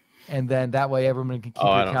 and then that way everyone can keep you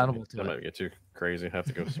accountable to it. That might get too crazy. I have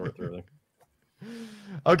to go sort through everything.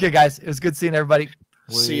 Okay, guys, it was good seeing everybody.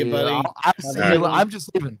 See you, buddy. I'm just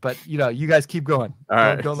leaving, but you guys keep going. All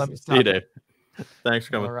right, don't let me stop. See you, Dave. Thanks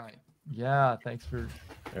for coming. All right. Yeah, thanks for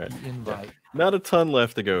the invite. Not a ton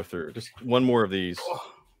left to go through. Just one more of these,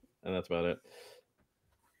 and that's about it.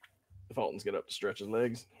 If Alton's get up to stretch his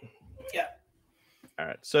legs. Yeah. All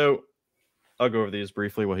right, so I'll go over these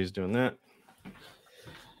briefly while he's doing that.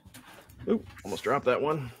 Oop, almost dropped that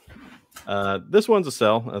one. This one's a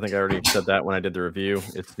sell. I think I already said that when I did the review.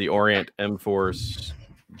 It's the Orient M-Force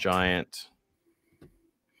Giant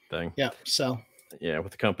thing. Yeah, sell. Yeah,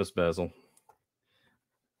 with the compass bezel.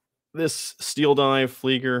 This Steel Dive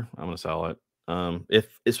Flieger, I'm going to sell it.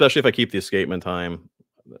 Especially if I keep the escapement time,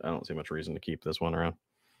 I don't see much reason to keep this one around.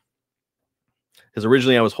 Because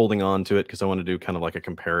originally I was holding on to it because I want to do kind of like a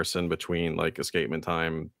comparison between like Escapement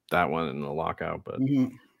Time, that one, and the Lockout, but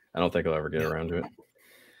I don't think I'll ever get around to it.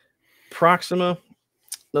 Proxima,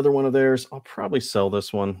 another one of theirs. I'll probably sell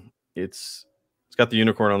this one. It's got the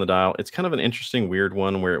unicorn on the dial. It's kind of an interesting, weird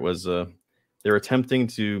one where it was they're attempting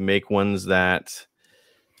to make ones that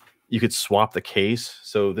you could swap the case.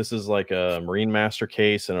 So this is like a Marine Master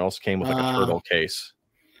case, and it also came with like a turtle case.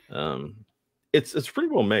 It's pretty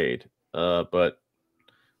well made, but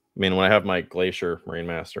I mean, when I have my Glacier Marine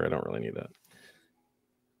Master, I don't really need that.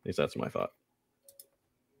 At least that's my thought.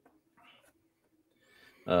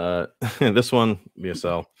 This one,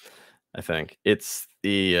 BSL, I think. It's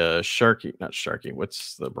the Sharky, not Sharky.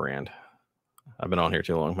 What's the brand? I've been on here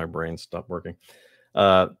too long. My brain stopped working.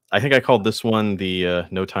 I think I called this one the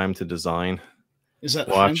No Time to Design. Is that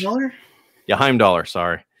Heimdallr? Yeah, Heimdallr,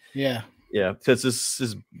 sorry. Yeah. Yeah, because this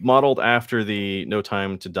is modeled after the No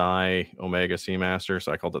Time to Die Omega Seamaster, so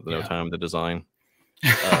I called it the No Time to Design.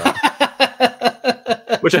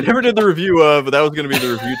 Which I never did the review of, but that was going to be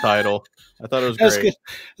the review title. I thought it was great.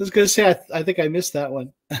 I was going to say, I think I missed that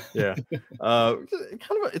one. Yeah.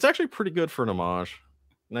 It's actually pretty good for an homage.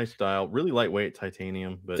 Nice dial, really lightweight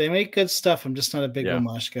titanium. But they make good stuff. I'm just not a big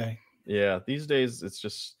homage guy. Yeah, these days it's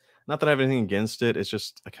just not that I have anything against it. It's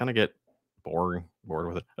just I kind of get bored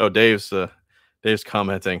with it. Oh, Dave's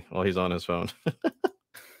commenting while he's on his phone.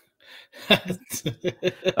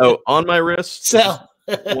 Oh, on my wrist. Sell.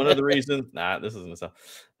 One of the reasons. Nah, this isn't a sell.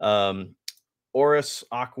 Oris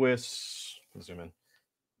Aquis. Zoom in.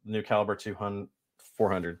 New caliber 200,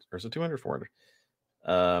 400, or is it 200, 400?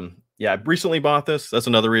 Yeah, I recently bought this. That's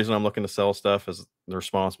another reason I'm looking to sell stuff. As the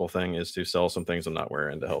responsible thing is to sell some things I'm not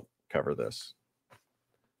wearing to help cover this,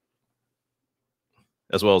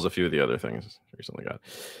 as well as a few of the other things I recently got.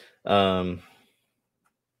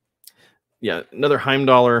 Yeah, another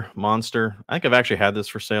Heimdallr monster. I think I've actually had this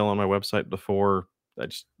for sale on my website before. I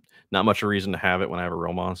just not much of a reason to have it when I have a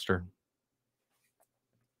real monster.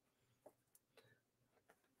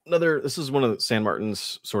 This is one of the San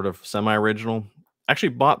Martin's sort of semi-original. Actually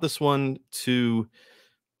bought this one to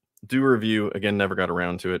do a review. Again, never got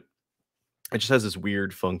around to it. It just has this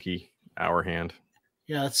weird, funky hour hand.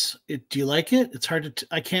 Yeah, it. Do you like it? It's hard to.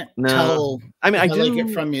 I can't tell. I mean, I do like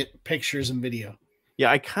it from pictures and video.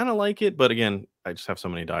 Yeah, I kind of like it, but again, I just have so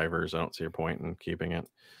many divers. I don't see a point in keeping it.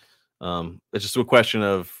 It's just a question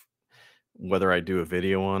of whether I do a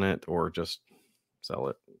video on it or just sell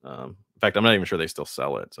it. In fact, I'm not even sure they still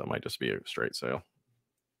sell it, so it might just be a straight sale.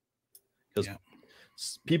 Because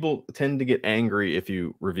people tend to get angry if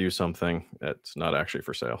you review something that's not actually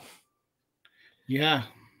for sale. Yeah.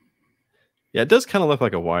 Yeah, it does kind of look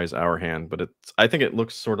like a Wise hour hand, but I think it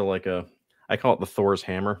looks sort of like I call it the Thor's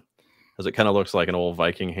hammer, because it kind of looks like an old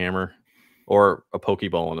Viking hammer or a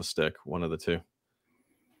Pokeball on a stick, one of the two.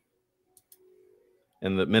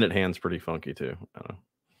 And the minute hand's pretty funky too. I don't know.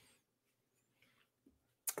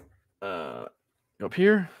 Up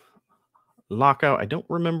here, Lockout. I don't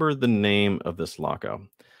remember the name of this Lockout.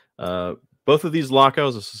 Both of these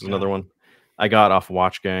Lockouts, this is another one I got off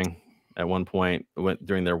Watch Gang at one point. Went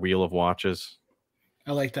during their Wheel of Watches.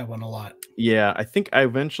 I like that one a lot. Yeah, I think I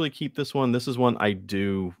eventually keep this one. This is one I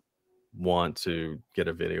do want to get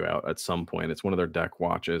a video out at some point. It's one of their deck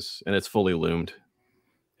watches, and it's fully loomed.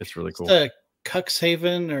 It's really cool. The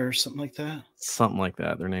Cuxhaven or something like that. Something like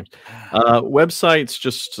that. Their names. Website's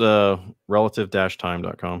just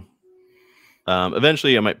relative-time.com.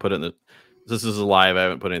 Eventually, I might put it in this is live. I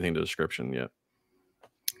haven't put anything in the description yet.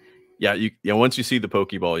 Yeah, once you see the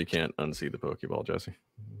Pokeball, you can't unsee the Pokeball, Jesse.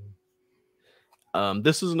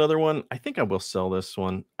 This is another one. I think I will sell this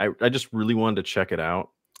one. I just really wanted to check it out.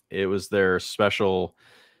 It was their special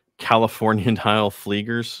Californian tile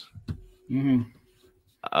Fleegers. Mm-hmm.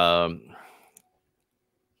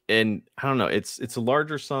 And I don't know, it's a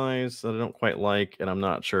larger size that I don't quite like, and I'm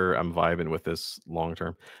not sure I'm vibing with this long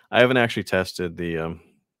term. I haven't actually tested the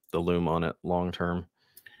loom on it long term.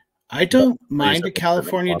 I don't mind a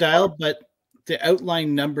California dial, but the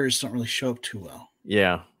outline numbers don't really show up too well.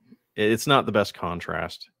 Yeah, it's not the best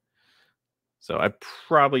contrast. So I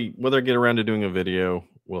probably, whether I get around to doing a video,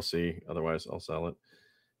 we'll see. Otherwise, I'll sell it.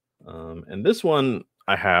 And this one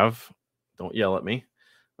I have, don't yell at me,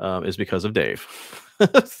 is because of Dave.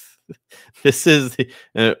 This is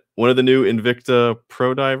one of the new Invicta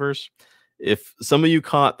Pro Divers. If some of you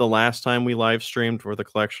caught the last time we live streamed for the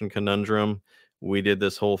Collection Conundrum, we did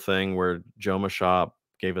this whole thing where Joma Shop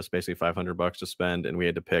gave us basically $500 to spend, and we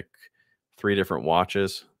had to pick 3 different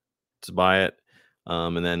watches to buy it.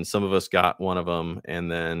 And then some of us got one of them,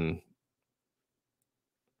 and then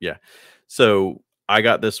so I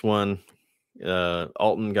got this one.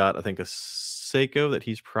 Alton got, I think, a Seiko that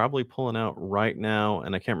he's probably pulling out right now,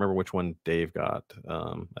 and I can't remember which one Dave got.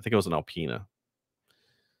 I think it was an Alpina.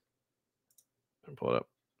 Pull it up.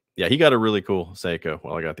 Yeah, he got a really cool Seiko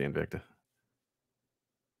while I got the Invicta.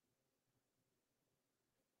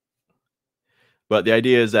 But the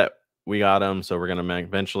idea is that we got him, so we're going to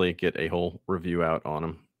eventually get a whole review out on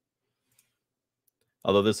him.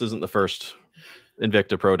 Although this isn't the first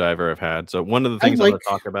Invicta Pro Diver I've had. So one of the things I'm going to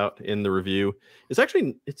talk about in the review is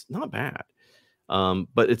actually, it's not bad.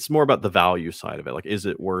 But it's more about the value side of it. Like, is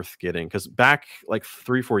it worth getting? Because back like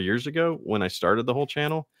 3-4 years ago, when I started the whole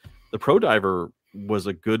channel, the Pro Diver was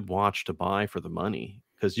a good watch to buy for the money,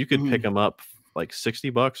 because you could pick them up like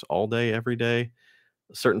 $60 all day, every day.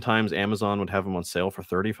 Certain times Amazon would have them on sale for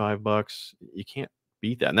 $35. You can't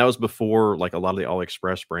beat that. And that was before like a lot of the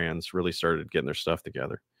AliExpress brands really started getting their stuff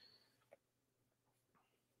together.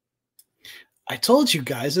 I told you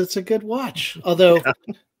guys it's a good watch. Although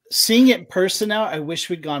seeing it in person now, I wish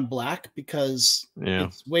we'd gone black, because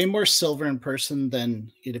it's way more silver in person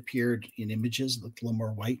than it appeared in images. It looked a little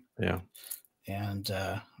more white. Yeah. And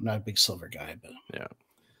I'm not a big silver guy, but yeah,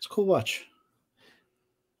 it's a cool watch.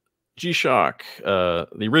 G-Shock,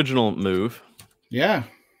 the original Move. Yeah.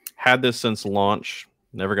 Had this since launch.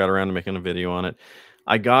 Never got around to making a video on it.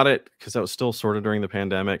 I got it because I was still sort of during the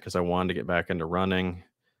pandemic, because I wanted to get back into running.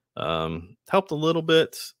 Helped a little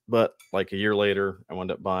bit, but like a year later, I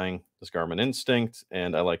wound up buying this Garmin Instinct,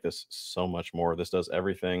 and I like this so much more. This does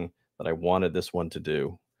everything that I wanted this one to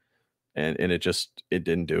do, and it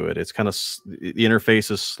didn't do it. It's kind of, the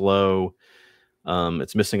interface is slow.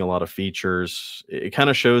 It's missing a lot of features. It kind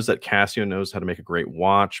of shows that Casio knows how to make a great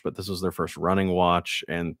watch, but this was their first running watch,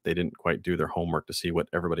 and they didn't quite do their homework to see what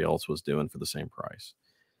everybody else was doing for the same price.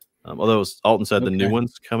 Although Alton said the new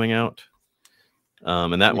one's coming out.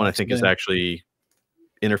 And that one I think is actually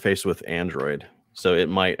interfaced with Android, so it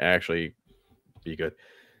might actually be good.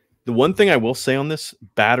 The one thing I will say on this,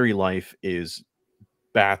 battery life is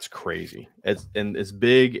bats crazy. And as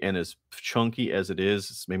big and as chunky as it is,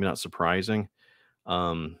 it's maybe not surprising.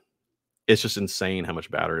 It's just insane how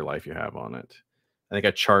much battery life you have on it. I think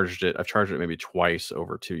I've charged it maybe twice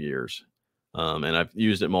over 2 years. And I've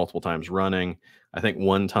used it multiple times running. I think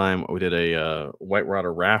one time we did a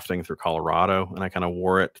whitewater rafting through Colorado, and I kind of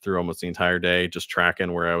wore it through almost the entire day, just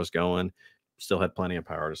tracking where I was going. Still had plenty of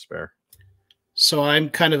power to spare. So I'm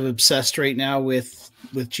kind of obsessed right now with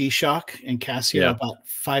G-Shock and Casio. I bought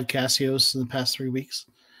 5 Casios in the past 3 weeks.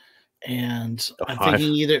 And I'm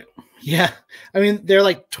thinking either, I mean, they're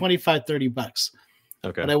like $25-$30.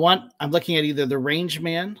 Okay. But I'm looking at either the Range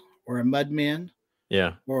Man or a Mud Man.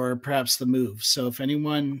 Yeah. Or perhaps the Move. So if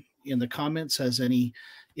anyone in the comments has any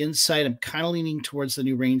insight, I'm kind of leaning towards the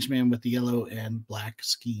new Range Man with the yellow and black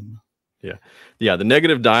scheme. Yeah. Yeah. The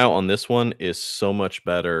negative dial on this one is so much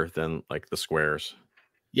better than like the squares.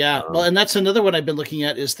 Yeah. Well, and that's another one I've been looking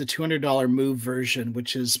at, is the $200 Move version,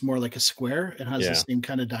 which is more like a square. It has the same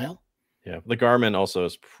kind of dial. Yeah. The Garmin also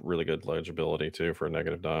has really good legibility too for a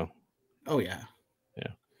negative dial. Oh, yeah.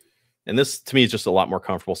 Yeah. And this, to me, is just a lot more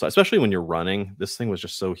comfortable, especially when you're running. This thing was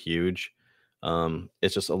just so huge.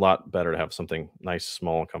 It's just a lot better to have something nice,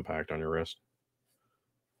 small, and compact on your wrist.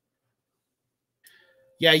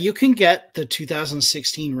 Yeah, you can get the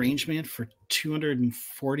 2016 Rangeman for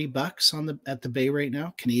 $240 at the Bay right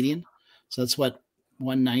now, Canadian. So that's what,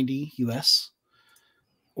 $190 US.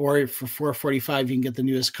 Or for $445, you can get the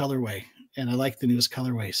newest colorway, and I like the newest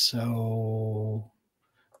colorway. So,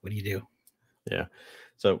 what do you do? Yeah.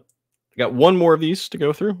 So I got one more of these to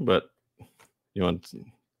go through, but you want to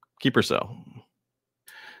keep or sell?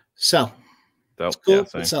 Sell. That's cool.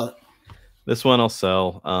 Sell it. This one I'll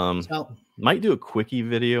sell. Sell. Might do a quickie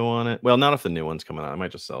video on it. Well, not if the new one's coming out. I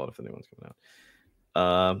might just sell it if the new one's coming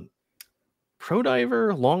out. Pro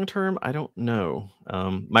Diver long term, I don't know.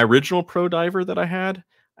 My original Pro Diver that I had,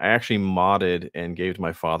 I actually modded and gave to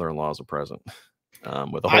my father-in-law as a present,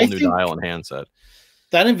 with a whole new dial and handset.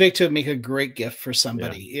 That Invicta would make a great gift for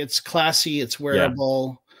somebody. Yeah. It's classy. It's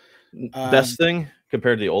wearable. Yeah. Best thing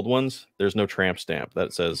compared to the old ones, there's no tramp stamp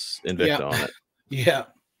that says Invicta on it. Yeah.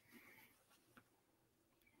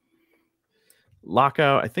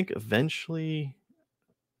 Lockout, I think eventually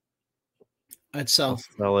I'd sell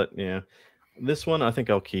it. Yeah. This one, I think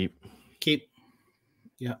I'll keep.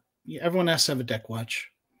 Yeah. Everyone has to have a deck watch.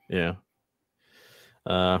 Yeah.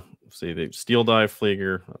 Let's see, the Steel Dive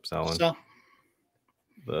Flieger, I'm selling. Sell.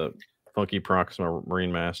 The funky Proxima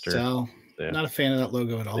Marine Master. Sell. Yeah. Not a fan of that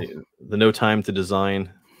logo at all. The No Time to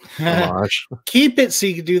Design homage. Keep it so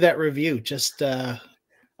you can do that review. Just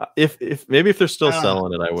if they're still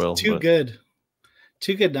selling it, I will. Too good.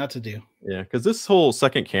 Too good not to do. Yeah, because this whole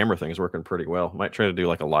second camera thing is working pretty well. Might try to do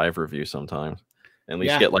like a live review sometimes. At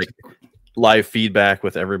least get like live feedback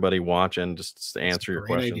with everybody watching, just to answer your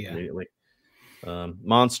questions immediately.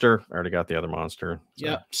 Monster, I already got the other monster. So.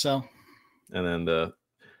 Yep. So. And then the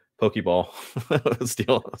Pokeball,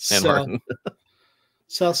 Steel and Harden.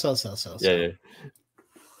 Sell. Yeah.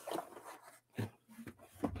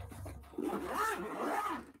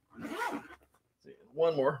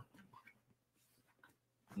 One more.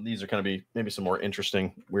 These are going to be maybe some more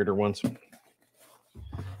interesting, weirder ones.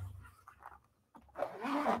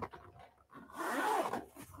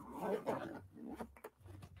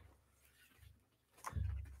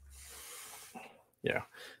 Yeah.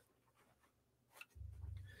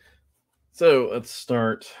 So let's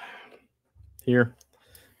start here.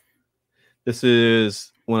 This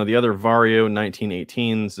is one of the other Vario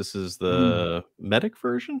 1918s. This is the medic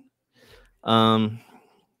version. I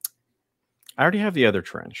already have the other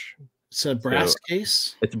trench. It's a brass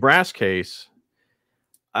case? It's a brass case.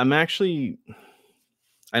 I know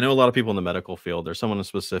a lot of people in the medical field. There's someone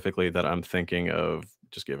specifically that I'm thinking of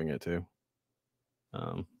just giving it to.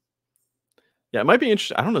 Yeah, it might be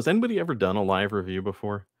interesting. I don't know. Has anybody ever done a live review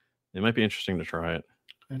before? It might be interesting to try it.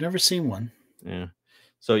 I've never seen one. Yeah.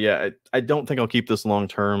 So yeah, I don't think I'll keep this long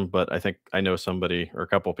term, but I think I know somebody or a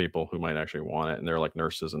couple people who might actually want it, and they're like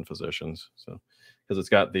nurses and physicians. So because it's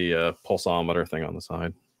got the pulsometer thing on the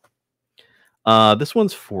side. This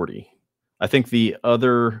one's 40. I think the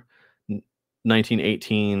other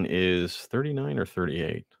 1918 is 39 or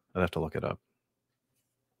 38. I'd have to look it up.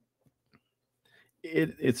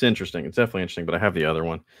 It's interesting. It's definitely interesting, but I have the other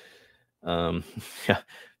one. Yeah,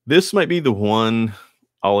 this might be the one.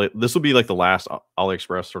 This will be like the last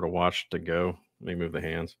AliExpress sort of watch to go. Let me move the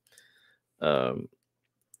hands.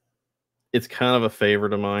 It's kind of a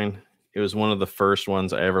favorite of mine. It was one of the first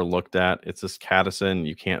ones I ever looked at. It's this Cadison.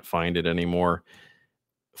 You can't find it anymore.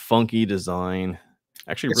 Funky design.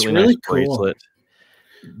 Actually, really nice bracelet.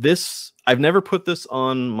 This, I've never put this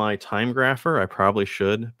on my time grapher. I probably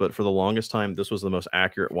should, but for the longest time, this was the most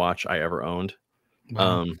accurate watch I ever owned.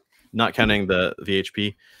 Wow. Not counting the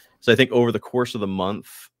VHP. So I think over the course of the month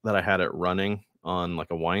that I had it running on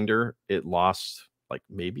like a winder, it lost like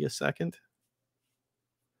maybe a second.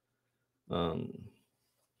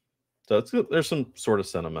 So there's some sort of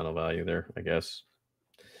sentimental value there, I guess.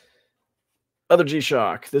 Other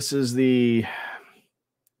G-Shock. This is the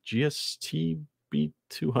GST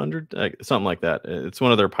B200, something like that. It's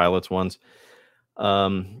one of their pilots ones.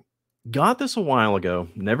 Got this a while ago.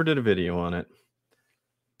 Never did a video on it.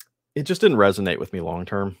 It just didn't resonate with me long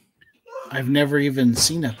term. I've never even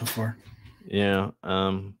seen that before. Yeah.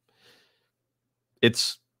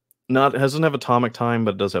 It doesn't have atomic time,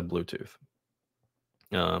 but it does have Bluetooth.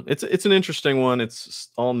 It's an interesting one. It's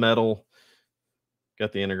all metal.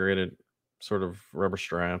 Got the integrated sort of rubber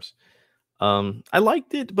straps. I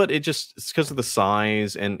liked it, but it's because of the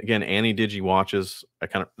size. And again, anti-digi watches. I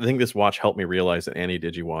think this watch helped me realize that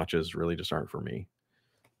anti-digi watches really just aren't for me.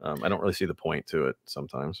 I don't really see the point to it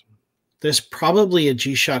sometimes. There's probably a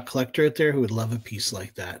G-Shock collector out there who would love a piece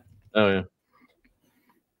like that. Oh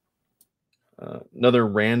yeah. Another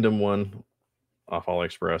random one off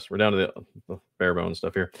AliExpress. We're down to the bare bones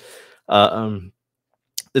stuff here.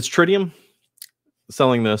 It's tritium.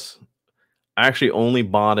 Selling this. I actually only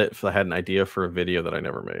bought it if I had an idea for a video that I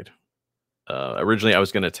never made. Originally, I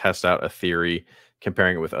was going to test out a theory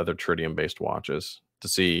comparing it with other tritium-based watches to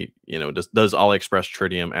see, does AliExpress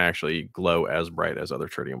tritium actually glow as bright as other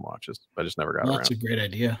tritium watches? I just never got around. That's a great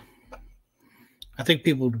idea. I think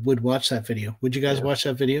people would watch that video. Would you guys watch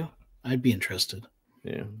that video? I'd be interested.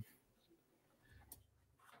 Yeah.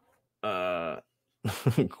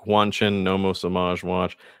 Guanchin Nomos Homage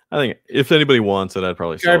watch. I think if anybody wants it, I'd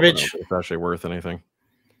probably sell it. If it's actually worth anything.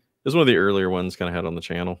 This is one of the earlier ones kind of had on the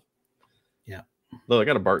channel. Yeah. Though I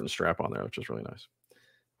got a Barton strap on there, which is really nice.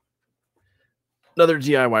 Another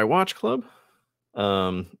DIY watch club.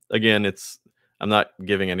 Again, I'm not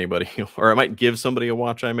giving anybody, or I might give somebody a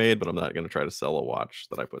watch I made, but I'm not going to try to sell a watch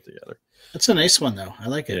that I put together. That's a nice one, though. I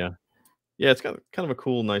like it. Yeah. Yeah, it's got kind of a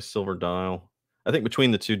cool, nice silver dial. I think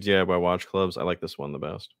between the two DIY watch clubs, I like this one the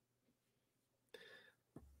best.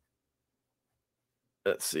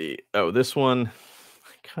 Let's see. Oh, this one,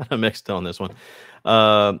 kind of mixed on this one.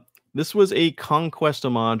 This was a Conquest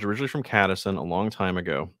homage, originally from Cadison a long time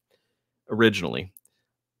ago. Originally.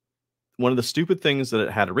 One of the stupid things that it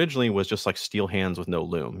had originally was just like steel hands with no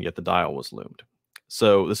loom, yet the dial was loomed.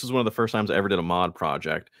 So this is one of the first times I ever did a mod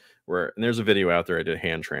project and there's a video out there. I did a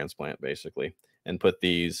hand transplant basically and put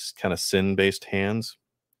these kind of sin-based hands.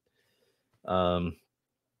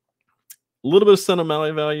 A little bit of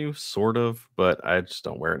sentimental value, sort of, but I just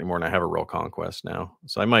don't wear it anymore, and I have a real conquest now.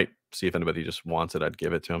 So I might see if anybody just wants it, I'd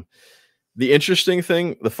give it to them. The interesting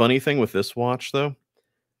thing, the funny thing with this watch, though,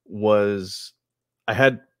 was I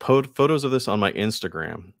had photos of this on my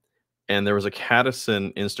Instagram, and there was a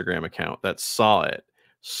Cadison Instagram account that saw it,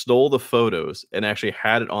 stole the photos, and actually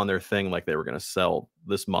had it on their thing like they were going to sell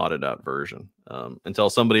this modded out version, until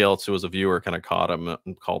somebody else who was a viewer kind of caught them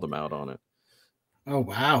and called them out on it. Oh,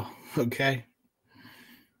 wow. Okay.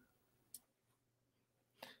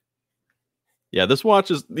 Yeah, this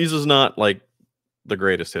is not like the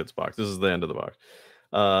greatest hits box. This is the end of the box.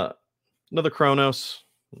 Another Chronos.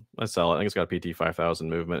 I sell it. I think it's got a PT 5000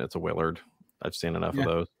 movement. It's a Willard. I've seen enough of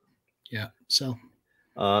those. Yeah, sell.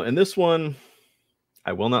 And this one,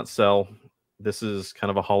 I will not sell. This is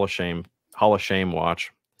kind of a Hall of Shame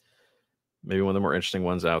watch. Maybe one of the more interesting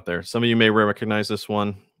ones out there. Some of you may recognize this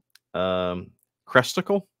one.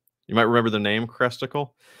 Cresticle. You might remember the name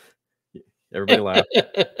Cresticle. Everybody laughed.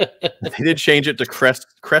 They did change it to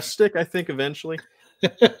Crestic, I think, eventually.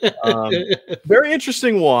 Very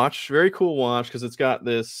interesting watch. Very cool watch because it's got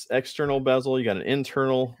this external bezel. You got an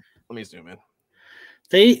internal. Let me zoom in.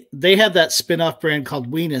 They had that spin-off brand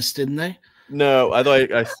called Weenus, didn't they? No,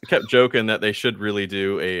 I kept joking that they should really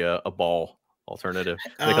do a ball alternative.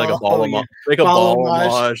 Make like a ball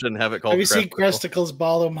homage and have it called. Have you seen Cresticle's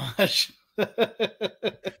ball homage?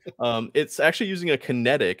 It's actually using a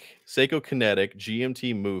Seiko kinetic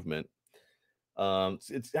GMT movement.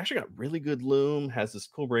 It's actually got really good loom, has this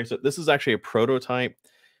cool bracelet. This is actually a prototype.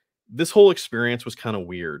 This whole experience was kind of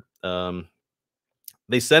weird.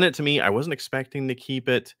 They sent it to me. I wasn't expecting to keep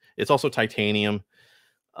it. It's also titanium.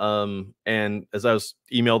 And as I was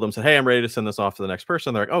emailed them, said, hey, I'm ready to send this off to the next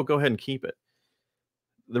person. They're like, oh, go ahead and keep it.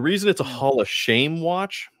 The reason it's a Hall of Shame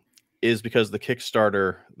watch is because the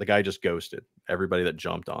Kickstarter, the guy just ghosted everybody that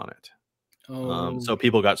jumped on it. So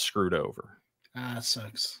people got screwed over. Ah,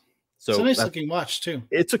 sucks. So it's a nice looking watch too.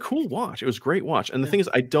 It's a cool watch. It was a great watch. And the thing is,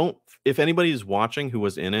 if anybody is watching who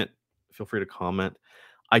was in it, feel free to comment.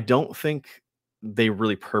 I don't think they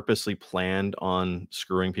really purposely planned on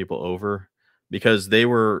screwing people over, because they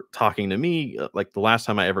were talking to me like the last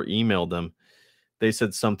time I ever emailed them. They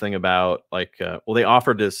said something about like, well, they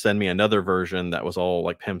offered to send me another version that was all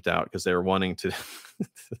like pimped out because they were wanting to.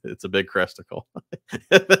 It's a big Cresticle.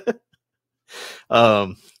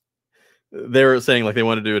 They were saying like they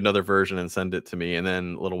want to do another version and send it to me, and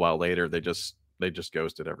then a little while later they just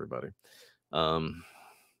ghosted everybody, and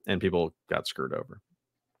people got screwed over.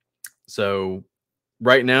 So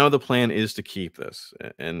right now the plan is to keep this,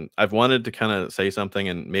 and I've wanted to kind of say something,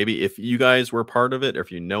 and maybe if you guys were part of it, or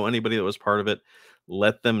if you know anybody that was part of it,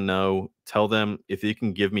 let them know. Tell them if you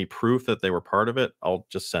can give me proof that they were part of it, I'll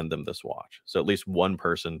just send them this watch, so at least one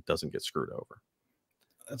person doesn't get screwed over.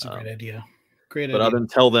 That's a great idea. Great idea. But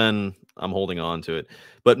until then, I'm holding on to it.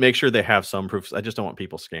 But make sure they have some proofs. I just don't want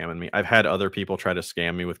people scamming me. I've had other people try to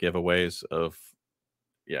scam me with giveaways of,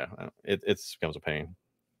 it becomes a pain.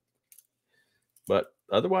 But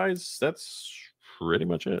otherwise, that's pretty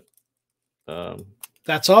much it.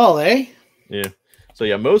 That's all, eh? Yeah. So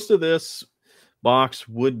yeah, most of this box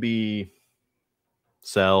would be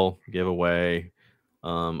sell, giveaway,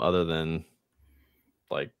 other than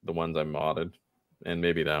like the ones I modded, and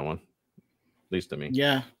maybe that one. At least to me.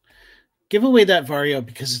 Yeah. Give away that Vario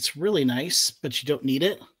because it's really nice, but you don't need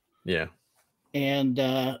it. Yeah. And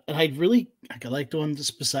I like the one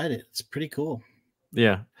just beside it. It's pretty cool.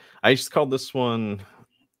 Yeah. I just called this one,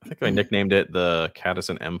 I think I nicknamed it the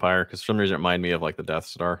Cadison Empire because for some reason it reminded me of like the Death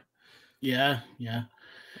Star. Yeah, yeah.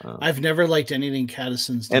 I've never liked anything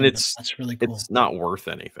Cadison's done, and that's really cool. It's not worth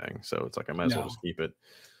anything, so it's like I might as well just keep it.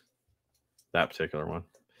 That particular one.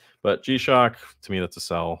 But G-Shock, to me, that's a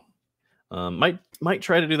sell. Might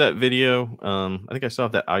try to do that video. I think I still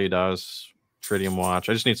have that Ayudaz tritium watch.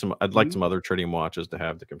 I just need I'd like some other tritium watches to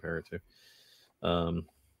have to compare it to.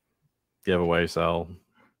 Giveaway, sell.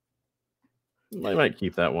 I might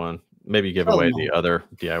keep that one. Maybe give away the other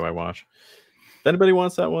DIY watch. If anybody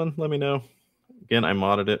wants that one, let me know. Again, I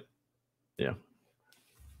modded it. Yeah.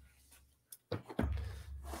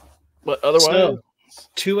 But otherwise,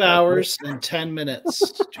 2 hours and 10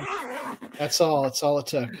 minutes. That's all. That's all it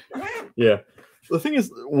took. Yeah. The thing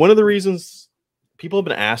is, one of the reasons people have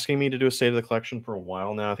been asking me to do a state of the collection for a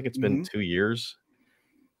while now, I think it's been 2 years.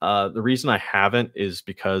 The reason I haven't is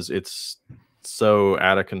because it's so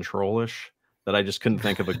out of control-ish that I just couldn't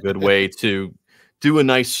think of a good way to do a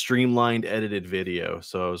nice streamlined edited video.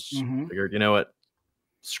 So I was figured, you know what?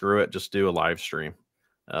 Screw it. Just do a live stream.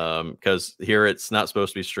 Because here it's not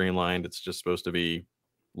supposed to be streamlined. It's just supposed to be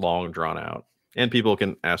long, drawn out. And people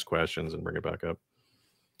can ask questions and bring it back up.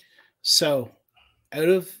 So, out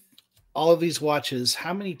of all of these watches,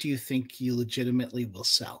 how many do you think you legitimately will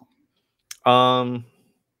sell?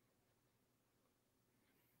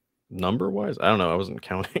 Number wise, I don't know. I wasn't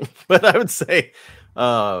counting, but I would say,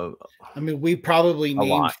 I mean, we probably named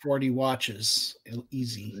lot. 40 watches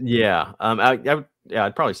easy. Yeah.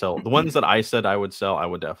 I'd probably sell the ones that I said I would sell. I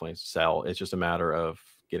would definitely sell. It's just a matter of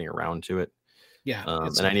getting around to it. Yeah.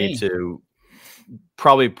 And I need to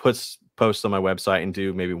probably post on my website and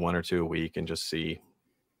do maybe 1 or 2 a week and just see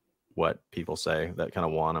what people say that kind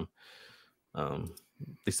of want them.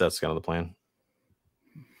 At least that's kind of the plan.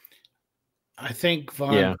 I think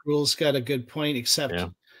Von Rule's got a good point, except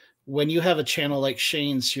when you have a channel like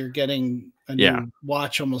Shane's, you're getting a new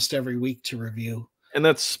watch almost every week to review. And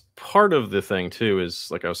that's part of the thing too,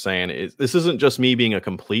 is like I was saying, this isn't just me being a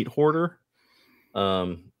complete hoarder.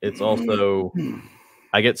 It's also,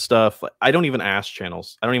 I get stuff. I don't even ask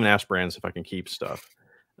channels. I don't even ask brands if I can keep stuff.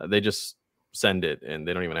 They just send it and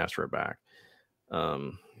they don't even ask for it back.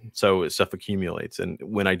 So stuff accumulates. And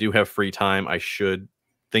when I do have free time, I should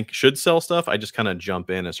sell stuff. I just kind of jump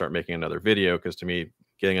in and start making another video, because to me,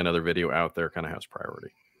 getting another video out there kind of has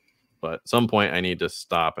priority. But at some point I need to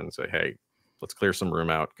stop and say, hey, let's clear some room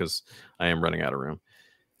out, because I am running out of room.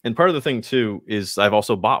 And part of the thing too is I've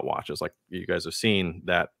also bought watches, like you guys have seen,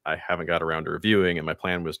 that I haven't got around to reviewing, and my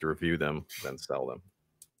plan was to review them, then sell them.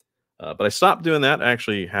 But I stopped doing that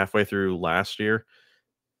actually halfway through last year,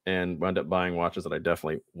 and wound up buying watches that I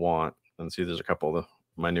definitely want. And see, there's a couple of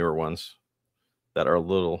my newer ones that are a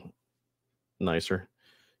little nicer.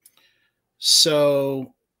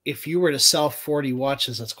 So if you were to sell 40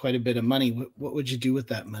 watches, that's quite a bit of money. What would you do with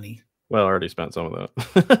that money? Well, I already spent some of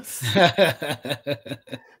that.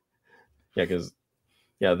 Because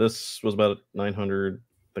this was about 900.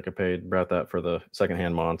 I think I paid about that for the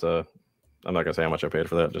secondhand Manta. I'm not gonna say how much I paid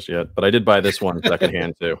for that just yet, but I did buy this one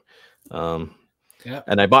secondhand too.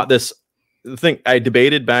 And I bought this thing. I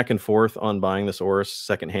debated back and forth on buying this Oris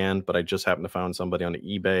secondhand, but I just happened to find somebody on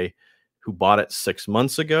eBay who bought it 6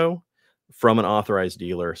 months ago from an authorized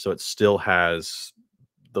dealer, so it still has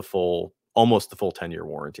almost the full 10-year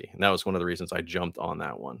warranty. And that was one of the reasons I jumped on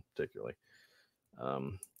that one particularly.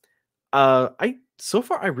 So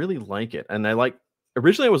far I really like it. And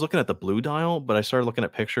originally I was looking at the blue dial, but I started looking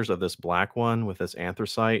at pictures of this black one with this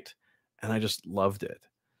anthracite, and I just loved it.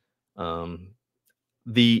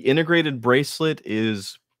 The integrated bracelet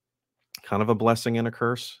is kind of a blessing and a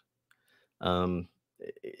curse.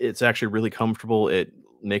 It's actually really comfortable. It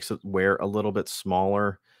makes it wear a little bit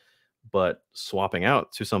smaller, but swapping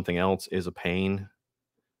out to something else is a pain.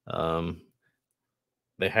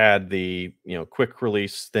 They had the quick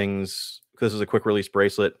release things. This is a quick release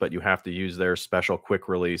bracelet, but you have to use their special quick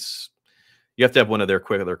release. You have to have one of their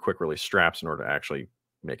quick release straps in order to actually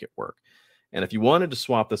make it work. And if you wanted to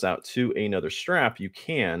swap this out to another strap, you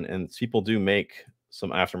can. And people do make some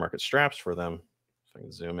aftermarket straps for them. If I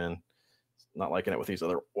can zoom in, not liking it with these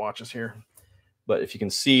other watches here. But if you can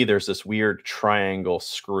see, there's this weird triangle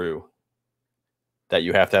screw that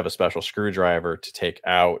you have to have a special screwdriver to take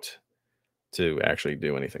out to actually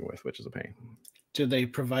do anything with, which is a pain. Do they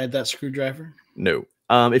provide that screwdriver? No.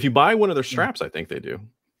 If you buy one of their straps, I think they do,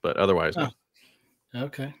 but otherwise, no.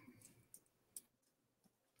 Okay.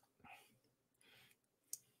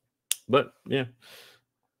 But yeah.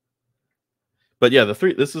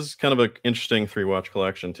 This is kind of an interesting 3-watch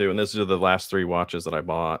collection too. And these are the last 3 watches that I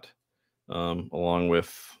bought, along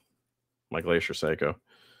with my Glacier Seiko.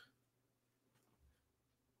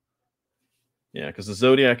 Yeah, because the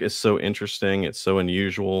Zodiac is so interesting. It's so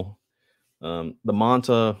unusual. The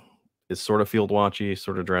Manta is sort of field watchy,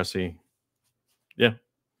 sort of dressy. Yeah.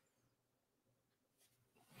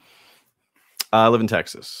 I live in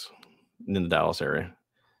Texas, in the Dallas area.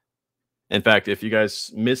 In fact, if you guys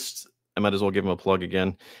missed, I might as well give them a plug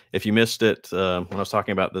again. If you missed it, when I was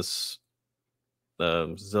talking about this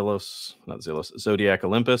Zodiac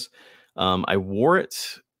Olympus, I wore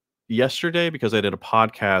it yesterday because I did a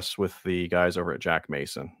podcast with the guys over at Jack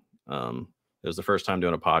Mason. It was the first time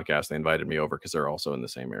doing a podcast. They invited me over because they're also in the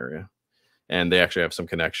same area, and they actually have some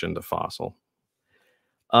connection to Fossil.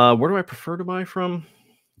 Where do I prefer to buy from?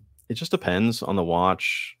 It just depends on the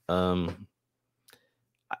watch.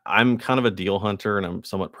 I'm kind of a deal hunter, and I'm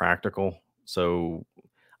somewhat practical, so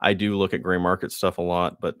I do look at gray market stuff a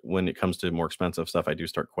lot. But when it comes to more expensive stuff, I do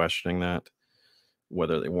start questioning that,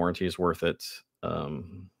 whether the warranty is worth it. But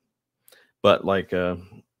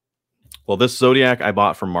this Zodiac I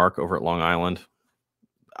bought from Mark over at Long Island.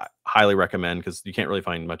 I highly recommend, because you can't really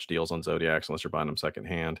find much deals on Zodiacs unless you're buying them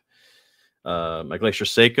secondhand. My Glacier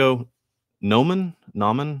Seiko, Nauman.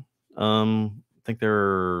 I think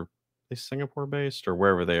they're they Singapore based or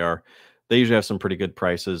wherever they are. They usually have some pretty good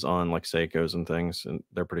prices on like Seikos and things, and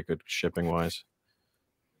they're pretty good shipping wise.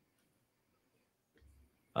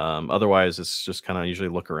 Otherwise, it's just kind of usually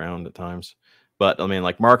look around at times. But I mean,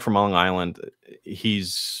 like Mark from Long Island,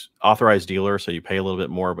 he's authorized dealer, so you pay a little bit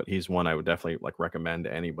more, but he's one I would definitely like recommend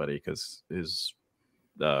to anybody because his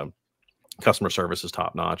customer service is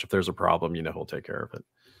top notch. If there's a problem, you know, he'll take care of it.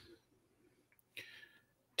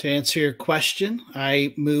 To answer your question,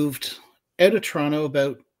 I moved out of Toronto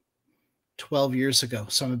about 12 years ago.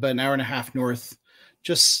 So I'm about an hour and a half north,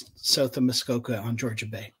 just south of Muskoka on Georgia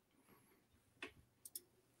Bay.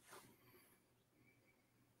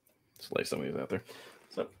 Let's lay some of these out there.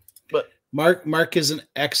 So, but Mark is an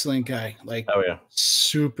excellent guy. Like, oh yeah,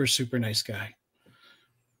 super, super nice guy.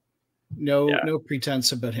 No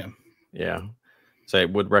pretense about him. Yeah. So I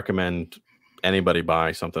would recommend anybody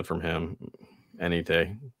buy something from him any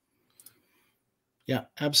day. Yeah,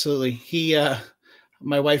 absolutely.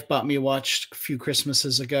 My wife bought me a watch a few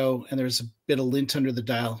Christmases ago, and there's a bit of lint under the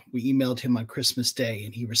dial. We emailed him on Christmas Day,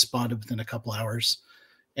 and he responded within a couple hours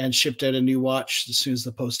and shipped out a new watch as soon as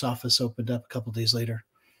the post office opened up a couple days later.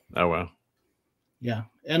 Oh, wow. Yeah.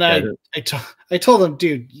 And I told him,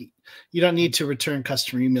 dude, you don't need to return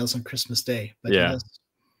customer emails on Christmas Day. But yeah.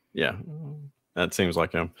 Yeah. That seems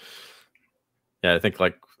like him. Yeah. I think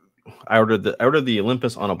like I ordered the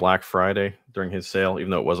Olympus on a Black Friday during his sale, even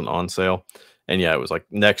though it wasn't on sale. And yeah, it was like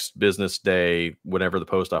next business day, whenever the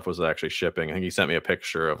post office was actually shipping. I think he sent me a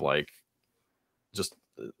picture of like just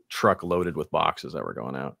a truck loaded with boxes that were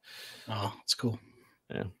going out. Oh, that's cool.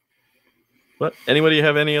 Yeah. But anybody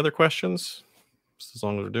have any other questions? Just as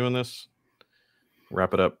long as we're doing this,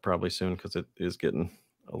 wrap it up probably soon because it is getting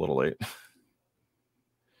a little late.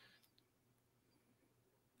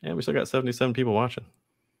 And we still got 77 people watching.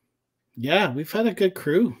 Yeah, we've had a good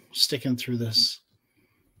crew sticking through this.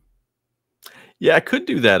 Yeah, I could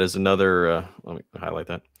do that as another. Let me highlight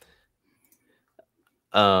that.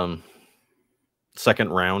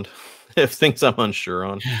 Second round, if things I'm unsure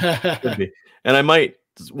on. Could be. And I might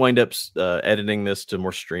wind up editing this to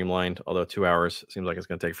more streamlined, although 2 hours seems like it's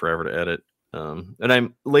going to take forever to edit. And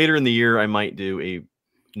I'm later in the year, I might do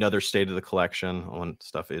another state of the collection when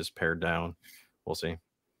stuff is pared down. We'll see.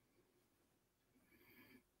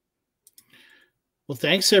 Well,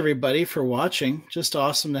 thanks everybody for watching. Just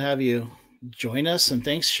awesome to have you join us, and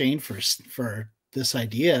thanks Shane for this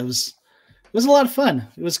idea. It was a lot of fun.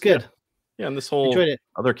 It was good. Yeah, and this whole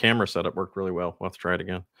other camera setup worked really well. We'll have to try it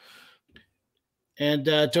again. And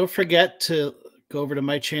don't forget to go over to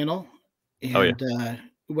my channel, and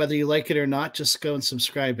whether you like it or not, just go and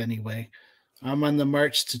subscribe anyway. I'm on the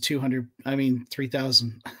march to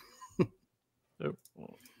 3,000.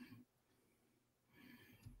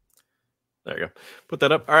 There you go. Put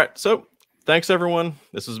that up. All right. So thanks, everyone.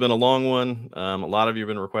 This has been a long one. A lot of you have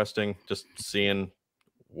been requesting just seeing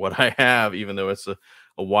what I have, even though it's a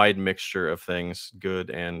wide mixture of things, good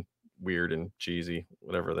and weird and cheesy,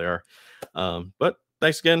 whatever they are. But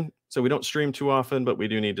thanks again. So we don't stream too often, but we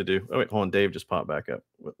do need to do. Oh, wait, hold on. Dave just popped back up.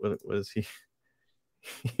 What is he?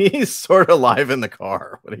 He's sort of live in the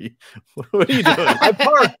car. What are you doing? I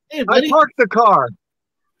parked the car.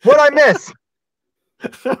 What'd I miss?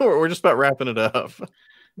 We're just about wrapping it up.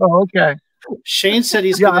 Oh, okay. Shane said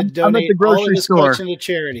he's going to donate all of his collection to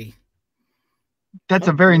charity. That's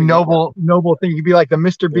a very noble thing. You'd be like the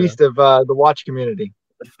Mr. Beast of the watch community.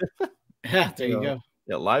 Yeah, there you go.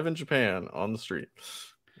 Yeah, live in Japan on the street.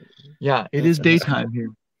 Yeah, it is daytime here.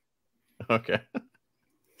 Okay.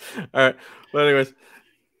 All right. Well, anyways,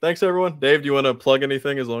 thanks everyone. Dave, do you want to plug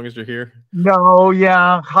anything as long as you're here? No,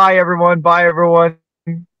 yeah. Hi everyone. Bye everyone.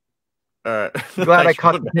 All right. Glad I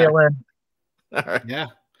caught the tail end. All right. Yeah.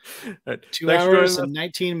 All right. 2 hours and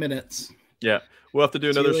 19 minutes. Yeah. We'll have to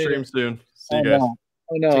do another stream soon. See you guys. Oh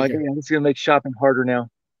no. This is gonna make shopping harder now.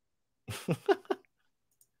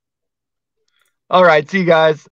 All right. See you guys.